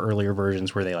were earlier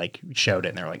versions where they like showed it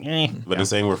and they're like, But in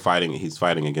saying he's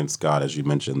fighting against God, as you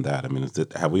mentioned that. I mean,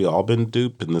 have we all been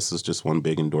duped? And this is just one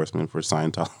big endorsement for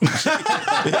Scientology.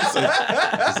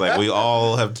 it's like we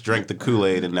all have drank the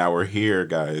Kool-Aid and now we're here,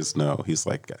 guys. No, he's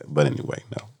like, but anyway,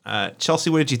 no. Chelsea,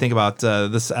 what did you think about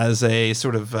this as a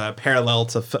sort of parallel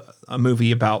to a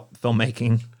movie about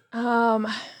filmmaking?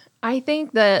 I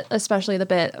think that especially the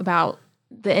bit about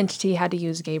the entity had to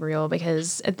use Gabriel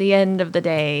because at the end of the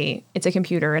day, it's a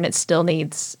computer and it still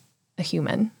needs a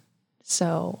human.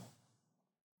 So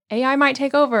AI might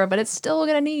take over, but it's still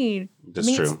going to need the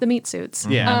meat suits to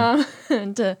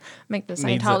make the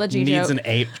Scientology needs joke. an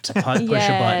ape to push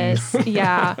a button.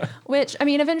 Yeah. Which, I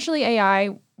mean, eventually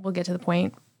AI will get to the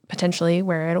point, potentially,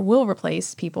 where it will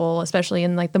replace people, especially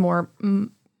in like the more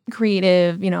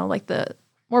creative, you know, like the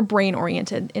more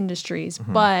brain-oriented industries.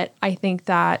 But I think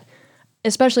that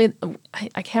especially,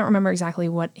 I can't remember exactly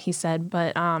what he said,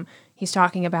 but he's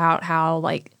talking about how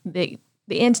like the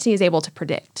entity is able to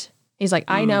predict. He's like,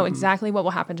 I know exactly what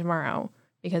will happen tomorrow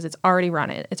because it's already run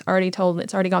it. It's already told,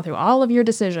 it's already gone through all of your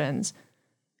decisions,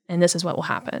 and this is what will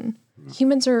happen.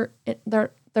 Humans are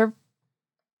they're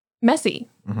messy.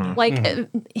 Like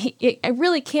I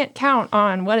really can't count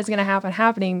on what is going to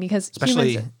happening because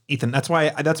especially Ethan. That's why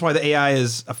the AI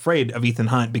is afraid of Ethan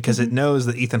Hunt because it knows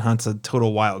that Ethan Hunt's a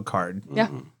total wild card.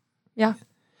 Yeah.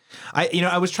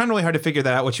 I was trying really hard to figure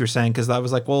that out, what you were saying, because I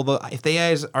was like, well, if the AI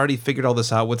has already figured all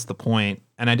this out, what's the point?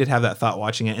 And I did have that thought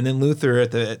watching it. And then Luther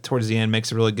towards the end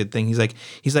makes a really good thing. He's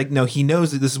like, no, he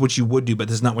knows that this is what you would do, but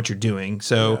this is not what you're doing.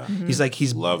 So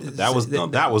he's loved it.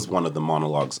 That was one of the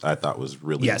monologues I thought was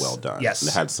really well done. Yes, and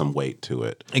it had some weight to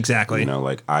it. Exactly. You know,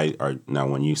 like now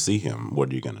when you see him,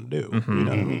 what are you gonna do? You know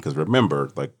what I mean? Because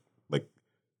remember, like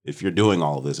if you're doing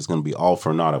all of this, it's gonna be all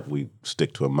for naught if we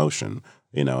stick to emotion.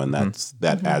 You know, and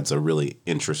that adds a really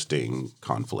interesting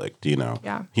conflict, you know,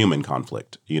 human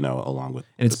conflict, you know, along with.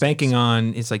 And it's banking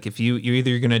on, it's like if you're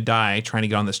either going to die trying to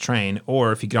get on this train,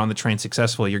 or if you get on the train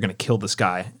successfully, you're going to kill this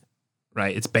guy,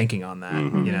 right? It's banking on that,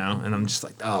 you know. And I'm just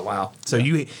like, oh wow. So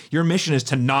your mission is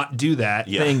to not do that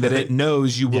thing that it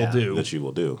knows you will do. That you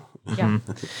will do.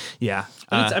 Yeah.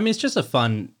 It's just a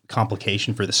fun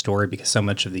complication for the story because so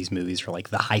much of these movies are like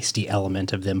the heisty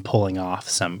element of them pulling off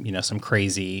some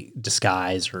crazy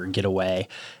disguise or getaway,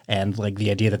 and like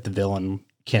the idea that the villain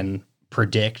can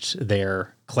predict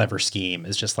their clever scheme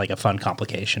is just like a fun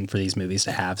complication for these movies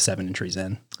to have 7 entries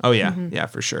in. Oh yeah. Yeah,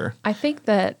 for sure. I think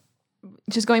that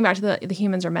just going back to the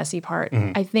humans are messy part,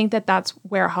 I think that that's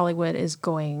where Hollywood is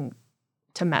going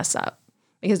to mess up.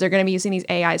 Because they're going to be using these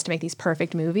AIs to make these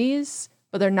perfect movies,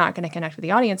 but they're not going to connect with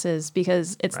the audiences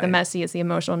because it's the messy, it's the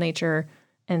emotional nature,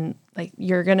 and like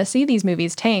you're going to see these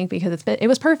movies tank because it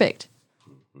was perfect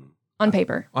on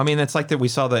paper. I mean, it's like that we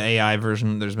saw the AI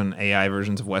version. There's been AI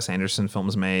versions of Wes Anderson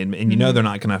films made, and you know they're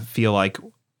not going to feel like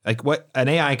what an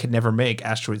AI could never make.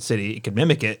 Asteroid City, it could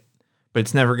mimic it, but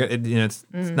it's never going. It's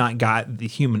not got the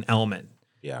human element.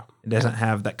 Yeah. It doesn't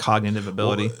have that cognitive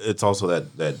ability. Well, it's also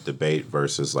that debate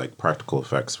versus like practical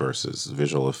effects versus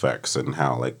visual effects, and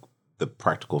how like the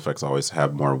practical effects always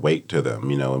have more weight to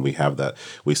them, and we have that,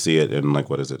 we see it in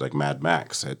like, what is it, like Mad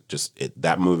Max.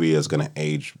 That movie is going to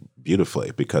age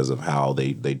beautifully because of how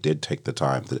they did take the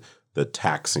time, the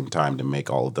taxing time to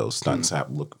make all of those stunts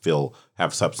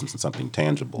have substance and something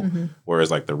tangible.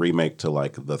 Whereas like the remake to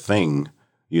like The Thing,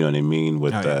 you know what I mean,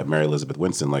 with Mary Elizabeth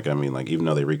Winstead, like, I mean, like, even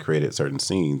though they recreated certain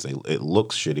scenes, it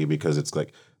looks shitty because it's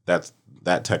like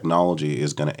that technology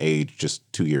is going to age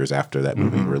just 2 years after that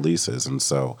movie releases. And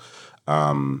so,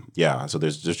 so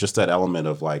there's just that element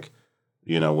of like,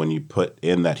 when you put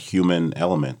in that human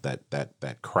element,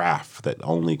 that craft that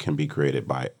only can be created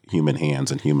by human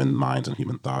hands and human minds and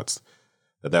human thoughts,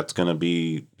 that's going to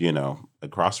be, a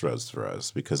crossroads for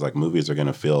us, because like movies are going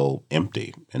to feel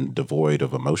empty and devoid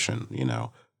of emotion,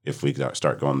 if we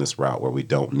start going this route where we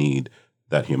don't need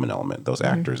that human element, those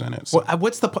actors in it. So, Well,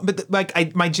 what's the point? But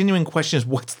like, my genuine question is,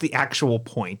 what's the actual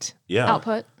point? yeah.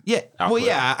 Output. Yeah. Output. Well,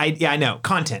 yeah. I know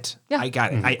content. Yeah. I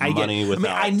got it. I get Money it. I mean,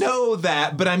 without- I know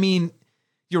that, but I mean,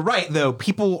 you're right though.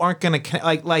 People aren't going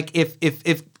to like if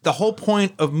the whole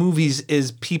point of movies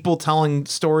is people telling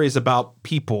stories about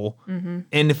people, and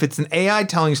if it's an AI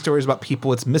telling stories about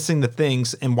people, it's missing the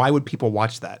things. And why would people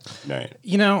watch that? Right.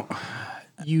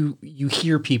 You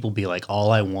hear people be like,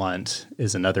 all I want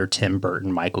is another Tim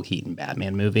Burton, Michael Keaton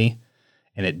Batman movie.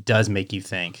 And it does make you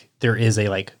think there is a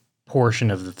like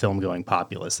portion of the film going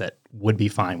populace that would be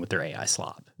fine with their AI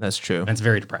slop. That's true. And it's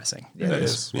very depressing. That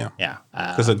is. Yeah. Yeah.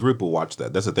 Because a group will watch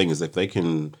that. That's the thing, is if they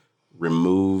can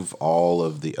remove all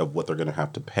of what they're going to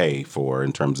have to pay for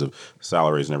in terms of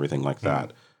salaries and everything like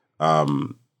that,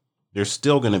 there's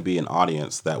still going to be an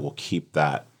audience that will keep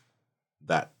that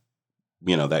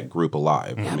group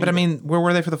alive. Yeah, but I mean, where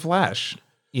were they for The Flash?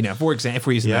 If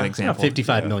we're using that example,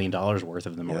 $55 million worth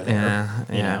of them are there.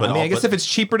 Yeah. But I guess if it's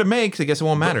cheaper to make, I guess it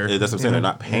won't matter. That's what I'm saying. They're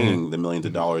not paying the millions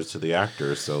of dollars to the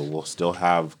actors, so we'll still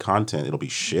have content. It'll be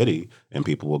shitty, and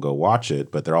people will go watch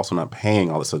it, but they're also not paying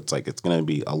all this. So it's like it's going to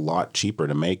be a lot cheaper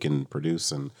to make and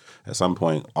produce, and at some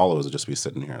point, all of us will just be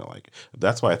sitting here like.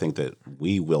 That's why I think that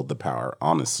we wield the power,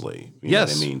 honestly. You know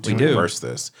what I mean, to reverse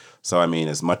this. So I mean,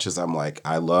 as much as I'm like,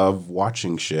 I love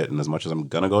watching shit, and as much as I'm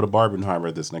gonna go to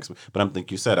Barbenheimer this next, but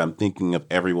I'm thinking of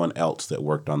everyone else that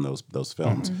worked on those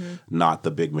films, not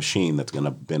the big machine that's gonna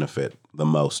benefit the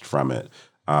most from it.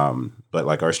 But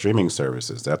like our streaming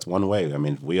services, that's one way. I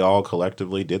mean, if we all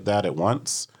collectively did that at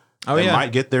once, it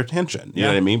might get their attention. You know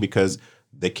what I mean? Because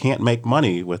they can't make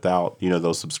money without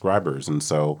those subscribers, and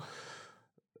so.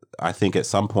 I think at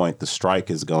some point the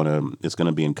strike is going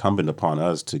to be incumbent upon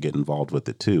us to get involved with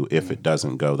it too, if it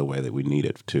doesn't go the way that we need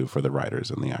it to for the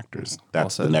writers and the actors.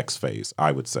 That's the next phase,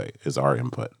 I would say, is our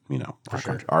input,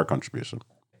 our contribution.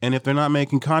 And if they're not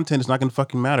making content, it's not going to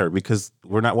fucking matter, because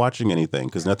we're not watching anything,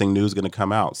 because nothing new is going to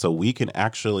come out. So we can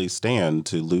actually stand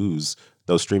to lose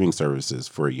those streaming services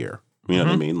for a year. You know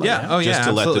what I mean? Like, just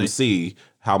to let them see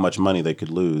how much money they could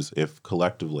lose if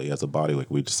collectively as a body, like,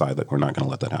 we decide that we're not going to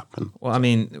let that happen. Well, I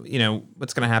mean,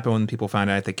 what's going to happen when people find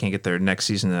out they can't get their next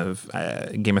season of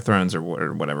Game of Thrones or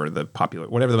whatever the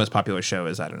most popular show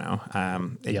is? I don't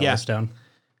know. Yellowstone.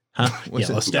 Huh?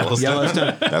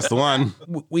 Yellowstone. That's the one.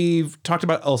 We've talked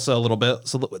about Elsa a little bit.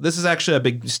 So this is actually a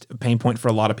big pain point for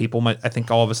a lot of people. I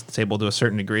think all of us at the table to a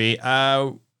certain degree.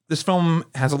 This film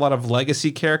has a lot of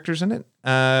legacy characters in it.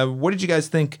 What did you guys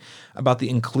think about the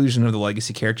inclusion of the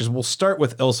legacy characters? We'll start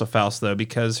with Ilsa Faust, though,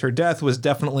 because her death was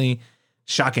definitely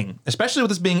shocking, especially with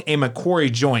this being a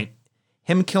McQuarrie joint.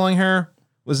 Him killing her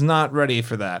was not ready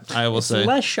for that, I will say. It's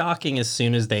less shocking as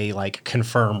soon as they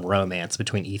confirm romance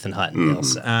between Ethan Hunt and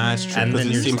Ilsa. That's true. And Because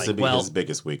then it you're seems just to like, be well, his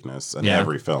biggest weakness in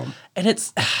every film. and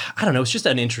it's, I don't know, it's just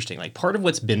an interesting, part of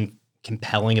what's been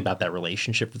compelling about that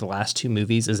relationship for the last two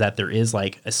movies is that there is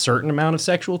a certain amount of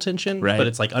sexual tension, Right. but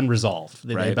it's unresolved.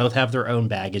 They Right. both have their own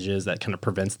baggages that kind of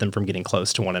prevents them from getting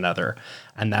close to one another.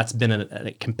 And that's been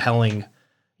a compelling,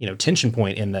 tension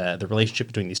point in the relationship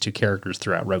between these two characters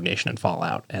throughout Rogue Nation and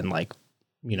Fallout. And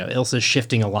Ilsa's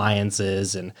shifting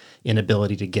alliances and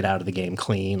inability to get out of the game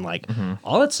clean,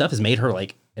 all that stuff has made her an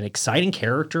exciting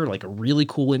character, a really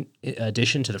cool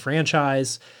addition to the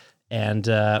franchise. And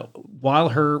while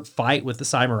her fight with the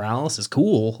Cy Morales is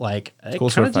cool, cool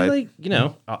kind of fight.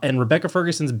 and Rebecca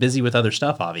Ferguson's busy with other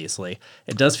stuff, obviously.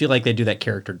 It does feel like they do that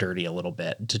character dirty a little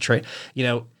bit to trade.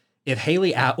 If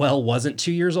Haley Atwell wasn't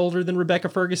 2 years older than Rebecca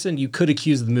Ferguson, you could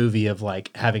accuse the movie of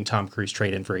having Tom Cruise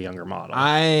trade in for a younger model.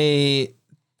 I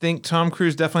think Tom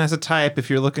Cruise definitely has a type. If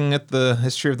you're looking at the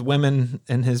history of the women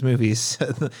in his movies,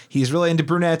 he's really into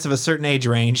brunettes of a certain age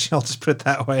range. I'll just put it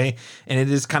that way. And it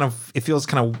feels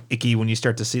kind of icky when you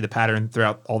start to see the pattern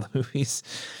throughout all the movies.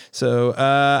 So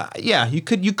yeah, you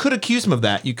could accuse him of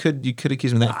that. You could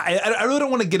accuse him of that. I really don't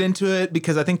want to get into it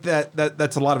because I think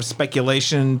that's a lot of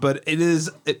speculation. But it's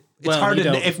hard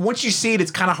to if once you see it,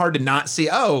 it's kind of hard to not see.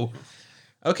 Oh.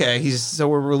 Okay, so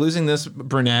we're losing this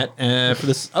brunette for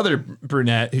this other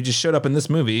brunette who just showed up in this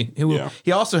movie.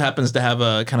 He also happens to have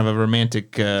a kind of a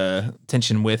romantic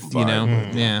tension with, you know.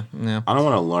 Yeah. I don't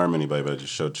want to alarm anybody, but I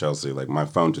just showed Chelsea, like, my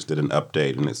phone just did an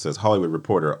update, and it says, Hollywood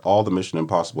Reporter, all the Mission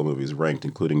Impossible movies ranked,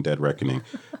 including Dead Reckoning.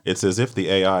 It's as if the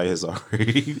AI is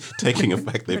already taking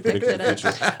effect. They predicted the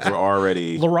future. We're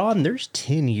already... LaRon, there's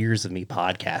 10 years of me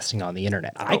podcasting on the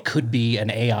internet. I could be an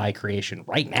AI creation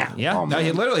right now. Yeah,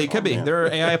 he could be. There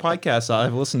are AI podcasts.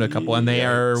 I've listened to a couple, and they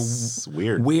are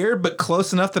weird, but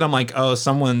close enough that I'm like, oh,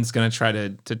 someone's gonna try to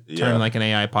turn like an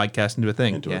AI podcast into a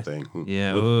thing.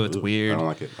 Yeah, it's weird. I don't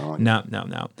like it.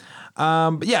 No.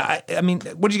 But yeah, I mean,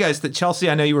 what did you guys think? Chelsea,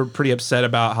 I know you were pretty upset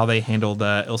about how they handled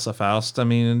Ilsa Faust. I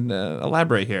mean,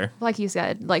 elaborate here. Like you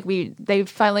said, like they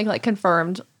finally like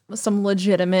confirmed some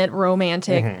legitimate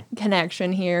romantic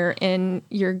connection here, and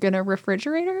you're gonna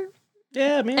refrigerate her.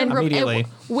 Yeah, man. And immediately.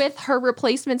 With her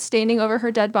replacement standing over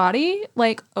her dead body,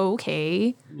 like,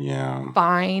 okay. Yeah.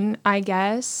 Fine, I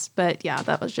guess. But yeah,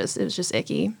 it was just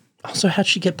icky. Also, how'd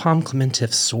she get Palm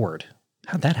Clementif's sword?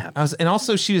 How'd that happen? And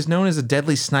also, she was known as a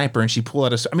deadly sniper, and she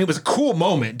pulled out I mean, it was a cool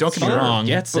moment. Don't get me wrong.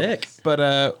 Yeah, it's sick.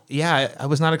 But yeah, I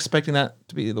was not expecting that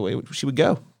to be the way she would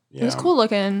go. Yeah. It was cool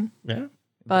looking. Yeah.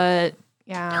 But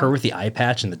yeah. Her with the eye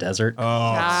patch in the desert. Oh,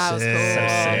 that was cool.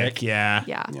 So sick. Yeah.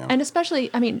 And especially,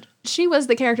 I mean, she was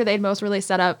the character they'd most really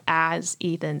set up as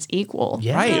Ethan's equal.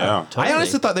 Yeah. Right. Yeah. Totally. I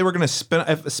honestly thought they were going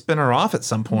to spin her off at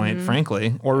some point,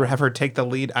 frankly, or have her take the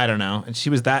lead. I don't know. And she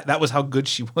was that was how good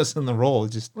she was in the role.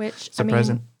 Just Which, so I mean,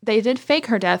 present. they did fake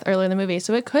her death early in the movie,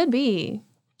 so it could be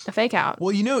a fake out.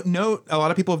 Well, a lot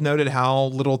of people have noted how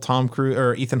little Tom Cruise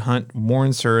or Ethan Hunt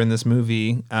warns her in this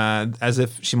movie, as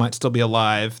if she might still be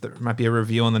alive. There might be a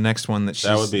reveal in the next one that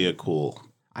would be a cool...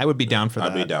 I would be down for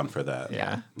that. I'd be down for that.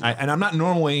 Yeah. And I'm not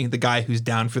normally the guy who's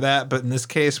down for that, but in this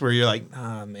case where you're like,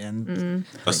 oh, man.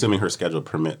 Assuming her schedule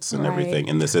permits and everything,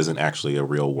 and this isn't actually a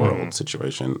real world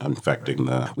situation affecting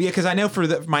the... Well, yeah, because I know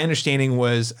my understanding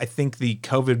was I think the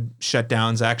COVID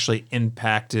shutdowns actually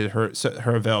impacted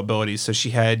her availability. So she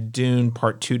had Dune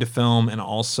Part 2 to film and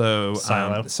also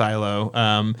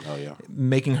Silo,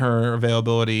 making her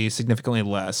availability significantly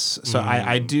less. So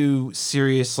I do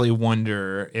seriously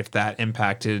wonder if that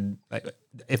impacted,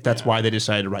 if that's why they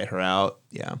decided to write her out.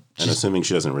 Yeah. And assuming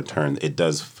she doesn't return, it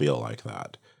does feel like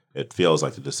that. It feels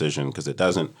like the decision because it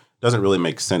doesn't really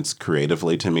make sense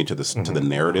creatively to me to the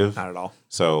narrative. Not at all.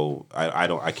 So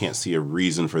I can't see a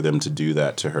reason for them to do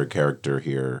that to her character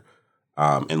here,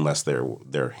 unless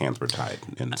their hands were tied.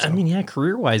 And so. I mean, yeah,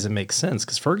 career wise, it makes sense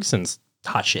because Ferguson's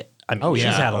hot shit. I mean, she's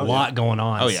had a lot going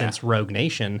on since Rogue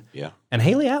Nation. Yeah. And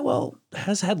Haley Atwell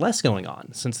has had less going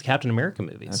on since the Captain America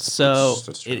movies.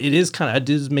 That's true. It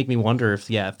does make me wonder if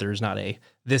there's not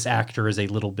this actor is a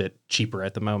little bit cheaper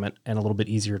at the moment and a little bit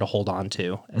easier to hold on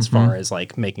to as far as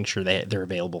like making sure they're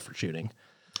available for shooting.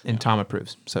 And Tom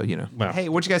approves. So, you know. Well. Hey,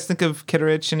 what'd you guys think of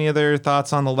Kitteridge? Any other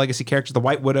thoughts on the legacy character? The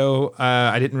White Widow,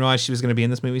 I didn't realize she was going to be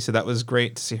in this movie, so that was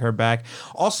great to see her back.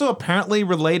 Also, apparently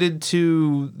related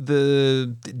to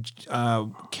the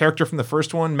character from the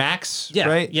first one, Max,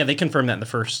 right? Yeah, they confirmed that in the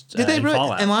first Did they really?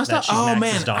 Fallout. And last time? Oh,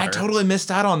 man, I totally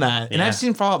missed out on that. And I've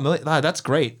seen Fallout Million. That's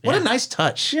great. What a nice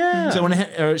touch. Yeah. So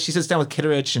when she sits down with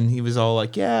Kitteridge and he was all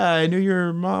like, yeah, I knew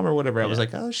your mom or whatever, I was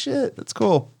like, oh, shit, that's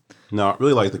cool. No, I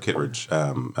really like the Kitteridge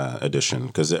edition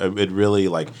because it really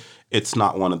it's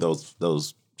not one of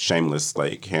those shameless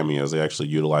like cameos. They actually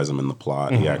utilize him in the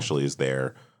plot. He actually is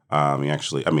there.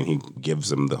 He gives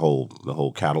him the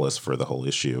whole catalyst for the whole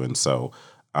issue, and so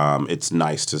it's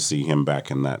nice to see him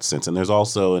back in that sense. And there's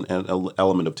also an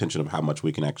element of tension of how much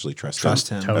we can actually trust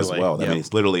him as well. Yep. I mean,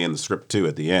 it's literally in the script too.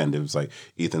 At the end, it was like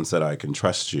Ethan said, "I can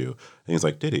trust you," and he's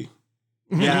like, "Did he?"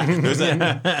 Yeah. There's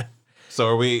that. So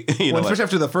are we? Especially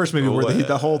after the first movie, where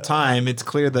the whole time it's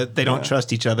clear that they don't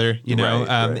trust each other. You know,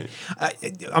 Right.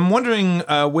 I'm wondering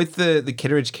with the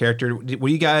Kitteridge character, did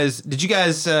you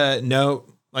guys know?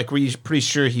 Like, were you pretty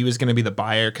sure he was going to be the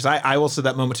buyer? Because I also,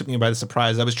 that moment took me by the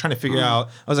surprise. I was trying to figure out.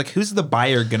 I was like, who's the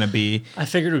buyer going to be? I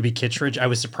figured it would be Kittredge. I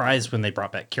was surprised when they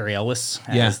brought back Carrie Ellis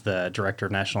as the director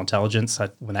of national intelligence.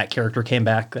 When that character came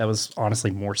back, that was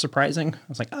honestly more surprising. I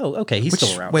was like, oh, okay, he's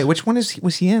still around. Wait, which one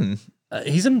was he in?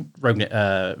 He's in Rogue.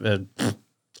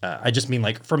 I just mean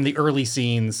like from the early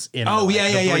scenes in Oh, the, yeah,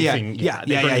 like, yeah, the yeah, yeah. briefing, Yeah,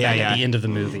 they yeah, bring yeah, it back yeah, at the yeah. end of the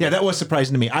movie. Yeah, that was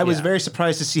surprising to me. I was very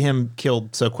surprised to see him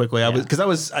killed so quickly. I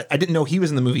didn't know he was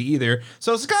in the movie either.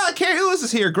 So I was like, oh, Carrie Lewis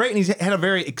is here, great, and he had a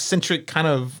very eccentric kind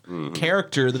of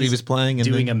character that he was playing, and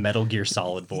doing a Metal Gear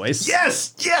Solid voice.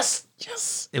 yes,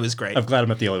 it was great. I'm glad I'm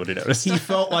not the only one who noticed. He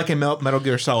felt like a Metal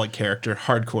Gear Solid character,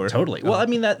 hardcore. Totally. Well, I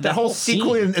mean that whole scene.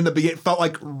 sequence in the beginning felt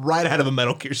like right out of a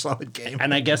Metal Gear Solid game.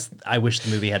 And I guess I wish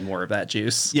the movie had more of that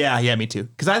juice. Yeah, me too.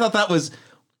 Because I thought that was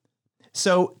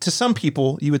so. To some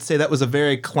people, you would say that was a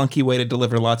very clunky way to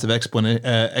deliver lots of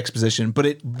exposition, but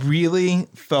it really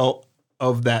felt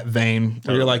of that vein.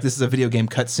 Where you're like, this is a video game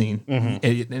cutscene,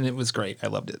 and it was great. I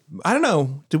loved it. I don't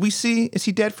know. Did we see? Is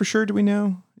he dead for sure? Do we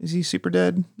know? Is he super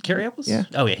dead? Carrie Apples? Yeah.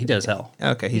 Oh yeah, he does hell.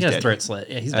 Okay, he he's does dead. throat slit.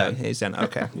 Yeah, he's done. He's done.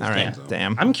 Okay, all right.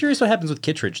 Damn. I'm curious what happens with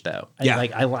Kittredge though.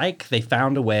 I like they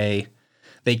found a way.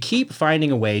 They keep finding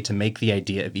a way to make the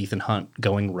idea of Ethan Hunt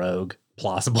going rogue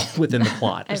plausible within the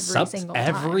plot.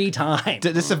 Every time.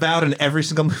 Disavowed in every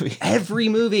single movie. Every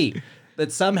movie.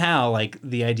 That somehow, like,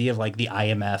 the idea of, like, the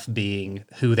IMF being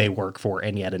who they work for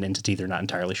and yet an entity they're not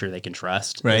entirely sure they can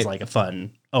trust is, like,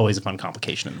 always a fun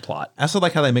complication in the plot. I also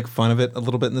like how they make fun of it a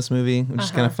little bit in this movie, which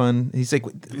is kind of fun. He's like,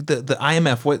 the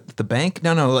IMF, what, the bank?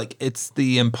 No, like, it's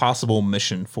the Impossible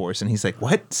Mission Force. And he's like,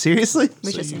 what? Seriously?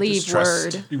 We just leave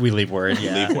word. We leave word,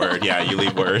 yeah. Leave word. Yeah, you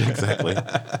leave word. Exactly.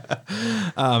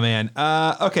 Oh, man.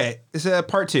 Okay, this is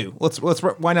part 2. Let's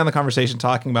wind down the conversation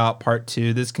talking about part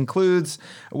 2. This concludes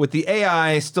with the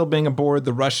AI still being aboard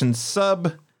the Russian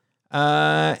sub.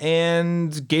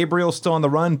 And Gabriel's still on the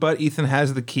run, but Ethan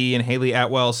has the key, and Haley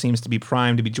Atwell seems to be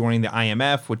primed to be joining the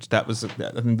IMF, which I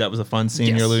think that was a fun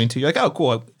scene you're alluding to. You're like, oh,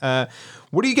 cool.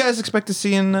 What do you guys expect to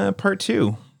see in part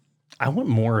 2? I want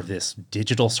more of this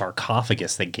digital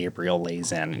sarcophagus that Gabriel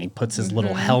lays in, and he puts his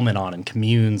little helmet on and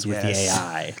communes with the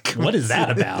AI. What is that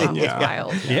about?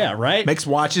 Wild. Yeah, right? Makes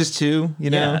watches too,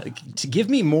 you know? Yeah, to give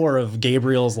me more of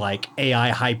Gabriel's like AI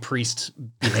high priest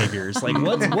behaviors. Like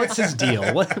what's his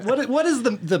deal? What does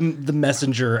the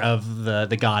messenger of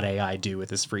the god AI do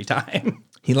with his free time?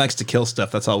 He likes to kill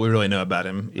stuff. That's all we really know about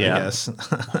him, I guess.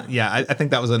 I think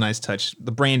that was a nice touch.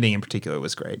 The branding in particular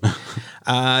was great.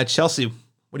 Chelsea,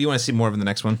 what do you want to see more of in the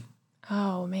next one?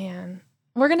 Oh man,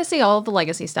 we're gonna see all of the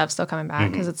legacy stuff still coming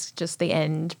back because it's just the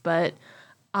end. But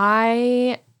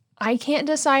I can't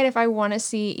decide if I want to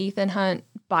see Ethan Hunt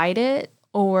bite it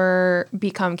or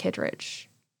become Kittredge.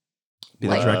 Be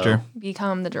the director.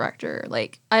 Become the director.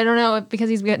 Like I don't know because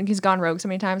he's gone rogue so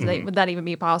many times. Would that even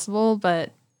be possible?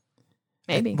 But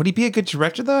maybe. Would he be a good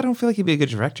director though? I don't feel like he'd be a good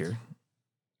director.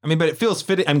 I mean, but it feels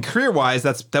fitting. I mean, career wise,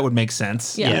 that would make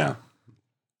sense. Yeah.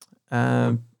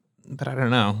 But I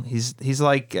don't know. He's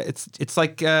like it's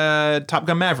like Top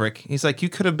Gun Maverick. He's like you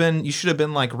should have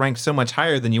been like ranked so much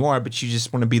higher than you are, but you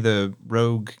just want to be the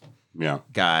rogue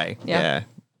guy. Yeah.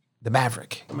 The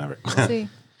Maverick. Let's see.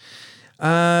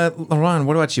 Laurent,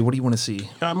 what about you? What do you want to see?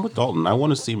 Yeah, I'm with Dalton. I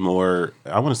want to see more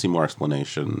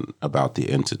explanation about the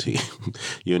entity.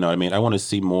 You know what I mean? I want to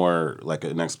see more like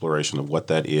an exploration of what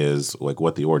that is, like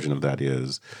what the origin of that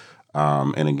is.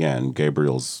 And again,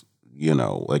 Gabriel's, you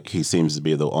know, like he seems to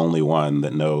be the only one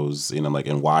that knows, you know, like,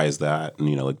 and why is that? And,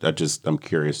 you know, like I'm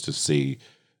curious to see,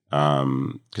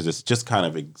 because it's just kind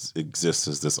of exists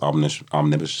as this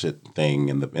omniscient thing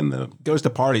in the goes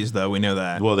to parties though. We know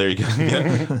that. Well, there you go.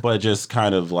 Yeah. But just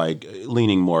kind of like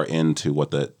leaning more into what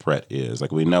the threat is.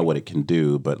 Like we know what it can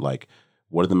do, but like,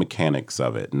 what are the mechanics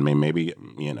of it? And maybe,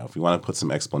 you know, if you want to put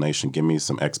some explanation, give me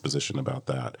some exposition about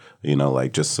that, you know,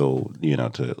 like just so, you know,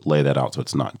 to lay that out so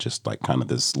it's not just like kind of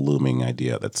this looming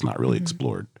idea that's not really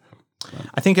explored.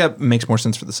 I think that makes more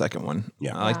sense for the second one.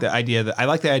 Yeah. I like the idea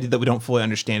that we don't fully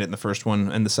understand it in the first one,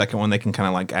 and the second one they can kind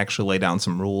of like actually lay down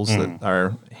some rules that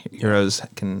our heroes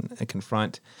can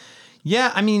confront.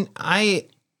 Yeah, I mean, I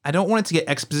don't want it to get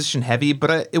exposition heavy,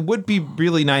 but it would be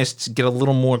really nice to get a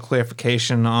little more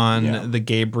clarification on the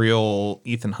Gabriel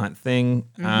Ethan Hunt thing.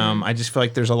 I just feel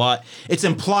like there's a lot. It's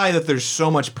implied that there's so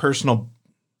much personal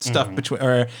stuff between,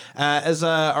 or as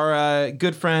our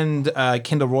good friend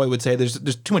Kendall Roy would say, there's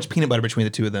too much peanut butter between the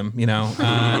two of them, you know.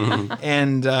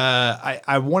 And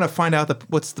I want to find out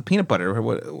what's the peanut butter.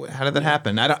 How did that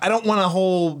happen? I don't want a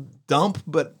whole dump,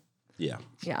 but Yeah.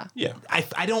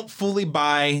 I don't fully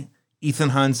buy Ethan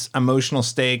Hunt's emotional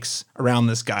stakes around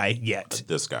this guy yet.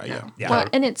 This guy, yeah. Well,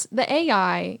 and it's the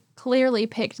AI clearly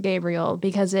picked Gabriel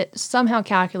because it somehow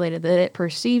calculated that it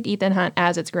perceived Ethan Hunt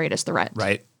as its greatest threat.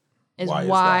 Right.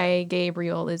 Why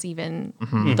Gabriel is even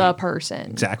the person.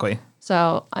 Exactly.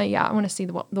 So I want to see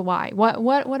the why.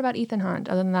 What about Ethan Hunt?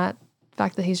 Other than that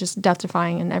fact that he's just death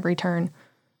defying in every turn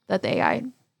that the AI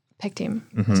picked him.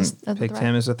 Mm-hmm. Picked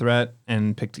him as a threat,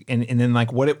 and and then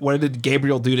like what did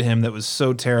Gabriel do to him that was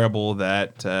so terrible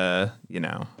that that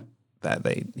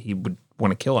he would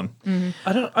want to kill him? Mm-hmm.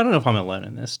 I don't know if I'm alone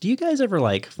in this. Do you guys ever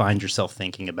like find yourself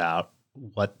thinking about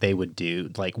what they would do,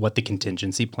 like what the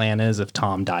contingency plan is if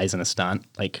Tom dies in a stunt?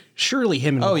 Like surely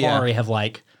him and Macquarie have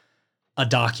like a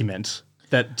document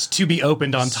that's to be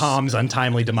opened on Tom's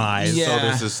untimely demise. So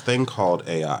there's this thing called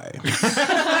AI.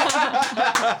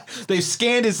 They've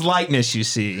scanned his likeness, you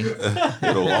see.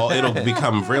 It'll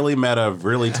become really meta,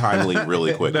 really timely,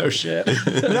 really quick. No shit.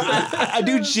 I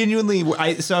do genuinely.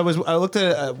 I looked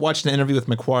at watched an interview with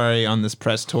Macquarie on this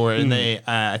press tour, and they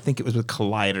I think it was with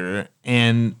Collider,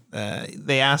 and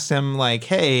they asked him like,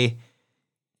 "Hey,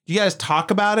 do you guys talk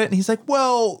about it?" And he's like,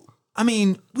 "Well, I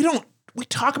mean, we don't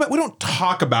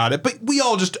talk about it, but we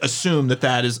all just assume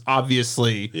that is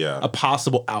obviously a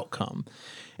possible outcome."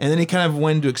 And then he kind of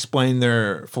went to explain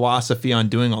their philosophy on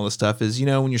doing all this stuff is,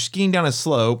 when you're skiing down a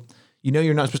slope,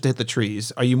 you're not supposed to hit the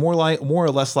trees. Are you more or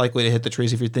less likely to hit the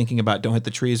trees if you're thinking about don't hit the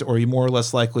trees, or are you more or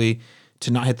less likely to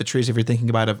not hit the trees if you're thinking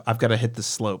about I've got to hit the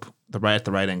slope at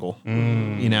the right angle?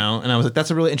 And I was like,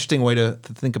 that's a really interesting way to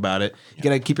think about it. You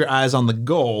got to keep your eyes on the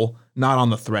goal, not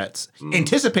on the threats.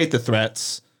 Anticipate the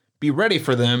threats, be ready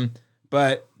for them,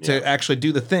 but to actually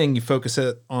do the thing, you focus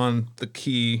it on the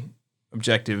key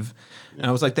objective. And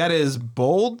I was like, that is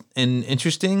bold and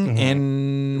interesting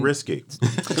and risky.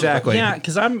 Exactly. Yeah,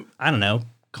 because I don't know,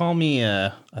 call me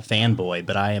a fanboy,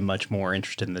 but I am much more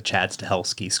interested in the Chad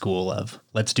Stahelski school of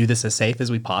let's do this as safe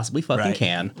as we possibly fucking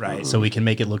can. Right. So we can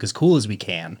make it look as cool as we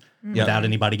can without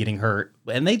anybody getting hurt.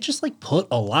 And they just like put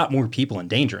a lot more people in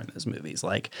danger in those movies.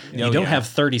 Like you don't have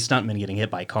 30 stuntmen getting hit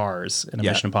by cars in a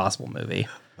Mission Impossible movie.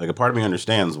 Like a part of me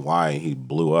understands why he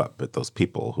blew up at those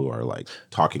people who are like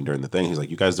talking during the thing. He's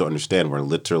like, you guys don't understand.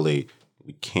 We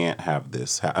can't have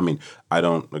this. I mean, I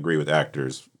don't agree with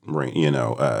actors,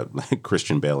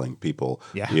 Christian Bailing people,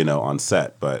 on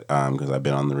set, but because I've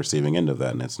been on the receiving end of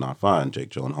that and it's not fun,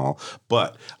 Jake Gyllenhaal.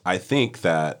 But I think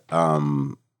that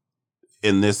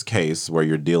in this case where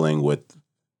you're dealing with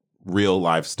real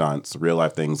life stunts, real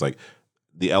life things, like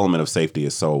the element of safety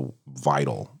is so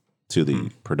vital to the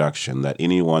production that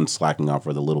anyone slacking off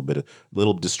with a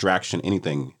little distraction,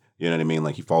 anything, you know what I mean?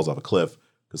 Like he falls off a cliff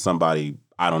because somebody,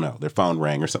 I don't know, their phone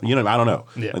rang or something, I don't know.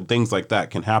 Yeah. Like, things like that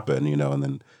can happen, and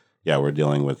then, we're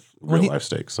dealing with real life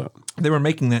stakes. So they were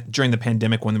making that during the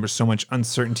pandemic when there was so much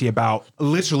uncertainty about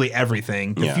literally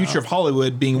everything, the future of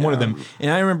Hollywood being one of them.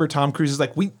 And I remember Tom Cruise is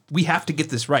like, we have to get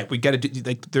this right. We got to do,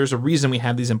 like, there's a reason we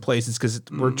have these in place. It's because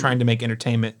we're trying to make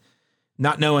entertainment,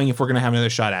 not knowing if we're going to have another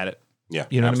shot at it. Yeah,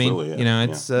 you know what I mean? Yeah.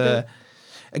 It's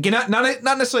again not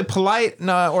necessarily polite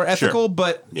or ethical,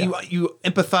 but you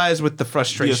empathize with the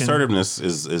frustration. The assertiveness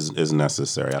is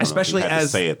necessary. I don't especially know if you had as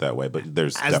to say it that way, but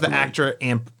there's as the actor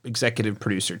and executive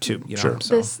producer too.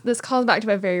 So. This calls back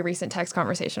to a very recent text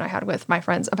conversation I had with my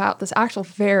friends about this actual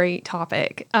very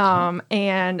topic.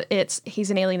 And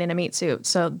he's an alien in a meat suit,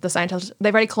 so the scientists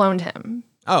they've already cloned him.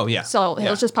 Oh yeah. So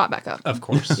he'll just pop back up. Of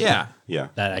course. Yeah.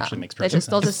 That actually makes perfect sense.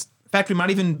 They'll just. In fact, we might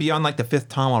even be on like the 5th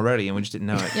Tom already, and we just didn't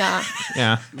know it.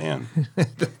 Yeah. Man,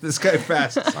 this guy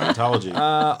fast. Scientology.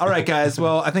 All right, guys.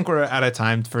 Well, I think we're out of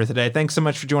time for today. Thanks so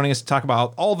much for joining us to talk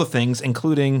about all the things,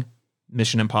 including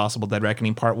Mission Impossible: Dead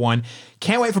Reckoning Part 1.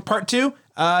 Can't wait for Part 2.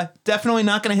 Definitely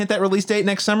not going to hit that release date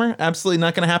next summer. Absolutely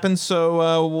not going to happen.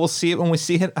 So we'll see it when we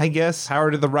see it, I guess.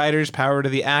 Power to the writers, power to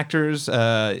the actors,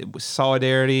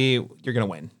 solidarity. You're going to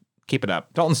win. Keep it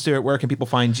up. Dalton Stewart, where can people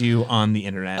find you on the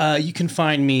internet? You can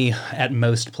find me at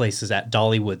most places at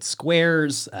Dollywood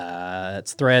Squares.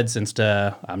 It's Threads,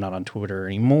 Insta. I'm not on Twitter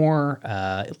anymore.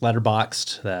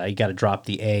 Letterboxd. You got to drop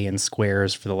the A in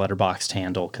Squares for the Letterboxd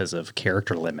handle because of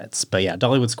character limits. But yeah,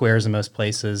 Dollywood Squares in most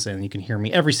places, and you can hear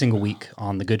me every single week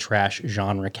on the Good Trash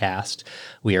Genre Cast.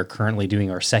 We are currently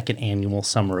doing our 2nd annual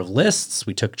Summer of Lists.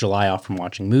 We took July off from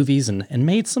watching movies and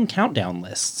made some countdown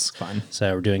lists. Fun.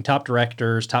 So we're doing top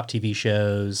directors, top TV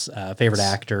shows, favorite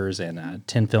actors, and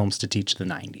 10 films to teach the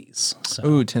 90s. So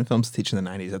Ooh, 10 films to teach in the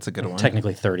 90s. That's a good one.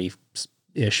 technically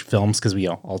 30-ish films because we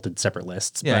all did separate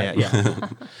lists. Yeah.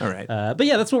 All right. But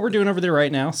yeah, that's what we're doing over there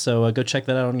right now. So go check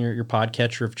that out on your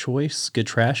podcatcher of choice. Good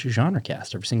Trash Genre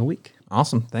Cast every single week.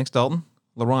 Awesome. Thanks, Dalton.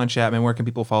 LaRon Chapman, where can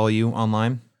people follow you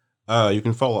online? You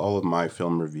can follow all of my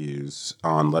film reviews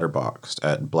on Letterboxd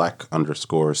at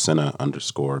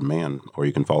black_Cinna_man, or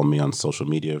you can follow me on social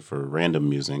media for random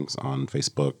musings on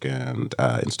Facebook and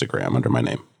Instagram under my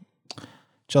name.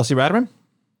 Chelsea Radaman?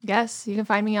 Yes, you can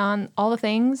find me on all the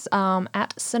things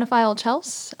at Cinephile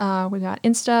Chels. We've got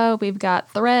Insta, we've got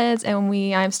Threads, and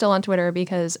I'm still on Twitter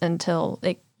because until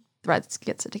it Threads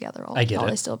gets it together, I get it.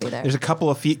 always still be there. There's a couple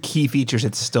of key features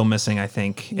it's still missing, I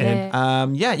think. Yeah.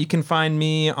 And you can find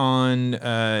me on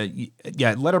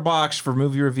Letterboxd for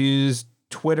movie reviews,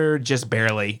 Twitter just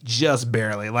barely.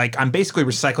 Like I'm basically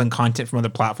recycling content from other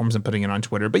platforms and putting it on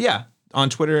Twitter. But yeah, on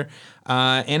Twitter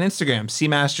and Instagram,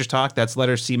 C-Masters Talk. That's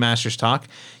letter C-Masters Talk.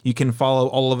 You can follow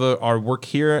all of our work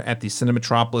here at the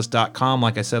cinematropolis.com.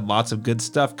 Like I said, lots of good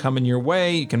stuff coming your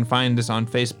way. You can find us on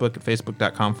Facebook at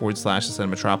facebook.com/the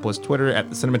Cinematropolis, Twitter at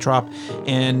the Cinematrop,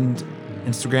 and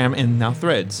Instagram and now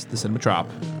Threads, the Cinematrop.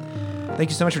 Thank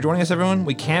you so much for joining us, everyone.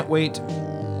 We can't wait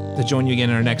to join you again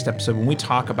in our next episode when we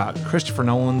talk about Christopher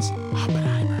Nolan's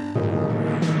Oppenheimer.